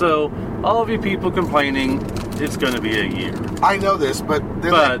that. So, all of you people complaining, it's going to be a year. I know this, but they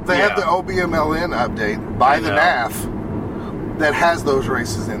have the OBMLN update by the NAF that has those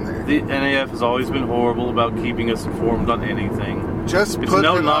races in there. The NAF has always been horrible about keeping us informed on anything. It's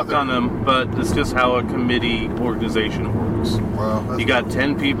no knock on them, but it's just how a committee organization works. Well, you got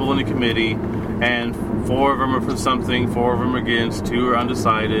 10 people in a committee, and 4 of them are for something, 4 of them are against, 2 are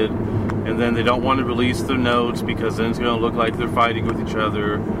undecided, and then they don't want to release their notes because then it's going to look like they're fighting with each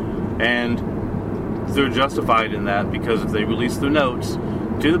other, and they're justified in that, because if they release their notes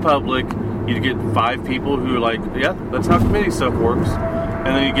to the public, you get 5 people who are like, yeah, that's how committee stuff works.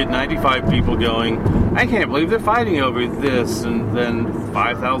 And then you get 95 people going, I can't believe they're fighting over this. And then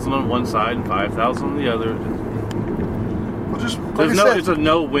 5,000 on one side and 5,000 on the other. Well, it's a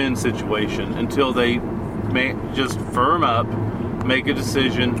no-win situation until they just firm up, make a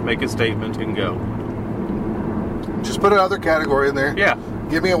decision, make a statement, and go. Just put another category in there. Yeah.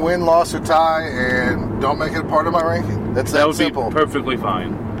 Give me a win, loss, or tie, and don't make it a part of my ranking. That would simple. Be perfectly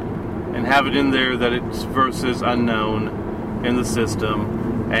fine. And have it in there that it's versus unknown in the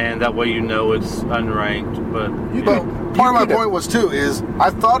system, and that way you know it's unranked. But part of my point was too is I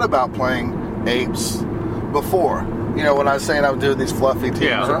thought about playing apes before. You know, when I was saying I would do these fluffy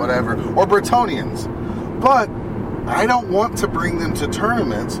teams or whatever, or Bretonians. But I don't want to bring them to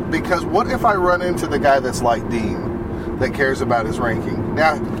tournaments because what if I run into the guy that's like Dean that cares about his ranking?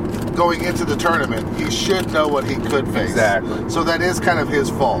 Now, going into the tournament, he should know what he could face. Exactly. So that is kind of his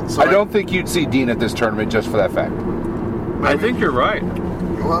fault. So I don't think you'd see Dean at this tournament just for that fact. I think you're right.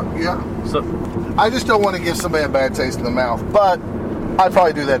 Well, yeah. So I just don't want to give somebody a bad taste in the mouth, but I'd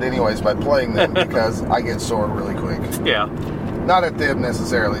probably do that anyways by playing them because I get sore really quick. Yeah. Not at them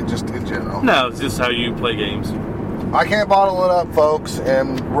necessarily, just in general. No, it's just how you play games. I can't bottle it up, folks,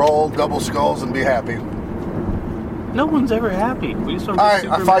 and roll double skulls and be happy. No one's ever happy. We just don't get I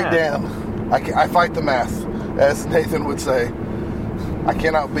super fight mad. Dan. I fight the math, as Nathan would say. I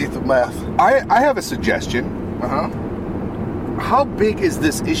cannot beat the math. I have a suggestion. Uh-huh. How big is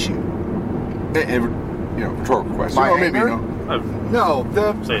this issue? Rhetorical question. My Or maybe anger? no.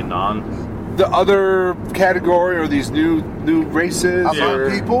 Say non. The other category or these new races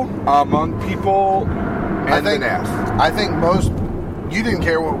among people and the NAF. I think most. You didn't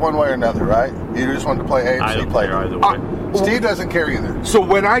care one way or another, right? You just wanted to play Apes. I You don't played care it. either way. Steve doesn't care either. So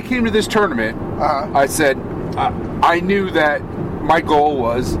when I came to this tournament, I said I knew that my goal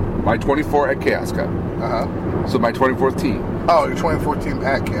was my 24 at Chaos Cup. So my 24th team. Oh, your 24th team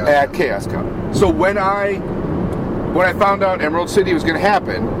at Chaos. At Chaos Cup. So when I found out Emerald City was going to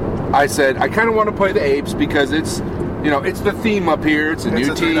happen, I said I kind of want to play the Apes because it's the theme up here. It's a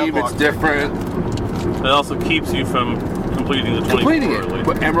new team. It's different. It also keeps you from completing the 24 Completing early. it.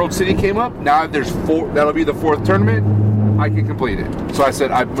 But Emerald City came up. Now there's 4. That'll be the 4th tournament. I can complete it. So I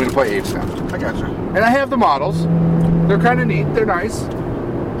said I'm going to play Apes now. I got you. And I have the models. They're kind of neat. They're nice.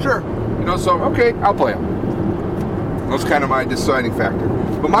 Sure. So okay, I'll play them. That's kind of my deciding factor.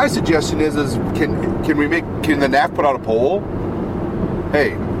 But my suggestion is can the NAF put out a poll?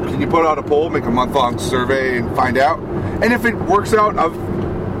 Hey, can you put out a poll, make a month-long survey, and find out? And if it works out,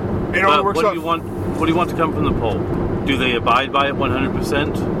 What do you want to come from the poll? Do they abide by it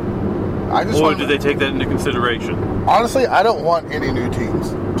 100%? Or do they take that into consideration? Honestly, I don't want any new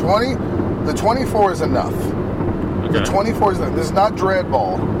teams. The 24 is enough. Okay. The 24 is enough. This is not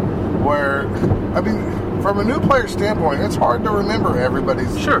Dreadball, where from a new player standpoint, it's hard to remember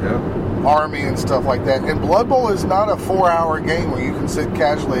everybody's army and stuff like that. And Blood Bowl is not a 4-hour game where you can sit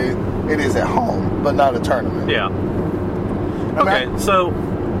casually. It is at home, but not a tournament. Yeah. Okay,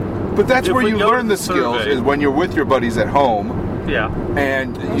 But that's if where we you go learn to the the skills survey- is when you're with your buddies at home. Yeah.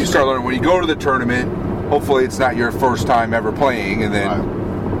 And you start learning when you go to the tournament. Hopefully, it's not your first time ever playing, and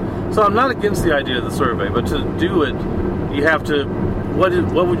then. So I'm not against the idea of the survey, but to do it, you have to. What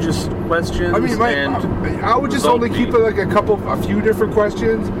would your questions? I mean, I would just only keep it like a few different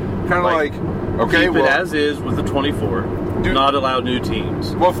questions, kind of like okay, keep it as is with the 24. Not allow new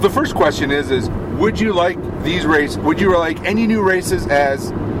teams. Well, the first question is would you like these races? Would you like any new races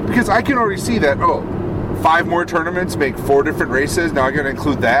as? Because I can already see that. 5 more tournaments make 4 different races. Now I'm going to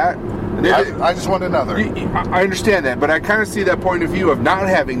include that. I just want another. I understand that, but I kind of see that point of view of not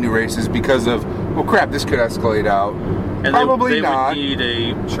having new races because of, well, crap, this could escalate out. And Probably they not. would need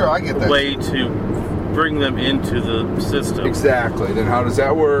a I get that. way to bring them into the system. Exactly. Then how does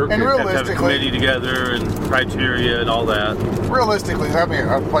that work? And You have to have a realistically, committee together and criteria and all that.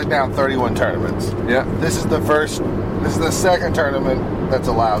 I've played down 31 tournaments. Yeah. This is the second tournament that's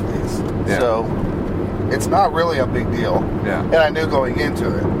allowed these. Yeah. So it's not really a big deal. Yeah. And I knew going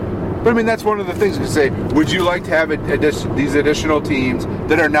into it. But I mean, that's one of the things we say. Would you like to have these additional teams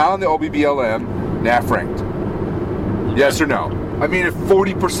that are now in the OBBLM NAF ranked? Yes or no? I mean, if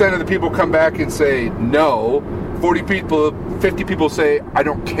 40% of the people come back and say no, 50 people say I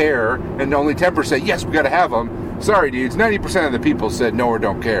don't care, and only 10% say yes, we got to have them. Sorry, dudes. 90% of the people said no or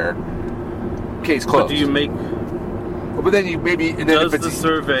don't care. Case closed. But do you make? But then you maybe. And then Does if the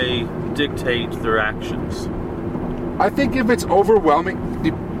survey dictate their actions? I think if it's overwhelming,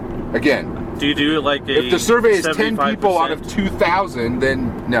 again. Do you do it like a? If the survey is 10 75%? people out of 2,000,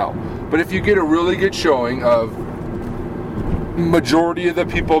 then no. But if you get a really good showing of majority of the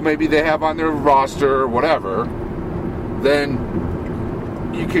people maybe they have on their roster or whatever, then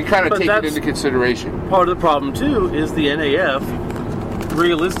you can kind of take it into consideration. Part of the problem too is the NAF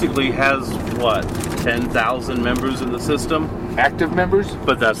realistically has 10,000 members in the system, active members.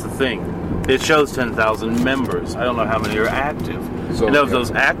 But that's the thing; it shows 10,000 members. I don't know how many are active, and of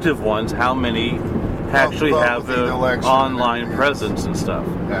those active ones, how many actually have the online presence and stuff.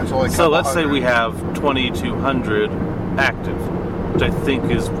 So let's say we have 2,200 active, which I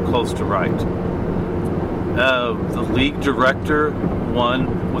think is close to right. The league director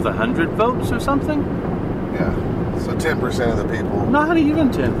won with 100 votes or something. Yeah, so 10% of the people. Not even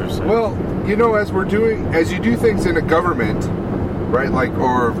 10%. Well, as you do things in a government, right? Like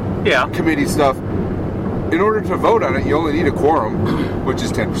or committee stuff. in order to vote on it, you only need a quorum, which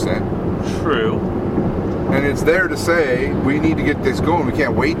is 10%. True. And it's there to say, we need to get this going. We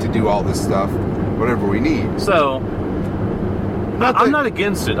can't wait to do all this stuff, whatever we need. So, I'm not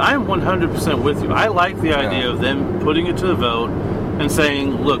against it. I am 100% with you. I like the idea of them putting it to the vote and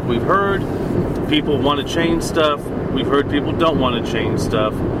saying, look, we've heard people want to change stuff. We've heard people don't want to change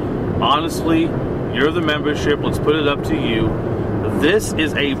stuff. Honestly, you're the membership. Let's put it up to you. This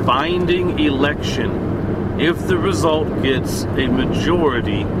is a binding election. If the result gets a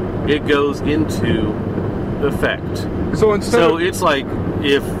majority, it goes into effect. So it's like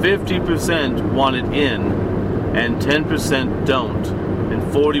if 50% want it in and 10% don't and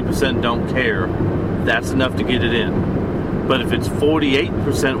 40% don't care, that's enough to get it in. But if it's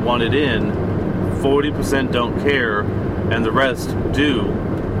 48% want it in, 40% don't care, and the rest do,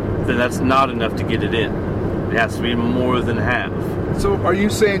 then that's not enough to get it in. It has to be more than half. So are you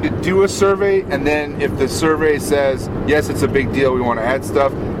saying to do a survey, and then if the survey says, yes, it's a big deal, we want to add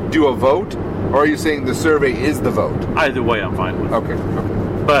stuff, do a vote? Or are you saying the survey is the vote? Either way, I'm fine with it. Okay.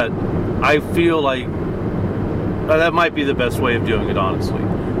 But I feel like that might be the best way of doing it, honestly.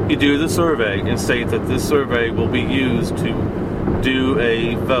 You do the survey and state that this survey will be used to do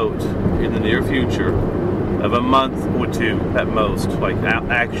a vote in the near future of a month or two at most, like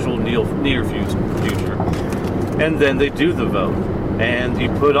actual near future. And then they do the vote. And you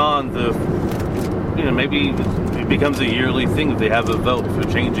put on the, maybe it becomes a yearly thing that they have a vote for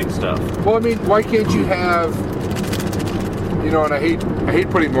changing stuff. Well, I mean, why can't you have, and I hate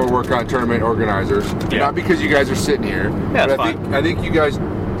putting more work on tournament organizers. Yeah. Not because you guys are sitting here. Yeah, but I think you guys,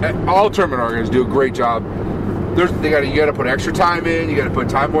 all tournament organizers do a great job. You got to put extra time in. You got to put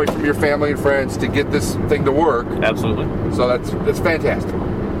time away from your family and friends to get this thing to work. Absolutely. So that's fantastic.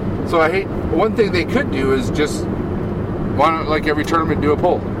 So one thing they could do is just, why not, like every tournament, do a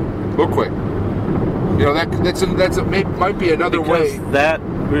poll real quick. Might be another way.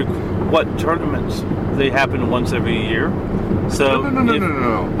 What tournaments? They happen once every year. So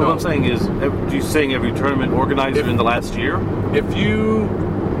No. What I'm saying is, are you saying every tournament organizer in the last year? If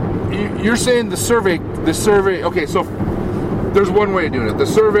you're saying the survey. Okay, so there's one way of doing it. The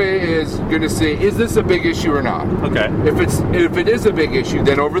survey is going to say, is this a big issue or not? Okay. If it is a big issue,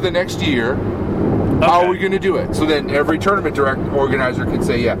 then over the next year, how are we going to do it? So then every tournament organizer can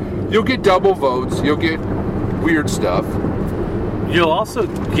say, yeah, you'll get double votes, you'll get weird stuff. You'll also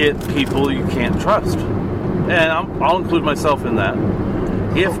get people you can't trust. And I'll include myself in that.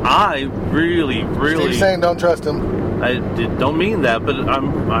 If I really... Steve's saying don't trust him. I don't mean that, but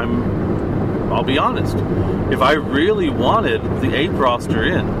I'll be honest. If I really wanted the 8 roster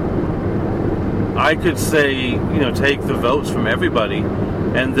in, I could say, take the votes from everybody,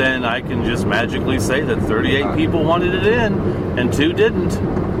 and then I can just magically say that 38 people wanted it in, and 2 didn't,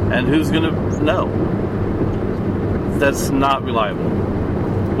 and who's going to know? That's not reliable.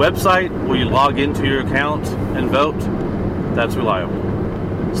 Website where you log into your account and vote, that's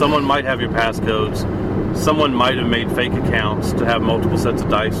reliable. Someone might have your passcodes. Someone might have made fake accounts to have multiple sets of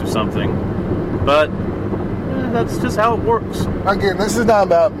dice or something. But that's just how it works. Again, this is not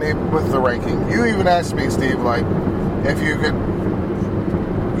about me with the ranking. You even asked me, Steve, like, if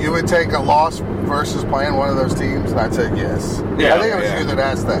you would take a loss versus playing one of those teams, and I said yes. Yeah, I think it was you that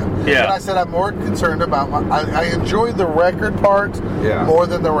asked that. Yeah. And I said I'm more concerned about I enjoyed the record part more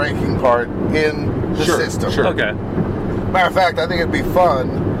than the ranking part in the system. Sure. Okay. Matter of fact, I think it'd be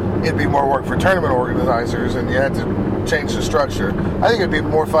fun. It'd be more work for tournament organizers, and you had to change the structure. I think it'd be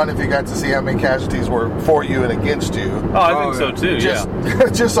more fun if you got to see how many casualties were for you and against you. Oh, I think so too.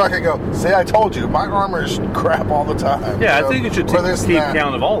 Just so I could go, see, I told you, my armor is crap all the time. Yeah, I think it should keep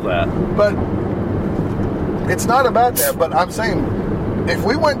count of all that. But it's not about that. But I'm saying, if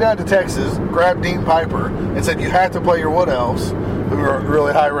we went down to Texas, grabbed Dean Piper, and said you have to play your Wood Elves, who are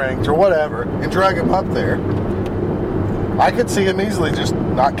really high ranked or whatever, and drag him up there, I could see him easily just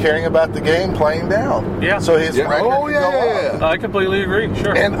not caring about the game, playing down. Yeah. So his record could go up. I completely agree.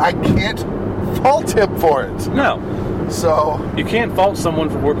 Sure. And I can't fault him for it. No. So you can't fault someone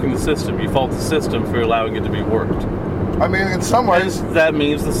for working the system. You fault the system for allowing it to be worked. I mean, in some ways, and that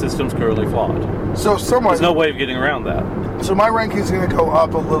means the system's currently flawed. So there's no way of getting around that. So my ranking's going to go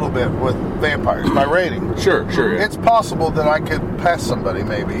up a little bit with vampires. My rating. Sure. Yeah. It's possible that I could pass somebody,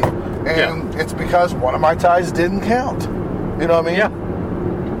 maybe, and it's because one of my ties didn't count. You know what I mean? Yeah.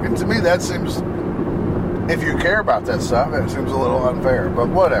 And to me, that seems, if you care about that stuff, it seems a little unfair. But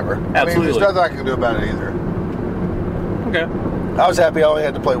whatever. Absolutely. I mean, there's nothing I can do about it either. Okay. I was happy I only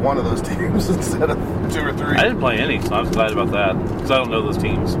had to play one of those teams instead of 2 or 3. I didn't play any, so I was glad about that. Because I don't know those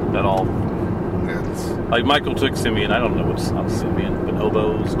teams at all. Like Michael took Simeon. I don't know what's not Simeon.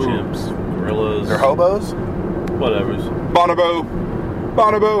 Bonobos, chimps, gorillas. They're hobos? Whatever's. Bonobo.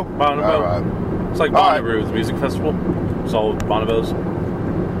 Bonobo. All right. It's like Bonnaroo, the music festival. It's all bonobos.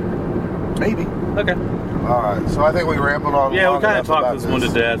 Maybe. Okay. All right. So I think we rambled on. Yeah, we kind of talked this one to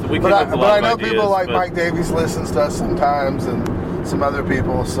death. We came but up with a lot I of know ideas, people like but Mike Davies listens to us sometimes, and some other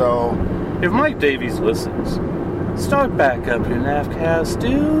people. So if Mike Davies listens, start back up your NAFcast,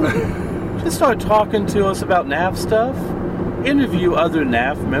 dude. Just start talking to us about NAF stuff. Interview other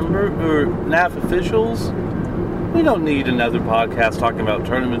NAF NAF officials. We don't need another podcast talking about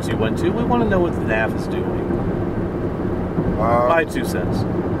tournaments you went to. We want to know what the NAF is doing. My 2 cents.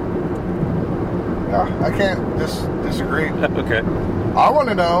 Yeah, I can't disagree. Okay. I want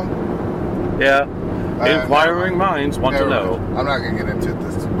to know. Yeah. Inquiring minds want to know. I'm not going to get into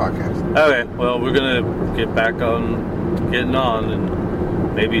this podcast. Okay, well, we're going to get back on getting on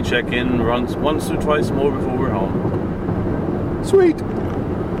and maybe check in once or twice more before we're home. Sweet.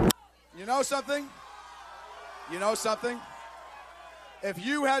 You know something? You know something? If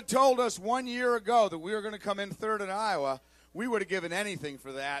you had told us 1 year ago that we were going to come in third in Iowa, we would have given anything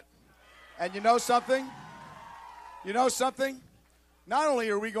for that. And you know something? You know something? Not only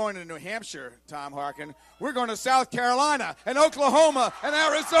are we going to New Hampshire, Tom Harkin, we're going to South Carolina and Oklahoma and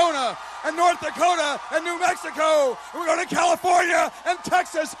Arizona and North Dakota and New Mexico. And we're going to California and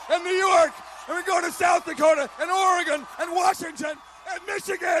Texas and New York. And we're going to South Dakota and Oregon and Washington and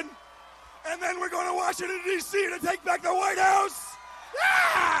Michigan. And then we're going to Washington, D.C. to take back the White House.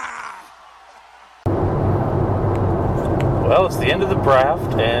 Yeah! Well, it's the end of the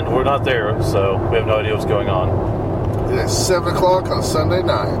draft, and we're not there, so we have no idea what's going on. It's 7 o'clock on Sunday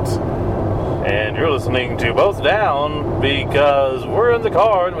night. And you're listening to Both Down because we're in the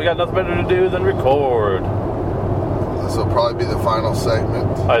car and we got nothing better to do than record. This will probably be the final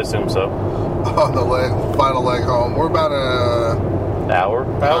segment. I assume so. On the final leg home. We're about an hour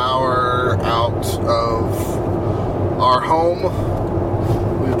out of our home.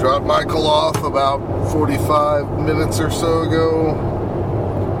 We dropped Michael off about 45 minutes or so ago.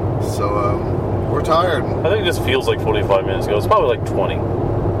 So, we're tired. I think it just feels like 45 minutes ago. It's probably like 20.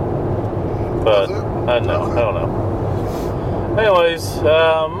 But, I don't know. Anyways,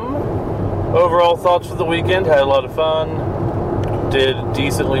 overall thoughts for the weekend. Had a lot of fun. Did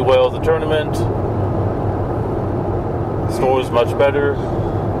decently well at the tournament. Scores much better.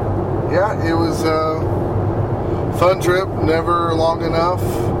 Yeah, it was a fun trip. Never long enough.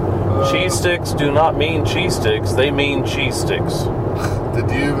 Cheese sticks do not mean cheese sticks. They mean cheese sticks. Did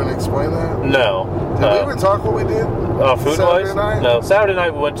you even explain that? No. Did we even talk what we did? Food-wise? No. Saturday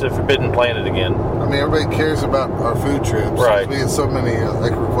night we went to Forbidden Planet again. I mean, everybody cares about our food trips. Right. We get so many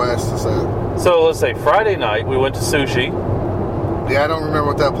requests to say. So let's say Friday night we went to sushi. Yeah, I don't remember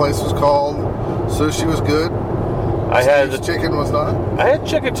what that place was called. Sushi was good. Chicken was not. I had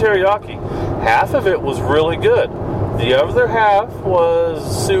chicken teriyaki. Half of it was really good. The other half was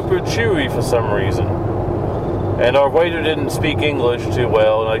super chewy for some reason. And our waiter didn't speak English too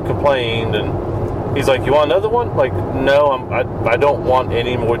well, and I complained, and he's like, "You want another one?" Like, no, I don't want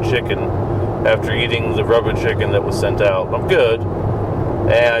any more chicken after eating the rubber chicken that was sent out. I'm good.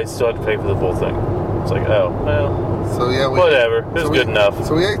 And I still had to pay for the full thing. It's like, oh, well. So, yeah. Whatever. It was good enough.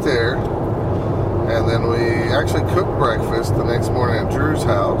 So we ate there, and then we actually cooked breakfast the next morning at Drew's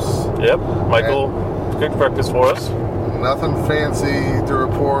house. Yep. Michael cooked breakfast for us. Nothing fancy to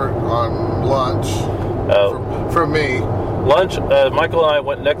report on lunch. From me. Lunch, Michael and I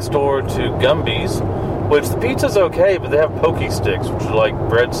went next door to Gumby's, which the pizza's okay, but they have poke sticks, which are like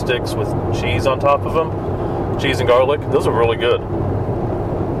breadsticks with cheese on top of them. Cheese and garlic. Those are really good.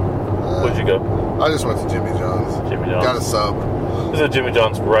 Where'd you go? I just went to Jimmy John's. Jimmy John's. Got a sub. There's a Jimmy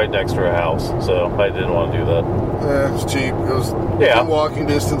John's right next to our house, so I didn't want to do that. Yeah, it was cheap. It was within walking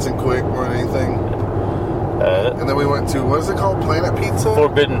distance and quick more than anything. And then we went to, what is it called? Planet Pizza?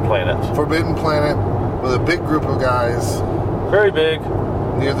 Forbidden Planet. Forbidden Planet. With a big group of guys. Very big.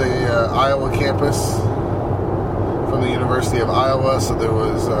 Near the Iowa campus from the University of Iowa. So there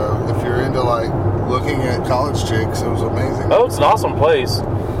was, if you're into looking at college chicks, it was amazing. Oh, it's an awesome place.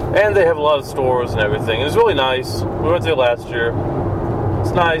 And they have a lot of stores and everything. It was really nice. We went there last year.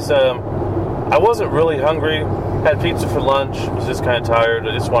 It's nice. I wasn't really hungry. Had pizza for lunch. Was just kind of tired.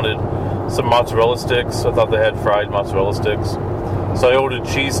 I just wanted some mozzarella sticks. I thought they had fried mozzarella sticks. So I ordered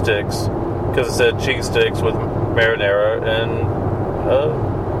cheese sticks. Because it said cheese sticks with marinara and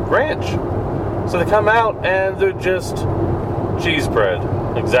ranch. So they come out and they're just cheese bread.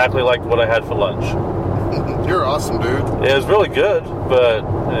 Exactly like what I had for lunch. You're awesome, dude. It was really good, but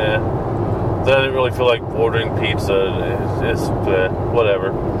then I didn't really feel like ordering pizza. It's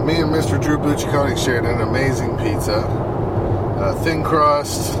whatever. Me and Mr. Drew Buccione shared an amazing pizza. Thin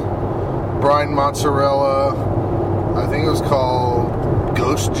crust, brine mozzarella. I think it was called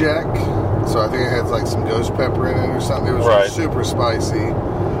Ghost Jack. So I think it had like some ghost pepper in it or something. It was super spicy.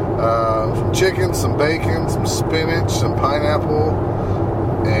 Some chicken, some bacon, some spinach, some pineapple,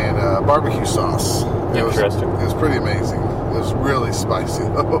 and barbecue sauce. Interesting. It was pretty amazing. It was really spicy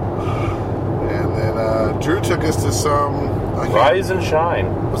though. And then Drew took us to some Rise and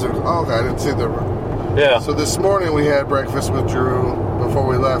Shine. Was it? Oh, okay, I didn't see the. Yeah. So this morning we had breakfast with Drew before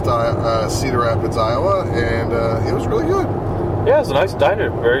we left Cedar Rapids, Iowa, and it was really good. Yeah, it's a nice diner.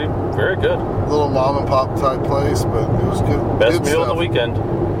 Very, very good. Little mom and pop type place, but it was good. Best good meal stuff. of the weekend.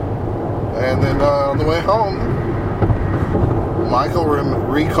 And then on the way home, Michael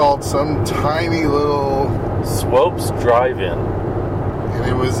recalled some tiny little Swope's Drive-In, and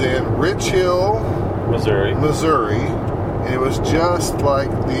it was in Rich Hill, Missouri. And it was just like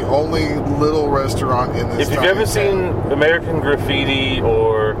the only little restaurant in this. If you've ever seen American Graffiti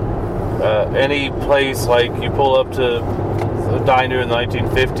or any place like you pull up to a diner in the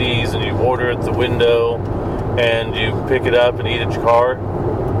 1950s and you order at the window and you pick it up and eat at your car,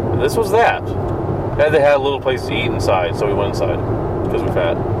 this was that. And they had a little place to eat inside, so we went inside because we're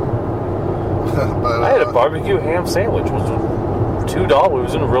fat. But, I had a barbecue ham sandwich. It was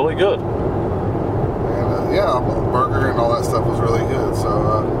 $2 and really good. And yeah, a burger and all that stuff was really good.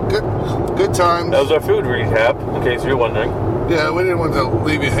 So good times. That was our food recap, in case you're wondering. Yeah, we didn't want to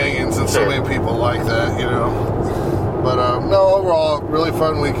leave you hanging since so many people like that, you know. But no, overall, really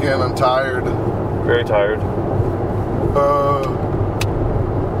fun weekend. I'm tired. Very tired.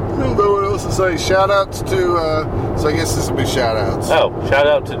 I don't know what else to say. Shout outs to, so I guess this will be shout outs. Oh, shout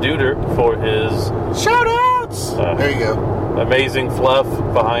out to Duder for his shout outs! There you go. Amazing fluff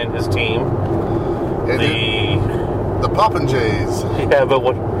behind his team. The Poppin' Jays. Yeah, but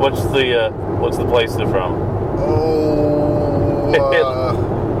what's the place they're from? Oh,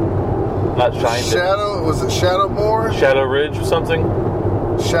 not Shine. Shadow, was it Shadowmore? Shadow Ridge or something?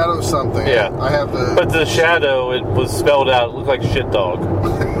 Shadow something. Yeah. I have the... But the shadow, it was spelled out, it looked like shit dog.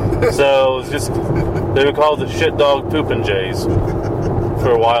 So it was just, they were called the shit dog poopin' jays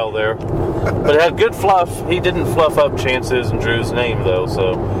for a while there. But it had good fluff. He didn't fluff up Chance's and Drew's name, though,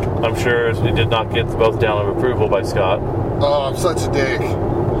 so I'm sure he did not get both down of approval by Scott. Oh, I'm such a dick.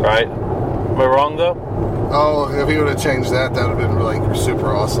 Right? Am I wrong, though? Oh, if he would have changed that, that would have been like super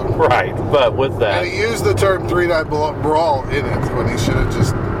awesome. Right, but with that... And he used the term 3-Night Brawl in it when he should have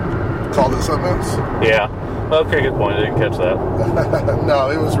just called it something else. Yeah. Okay, good point. I didn't catch that.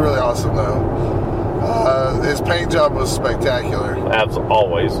 No, it was really awesome, though. His paint job was spectacular. As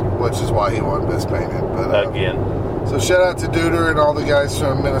always. Which is why he won Best Painted. But, again. So shout out to Duder and all the guys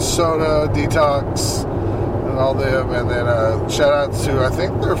from Minnesota, Detox, and all them. And then shout out to, I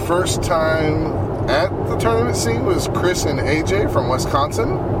think their first time at the tournament scene was Chris and AJ from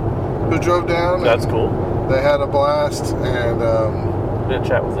Wisconsin, who drove down. That's cool. They had a blast, and didn't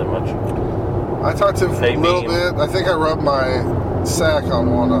chat with them much. I talked to him for a little bit. I think I rubbed my sack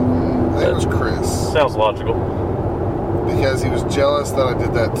on one of them. I think it was Chris. Sounds logical. Because he was jealous that I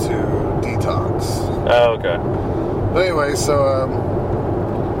did that to Detox. Oh, okay. But anyway, so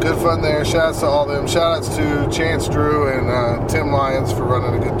good fun there. Shout outs to all of them. Shout outs to Chance Drew and Tim Lyons for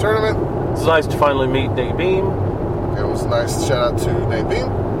running a good tournament. It's nice to finally meet Nate Beam. It was nice. Shout out to Nate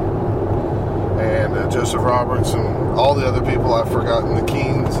Beam and Joseph Roberts and all the other people I've forgotten, the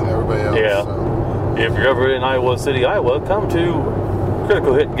Keens and everybody else. Yeah. So. If you're ever in Iowa City, Iowa, come to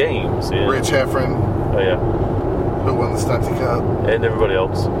Critical Hit Games. Rich Heffron. Oh, yeah. Who won the Stunty Cup. And everybody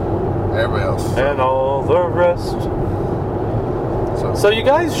else. Everybody else. And all the rest. So you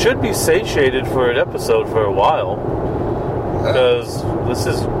guys should be satiated for an episode for a while. Because this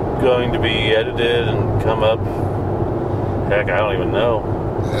is going to be edited and come up. Heck, I don't even know.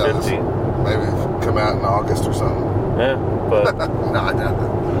 Yeah, 15. Maybe come out in August or something. Yeah, but no, I doubt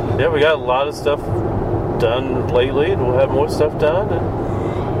it. Yeah, we got a lot of stuff done lately, and we'll have more stuff done. And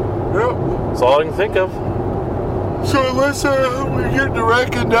that's all I can think of. So unless we get to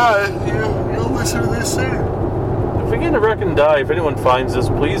Wreck and Die, you'll listen to this soon. If we get to Wreck and Die, if anyone finds this,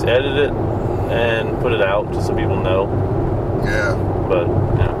 please edit it and put it out just so people know. Yeah. But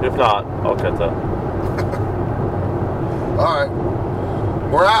if not, I'll cut that. All right.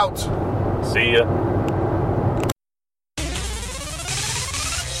 We're out. See ya.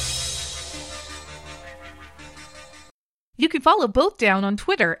 You can follow Both Down on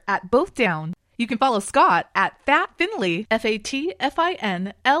Twitter at Both Down. You can follow Scott at Fat Finley, FATFINLEY,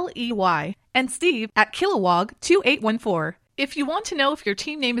 and Steve at Kilowog2814. If you want to know if your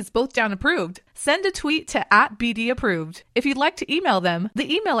team name is Both Down approved, send a tweet to @BDapproved. If you'd like to email them,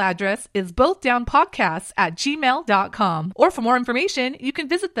 the email address is bothdownpodcasts@gmail.com. Or for more information, you can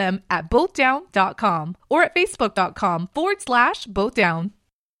visit them at bothdown.com or at facebook.com/bothdown.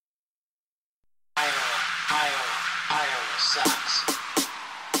 Iowa sucks.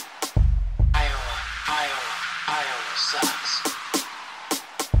 Iowa sucks.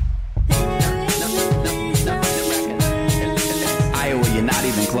 Iowa, you're not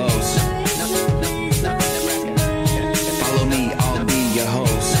even close. Follow me, I'll be your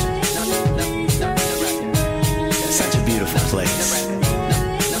host. Such a beautiful place.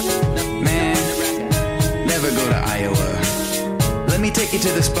 Man, never go to Iowa. Let me take you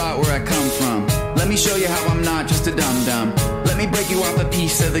to the spot where I come from. Let me show you how I'm not just a dum-dum. Let me break you off a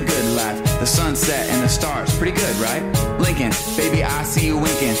piece of the good life. The sunset and the stars, pretty good, right? Lincoln, baby, I see you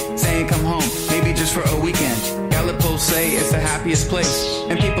winking, saying come home, maybe just for a weekend. Gallipots say it's the happiest place,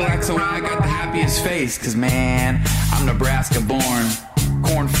 and people ask so why I got the happiest face. Cause man, I'm Nebraska born,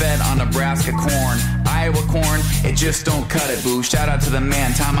 corn-fed on Nebraska corn. Iowa corn, it just don't cut it, boo. Shout out to the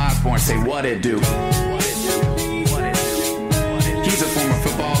man, Tom Osborne, say what it do. He's a former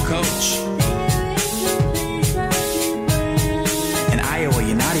football coach. Iowa,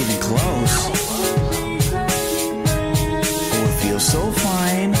 you're not even close. Oh, it feels so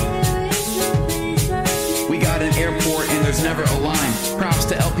fine. We got an airport and there's never a line. Props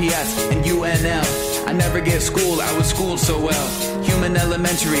to LPS and UNL. I never get schooled, I was schooled so well. Human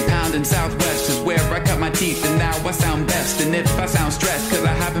Elementary, Pounding Southwest is where I cut my teeth, and now I sound best. And if I sound stressed, cause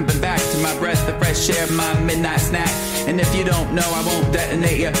I haven't been back to my breath, the fresh air, my midnight snack. And if you don't know, I won't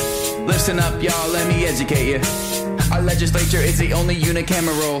detonate you. Listen up, y'all, let me educate you. Our legislature is the only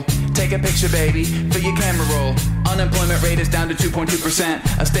unicameral. Take a picture, baby, for your camera roll. Unemployment rate is down to 2.2%.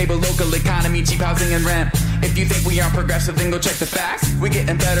 A stable local economy, cheap housing and rent. If you think we aren't progressive, then go check the facts. We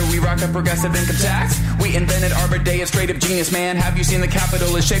getting better, we rock a progressive income tax. We invented Arbor Day, a straight up genius, man. Have you seen the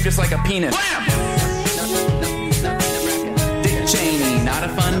Capitol? It's shaped just like a penis. Bam! Dick Cheney, not a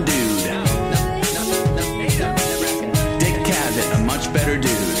fun dude. Dick Cavett, a much better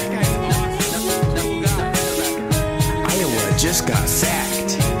dude. Just got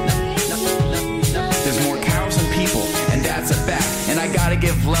sacked. There's more cows than people, and that's a fact. And I gotta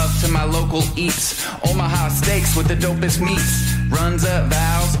give love to my local eats. Omaha steaks with the dopest meats. Runza,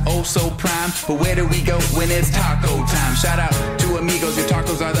 Val's, oh so prime. But where do we go when it's taco time? Shout out to Amigos, your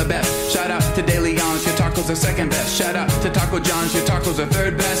tacos are the best. Shout out to De Leon's, your tacos are second best. Shout out to Taco John's, your tacos are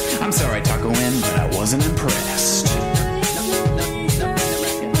third best. I'm sorry, Taco Inn, but I wasn't impressed.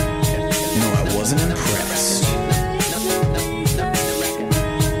 No, I wasn't impressed.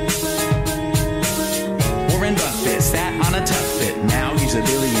 Sat on a tough fit, now he's a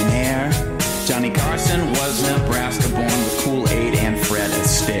billionaire. Johnny Carson was Nebraska born with Kool-Aid and Fred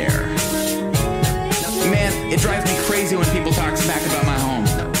Astaire. Man, it drives me crazy when people talk smack about my home.